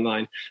progressives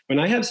online, when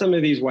I have some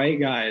of these white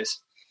guys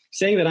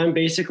saying that I'm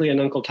basically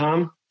an Uncle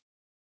Tom.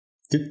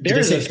 Do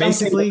they say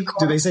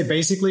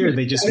basically, or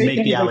they just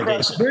make the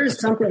allegation? There's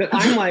something that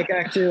I'm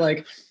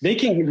actually they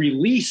can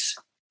release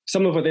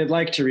some of what they'd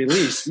like to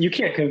release. You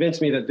can't convince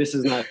me that this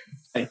is not.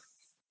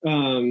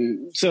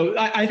 So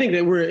I think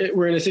that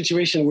we're in a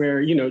situation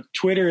where,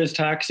 Twitter is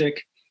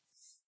toxic.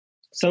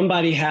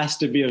 Somebody has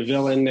to be a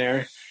villain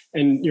there.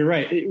 And you're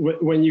right.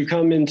 When you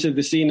come into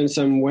the scene in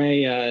some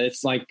way,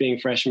 it's like being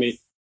fresh meat.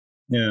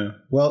 Yeah.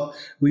 Well,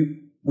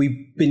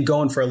 we've been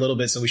going for a little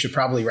bit, so we should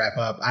probably wrap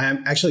up. I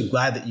am actually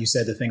glad that you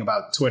said the thing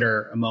about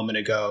Twitter a moment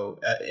ago,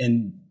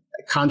 and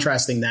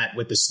contrasting that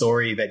with the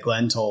story that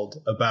Glenn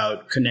told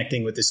about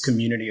connecting with this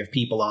community of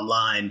people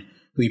online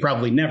who he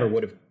probably never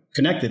would have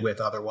connected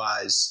with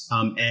otherwise,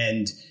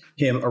 and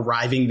him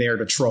arriving there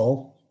to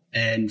troll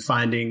and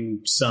finding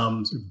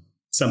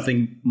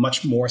something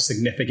much more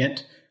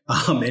significant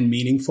and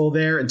meaningful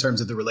there in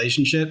terms of the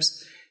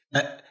relationships.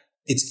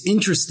 It's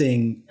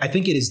interesting. I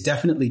think it is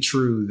definitely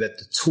true that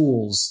the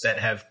tools that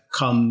have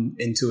come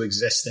into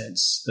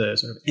existence, the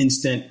sort of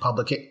instant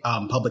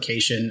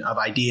publication of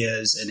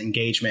ideas and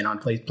engagement on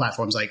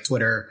platforms like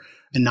Twitter,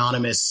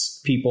 anonymous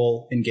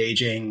people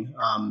engaging,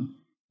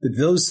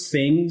 those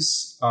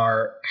things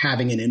are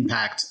having an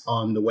impact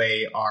on the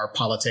way our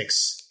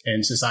politics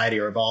and society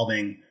are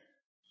evolving.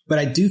 But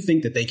I do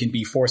think that they can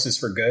be forces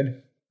for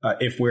good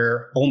if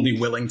we're only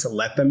willing to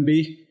let them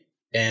be.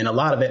 And a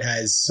lot of it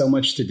has so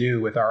much to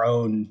do with our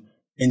own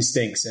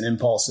instincts and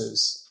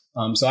impulses.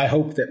 So I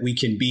hope that we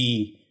can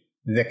be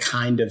the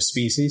kind of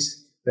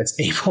species that's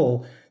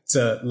able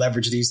to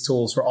leverage these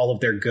tools for all of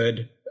their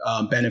good,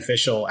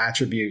 beneficial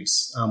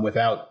attributes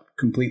without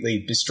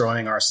completely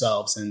destroying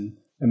ourselves and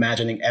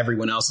imagining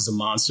everyone else as a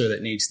monster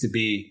that needs to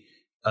be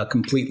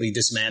completely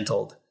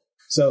dismantled.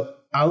 So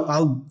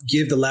I'll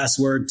give the last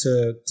word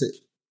to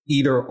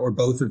either or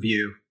both of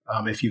you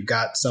if you've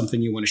got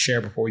something you want to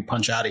share before we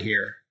punch out of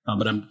here.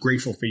 But I'm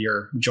grateful for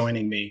your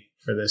joining me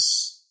for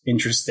this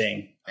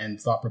interesting and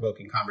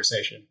thought-provoking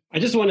conversation. I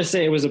just want to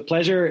say it was a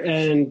pleasure.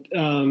 And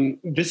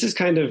this is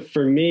kind of,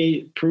 for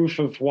me, proof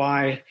of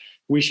why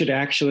we should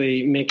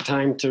actually make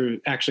time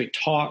to actually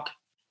talk,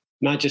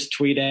 not just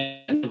tweet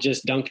at, not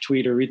just dunk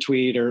tweet or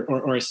retweet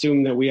or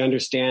assume that we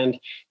understand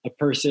a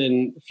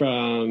person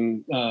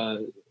from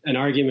an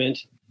argument.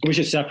 We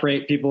should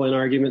separate people in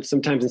arguments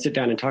sometimes and sit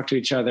down and talk to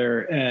each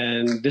other.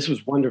 And this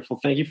was wonderful.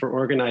 Thank you for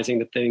organizing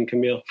the thing,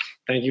 Camille.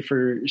 Thank you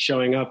for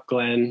showing up,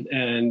 Glenn.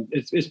 And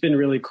it's been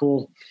really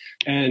cool.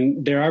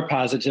 And there are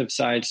positive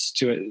sides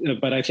to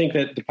it. But I think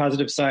that the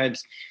positive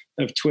sides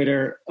of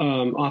Twitter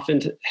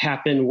often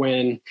happen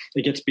when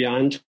it gets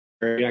beyond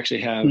Twitter. You actually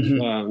have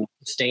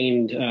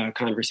sustained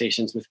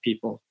conversations with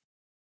people.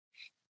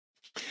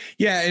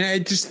 Yeah, and I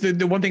just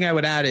the one thing I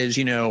would add is,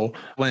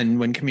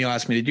 when Camille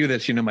asked me to do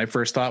this, my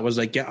first thought was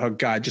yeah, oh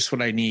God, just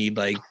what I need,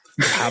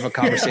 have a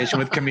conversation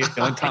with Camille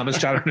and Thomas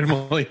Chatterton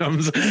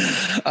Williams.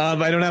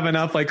 I don't have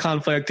enough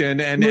conflict and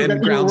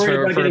grounds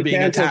for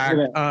being attacked.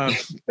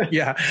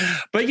 Yeah,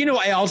 but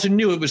I also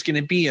knew it was going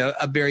to be a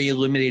very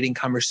illuminating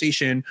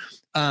conversation,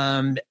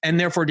 and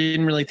therefore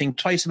didn't really think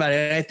twice about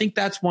it. And I think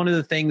that's one of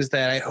the things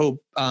that I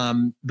hope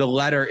the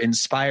letter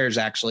inspires.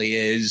 Actually,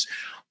 is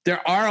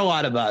there are a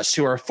lot of us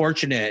who are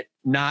fortunate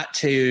not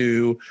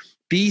to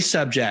be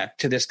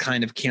subject to this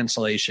kind of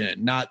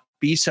cancellation, not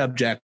be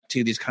subject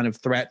to these kind of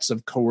threats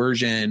of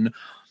coercion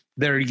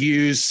that are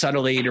used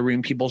subtly to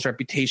ruin people's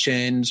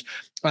reputations.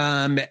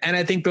 And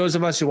I think those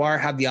of us who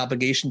have the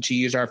obligation to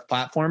use our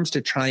platforms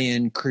to try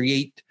and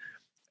create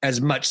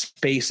as much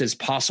space as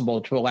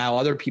possible to allow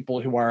other people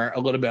who are a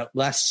little bit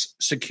less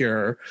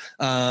secure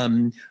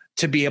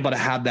to be able to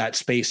have that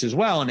space as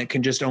well. And it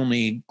can just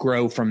only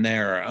grow from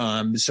there.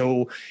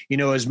 So,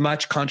 as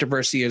much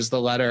controversy as the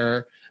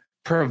letter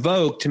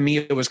provoked, to me,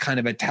 it was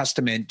kind of a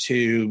testament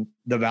to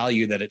the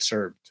value that it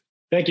served.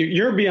 Thank you.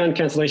 You're beyond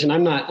cancellation.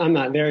 I'm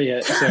not there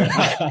yet. So.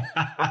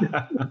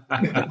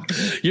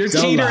 You're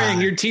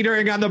teetering. You're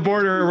teetering on the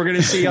border. We're going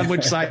to see on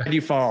which side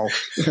you fall.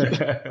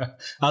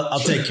 I'll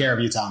take care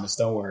of you, Thomas.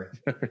 Don't worry.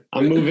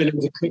 I'm moving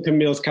into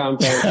Camille's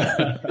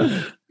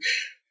compound.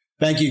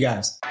 Thank you,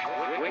 guys.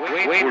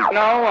 We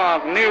know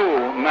of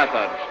new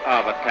methods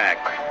of attack.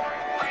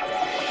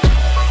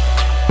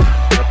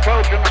 The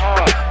Trojan